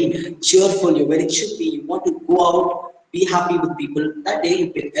 you're very cheerful, you're very chippy, you want to go out, be happy with people. That day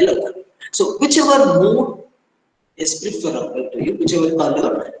you pick yellow color. So whichever mood is preferable to you, whichever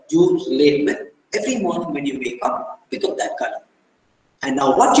color you relate with, every morning when you wake up, pick up that color. And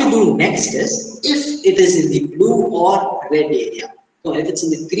now what you do next is, if it is in the blue or red area, so if it's in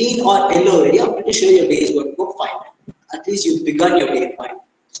the green or yellow area, I'm pretty sure your day is going to go fine. At least you've begun your day fine.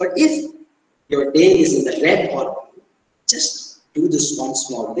 But if your day is in the red or blue, just do this one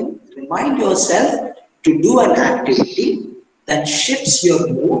small thing. Remind yourself to do an activity that shifts your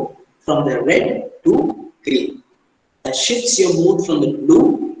mood from the red to green. That shifts your mood from the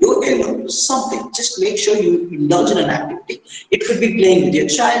blue to yellow. Something. Just make sure you indulge in an activity. It could be playing with your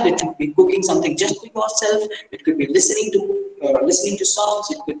child. It could be cooking something just for yourself. It could be listening to songs.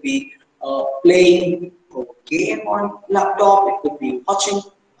 It could be playing a game on laptop. It could be watching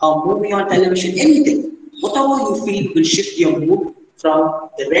a movie on television. Anything. Whatever you feel will shift your mood from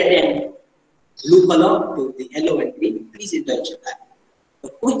the red and blue color to the yellow and green. Please indulge in that. The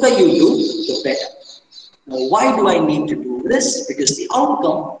quicker you do, the better. Now, why do I need to do this? Because the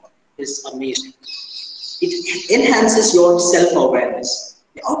outcome is amazing. It enhances your self-awareness.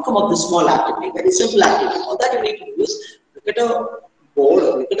 The outcome of this small activity, very simple activity, all that you need to do is look at a board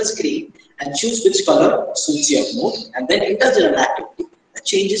or look at a screen and choose which color suits your mood, and then indulge in an activity that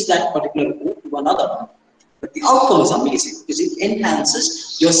changes that particular mood to another one. But the outcome is amazing because it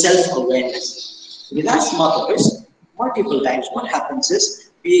enhances your self-awareness. With us mothers, multiple times what happens is,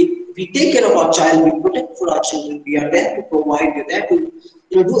 we take care of our child, we protect for our children, we are there to provide, we are there to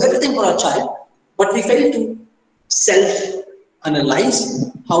do everything for our child, but we fail to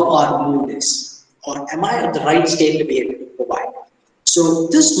self-analyze how our mood is, or am I at the right state to be able to provide. So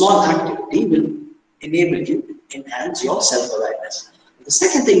this small activity will enable you to enhance your self-awareness. The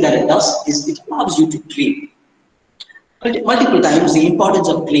second thing that it does is it allows you to dream. Multiple times, the importance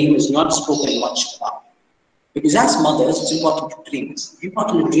of dream is not spoken much about. Because as mothers, it's important to dream. It's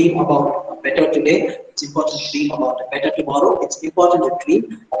important to dream about a better today. It's important to dream about a better tomorrow. It's important to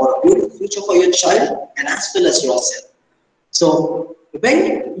dream about a beautiful future for your child and as well as yourself. So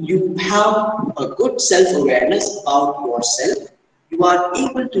when you have a good self-awareness about yourself, you are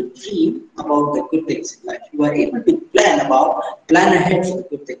able to dream about the good things in life. You are able to plan ahead for the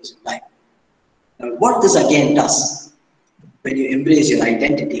good things in life. Now, what this again does, when you embrace your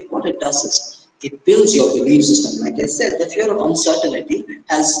identity, what it does is it builds your belief system. Like I said, the fear of uncertainty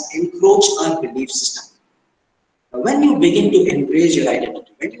has encroached our belief system. When you begin to embrace your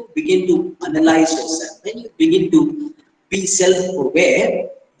identity, when you begin to analyze yourself, when you begin to be self-aware,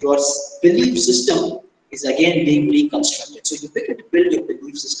 your belief system is again being reconstructed. So you begin to build your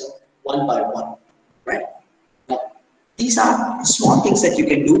belief system one by one, right? Now, these are small things that you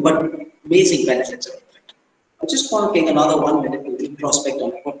can do, but amazing benefits of it. I just want to take another 1 minute to introspect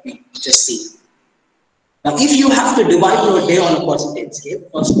on what we just see. Now, if you have to divide your day on a percentage scale,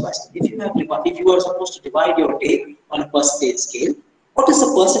 first question, if you are supposed to divide your day on a percentage scale, what is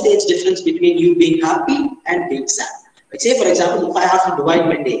the percentage difference between you being happy and being sad? Like say, for example, if I have to divide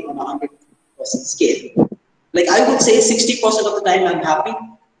my day on a 100% scale, like I would say 60% of the time I'm happy,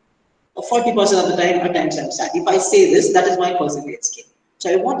 or 40% of the time at times I'm sad. If I say this, that is my percentage scale.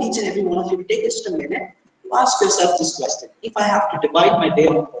 So I want each and every one of you to take just a minute to ask yourself this question. If I have to divide my day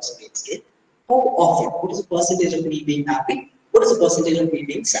on a percentage scale, how often? What is the percentage of me being happy? What is the percentage of me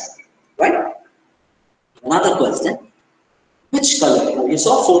being sad? Right? Another question. Which color? You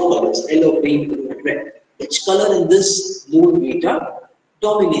saw 4 colors, yellow, green, blue, and red. Which color in this mood meter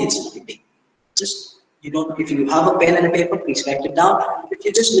dominates my day? Just, if you have a pen and a paper, please write it down. If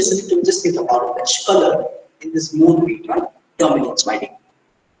you just listen to, just think about which color in this mood meter dominates my day.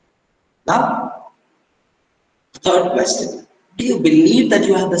 Now, third question. Do you believe that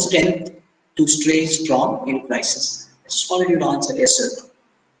you have the strength to stay strong in crisis? I just wanted you to answer yes or no.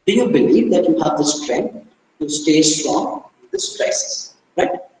 Do you believe that you have the strength to stay strong in this crisis? Right?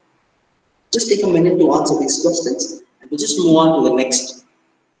 Just take a minute to answer these questions and we'll just move on to the next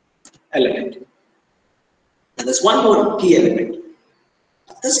element. And there's one more key element.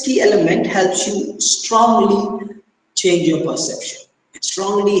 This key element helps you strongly change your perception. It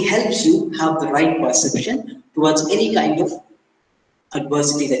strongly helps you have the right perception towards any kind of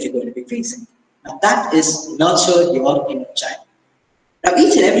adversity that you're going to be facing. Now that is nurture your inner child. Now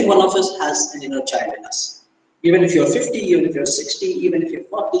each and every one of us has an inner child in us. Even if you're 50, even if you're 60, even if you're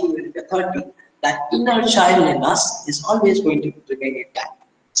 40, even if you're 30, that inner child in us is always going to remain intact.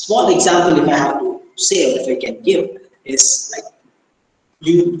 Small example if I have to say or if I can give is like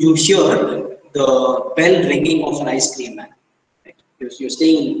you hear the bell ringing of an ice cream man. Right? You're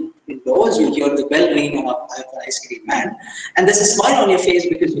staying indoors, you hear the bell ringing of an ice cream man, and there's a smile on your face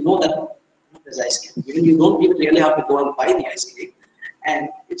because you know that there's ice cream. Even you don't even really have to go and buy the ice cream, and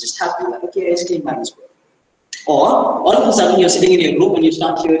you're just happy that okay, ice cream man is good. Or all of a sudden you're sitting in your room and you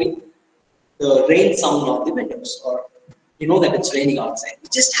start hearing the rain sound on the windows, or you know that it's raining outside. You're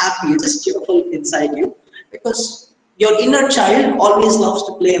just happy, you're just cheerful inside you because your inner child always loves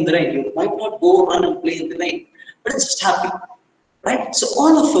to play in the rain. You might not go run and play in the rain, but it's just happy, right? So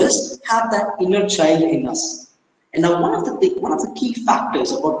all of us have that inner child in us. And now one of the key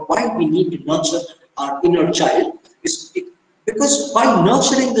factors about why we need to nurture our inner child is because by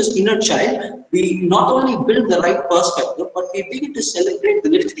nurturing this inner child, we not only build the right perspective, but we begin to celebrate the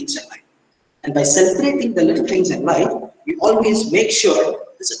little things in life. And by celebrating the little things in life, we always make sure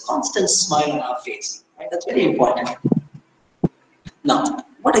there's a constant smile on our face. Right? That's very important. Now,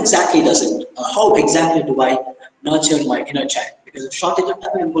 what exactly does it, how exactly do I nurture my inner child? Because of shortage of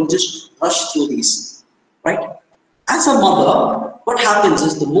time, I'm going to just rush through these. Right? As a mother, what happens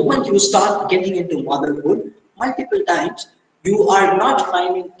is the moment you start getting into motherhood, multiple times, you are not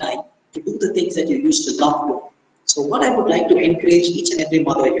finding time to do the things that you used to love to. So what I would like to encourage each and every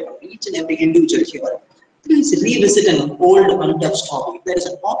mother here, each and every individual here, please revisit an old untouched hobby. If there is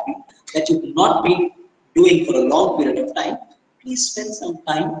a hobby that you will not be doing for a long period of time, please spend some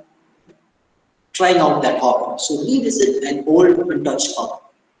time trying out that hobby. So revisit an old untouched hobby.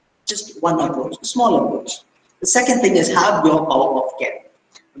 Just one approach, a small approach. The second thing is have your power of care.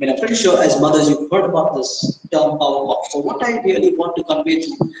 I mean, I'm pretty sure as mothers, you've heard about this term power of. So what I really want to convey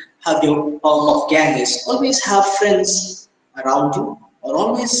to have your power of care is always have friends around you, or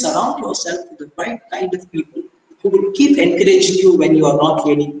always surround yourself with the right kind of people who will keep encouraging you when you are not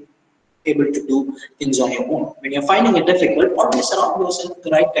really able to do things on your own. When you're finding it difficult, always surround yourself with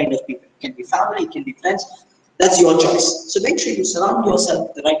the right kind of people. It can be family, it can be friends That's your choice. So make sure you surround yourself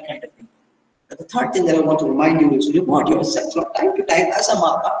with the right kind of people. And the third thing that I want to remind you is reward yourself from time to time. As a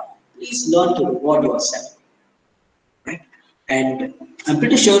mother, please learn to reward yourself. Right? And I'm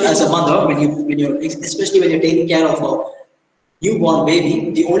pretty sure as a mother, especially when you're taking care of a newborn baby,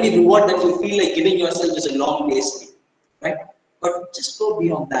 the only reward that you feel like giving yourself is a long day sleep. Right? But just go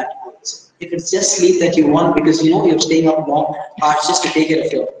beyond that also. If it's just sleep that you want because you're staying up long hours just to take care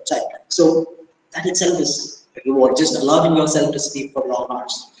of your child. So that itself is a reward, just allowing yourself to sleep for long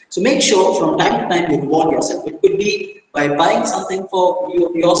hours. So make sure from time to time you reward yourself. It could be by buying something for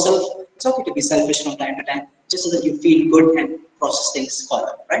yourself. It's okay to be selfish from time to time, just so that you feel good and process things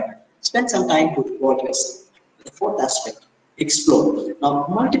further, right? Spend some time to reward yourself. The fourth aspect, explore. Now,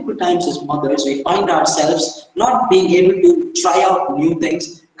 multiple times as mothers, we find ourselves not being able to try out new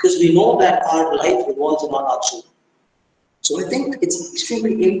things because we know that our life revolves around our children. So I think it's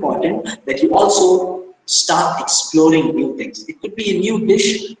extremely important that you also start exploring new things. It could be a new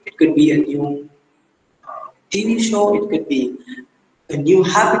dish, it could be a new TV show, it could be a new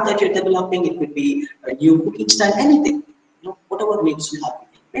habit that you're developing, it could be a new cooking style, anything. Whatever makes you happy.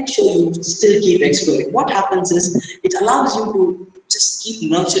 Make sure you still keep exploring. What happens is it allows you to just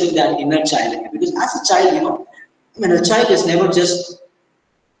keep nurturing that inner child. Because as a child, a child is never just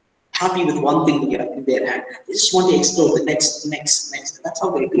happy with one thing in their hand. They just want to explore the next. That's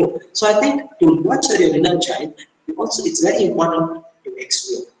how they grow. So I think to nurture your inner child, it's very important to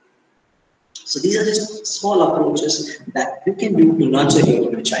explore. So these are just small approaches that you can do to nurture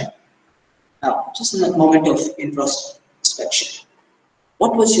your inner child. Now, just in a moment of introspection,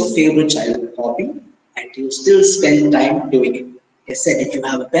 what was your favorite childhood hobby, and do you still spend time doing it? Like I said, if you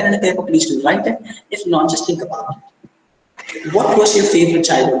have a pen and a paper, please do write it. If not, just think about it. What was your favorite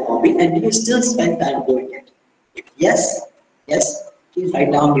childhood hobby, and do you still spend time doing it? If yes, please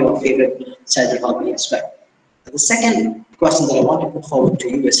write down your favorite childhood hobby as well. The second question that I want to put forward to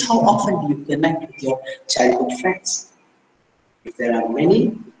you is, how often do you connect with your childhood friends? If there are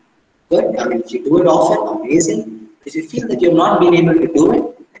many, good. If you do it often, amazing. If you feel that you've not been able to do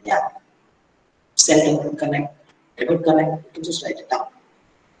it, then seldom connect, never connect, you can just write it down.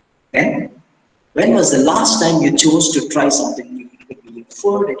 Then, when was the last time you chose to try something new? It could be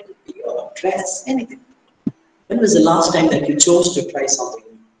food, it could be a dress, anything. When was the last time that you chose to try something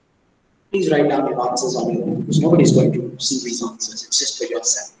new? Please write down your answers on your own, because nobody's going to see these answers. It's just for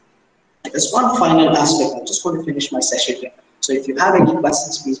yourself. And there's one final aspect. I just want to finish my session here. So if you have any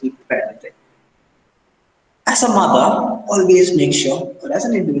questions, please be prepared with it. As a mother, always make sure, or as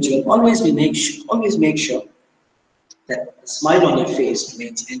an individual, always make sure that the smile on your face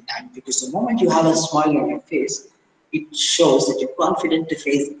remains intact, because the moment you have a smile on your face, it shows that you're confident to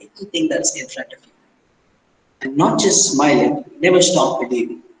face anything that's in front of you. And not just smiling, never stop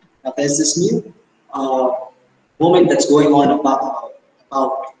believing. Now there's this new moment that's going on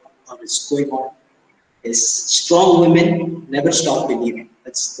is strong women never stop believing.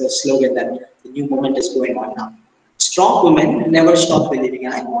 That's the slogan that the new movement is going on now. Strong women never stop believing.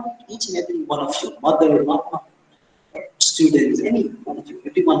 And I want each and every one of you, mother, mama, students, any one of you,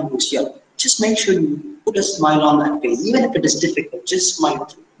 everyone who's here, just make sure you put a smile on that face, even if it is difficult. Just smile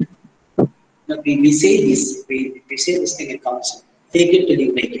through. Now, we say this thing in comes, fake it till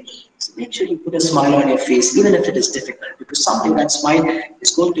you make it. So make sure you put a smile on your face, even if it is difficult, because someday that smile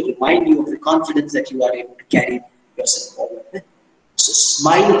is going to remind you of the confidence that you are able to carry yourself forward with. So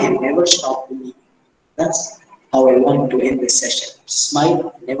smile and never stop believing. That's how I want to end this session.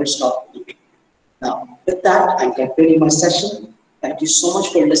 Smile and never stop believing. Now, with that, I'm concluding my session. Thank you so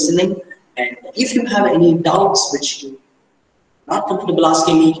much for listening. And if you have any doubts which you're not comfortable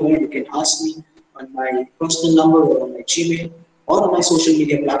asking me here, you can ask me on my personal number or on my Gmail or on my social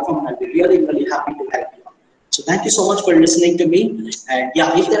media platform. I'll be really, really happy to help you out. So thank you so much for listening to me. And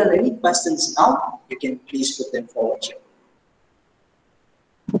if there are any questions now, you can please put them forward here.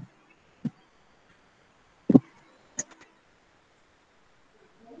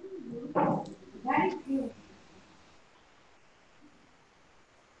 Thank you.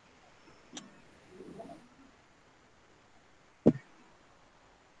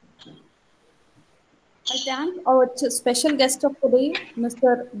 I thank our special guest of today,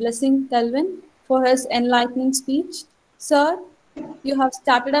 Mr. Blessing Kelvin, for his enlightening speech. Sir, you have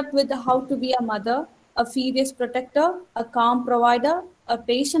started up with how to be a mother, a furious protector, a calm provider, a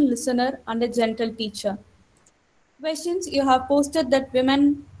patient listener, and a gentle teacher. Questions you have posted that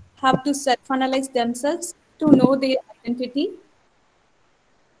women have to self-analyze themselves to know their identity.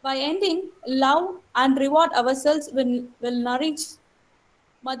 By ending, love and reward ourselves will nourish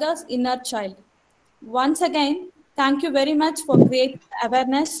mother's inner child. Once again, thank you very much for creating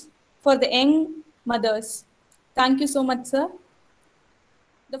awareness for the young mothers. Thank you so much, sir.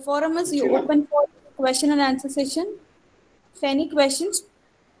 The forum is open for question and answer session. If any questions,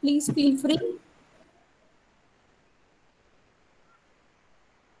 please feel free.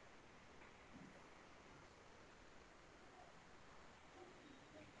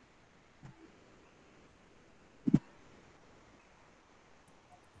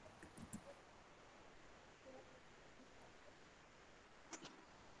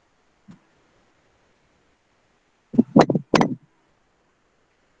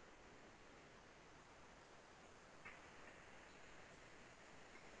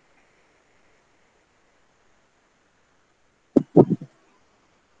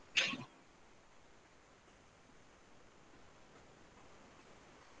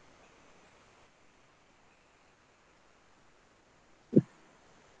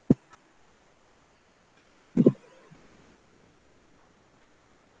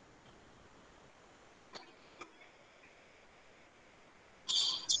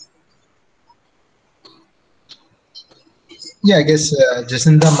 Yeah, I guess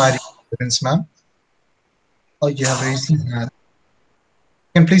Jacinta Mary, ma'am. Oh, you have raised your hand.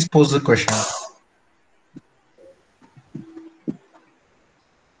 You can please pose the question.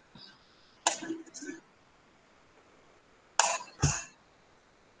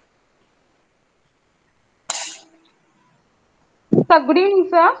 Sir, good evening,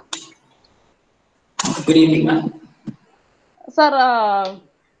 sir. Good evening, ma'am. Sir,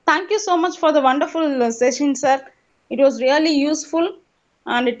 thank you so much for the wonderful session, sir. It was really useful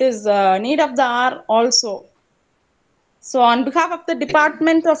and it is need of the hour also. So on behalf of the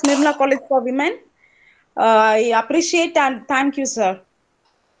Department of Nirmala College for Women, I appreciate and thank you, sir.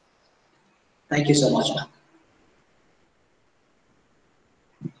 Thank you so much, ma'am.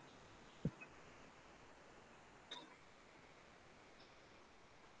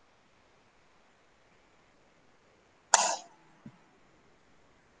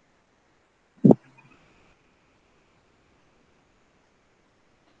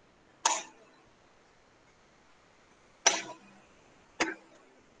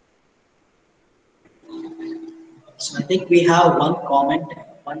 So I think we have one comment in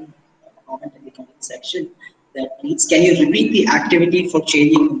the comment section that reads, can you repeat the activity for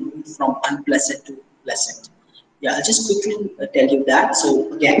changing mood from unpleasant to pleasant? Yeah, I'll just quickly tell you that.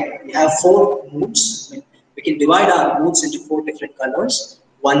 So again, we have 4 moods. We can divide our moods into 4 different colors.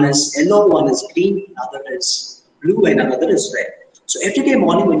 One is yellow, one is green, another is blue, and another is red. So every day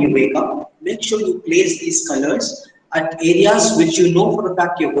morning when you wake up, make sure you place these colors at areas which you know for a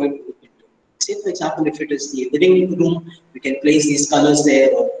fact you're going to. Say, for example, if it is the living room, you can place these colors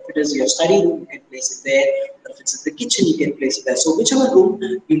there, or if it is your study room, you can place it there, or if it's in the kitchen, you can place it there. So whichever room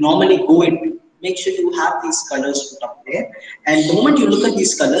you normally go into, make sure you have these colors put up there. And the moment you look at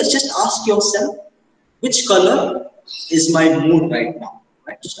these colors, just ask yourself, which color is my mood right now?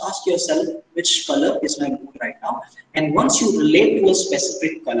 Right? Just ask yourself, which color is my mood right now? And once you relate to a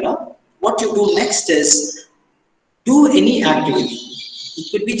specific color, what you do next is do any activity. It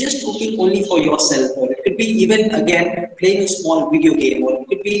could be just cooking only for yourself, or it could be even again playing a small video game, or it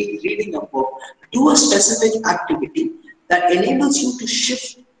could be reading a book. Do a specific activity that enables you to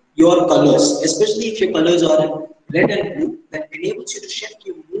shift your colors, especially if your colors are red and blue, that enables you to shift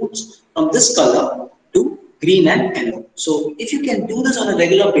your moods from this color to green and yellow. So if you can do this on a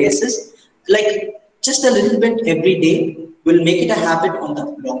regular basis, like just a little bit every day, will make it a habit on the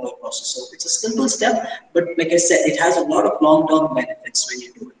longer process. So it's a simple step, but like I said, it has a lot of long-term benefits when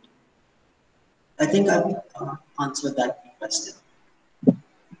you do it. I think I've answered that question. Thank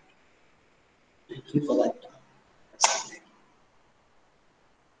you for that.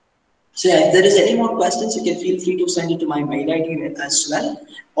 So yeah, if there is any more questions, you can feel free to send it to my mail ID as well,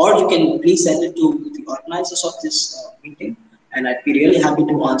 or you can please send it to the organizers of this meeting, and I'd be really happy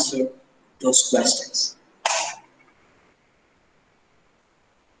to answer those questions.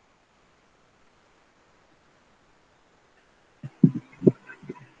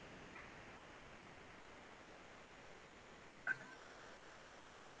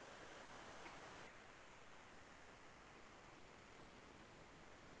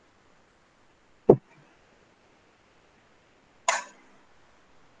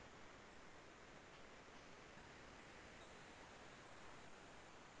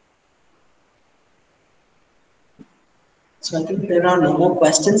 So I think there are no more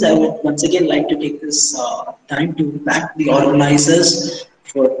questions. I would once again like to take this time to thank the organizers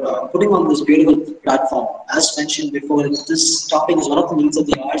for putting on this beautiful platform. As mentioned before, this topic is one of the needs of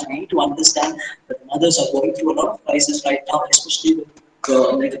the hour. We need to understand that mothers are going through a lot of crisis right now, especially with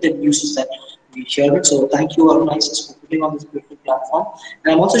the negative news that we share. So thank you, organizers, for putting on this beautiful platform.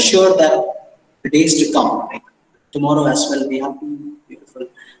 And I'm also sure that the days to come, like tomorrow as well. We have two beautiful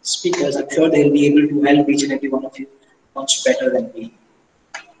speakers. I'm sure they'll be able to help each and every one of you much better than we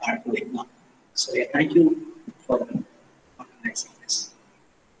are doing now. So yeah, thank you for organizing this.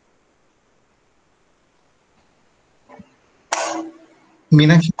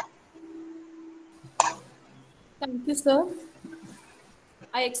 Meenakshi. Thank you, sir.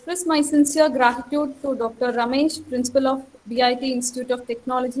 I express my sincere gratitude to Dr. Ramesh, Principal of BIT Institute of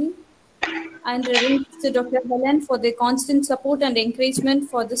Technology, and Reverend Sister Dr. Helen for their constant support and encouragement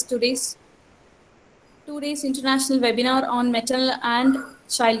for this today's international webinar on maternal and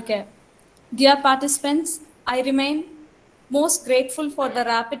childcare. Dear participants, I remain most grateful for the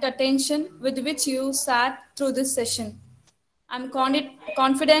rapid attention with which you sat through this session. I'm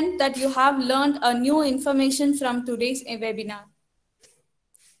confident that you have learned a new information from today's webinar.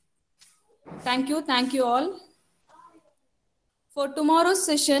 Thank you all. For tomorrow's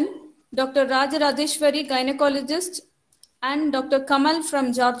session, Dr. Rajarajeshwari, gynecologist, and Dr. Kamal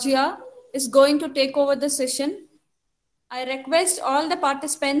from Georgia is going to take over the session. I request all the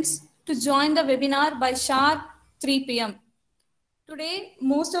participants to join the webinar by sharp 3 p.m. Today,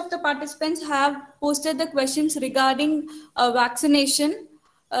 most of the participants have posted the questions regarding vaccination.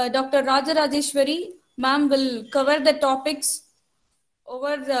 Dr. Rajarajeshwari, ma'am, will cover the topics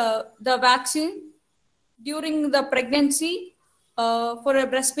over the vaccine during the pregnancy for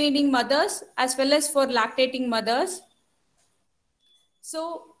breastfeeding mothers as well as for lactating mothers.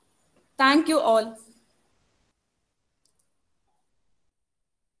 So, thank you all.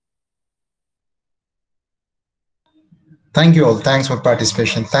 Thank you all. Thanks for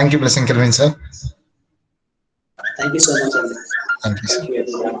participation. Thank you, Blessing Kelvin, sir. Thank you so much, Andy. Thank you,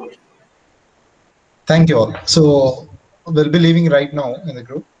 sir. Thank you all. So we'll be leaving right now in the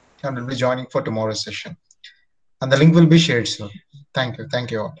group and we'll be joining for tomorrow's session. And the link will be shared soon. Thank you.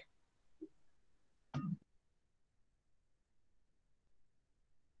 Thank you all.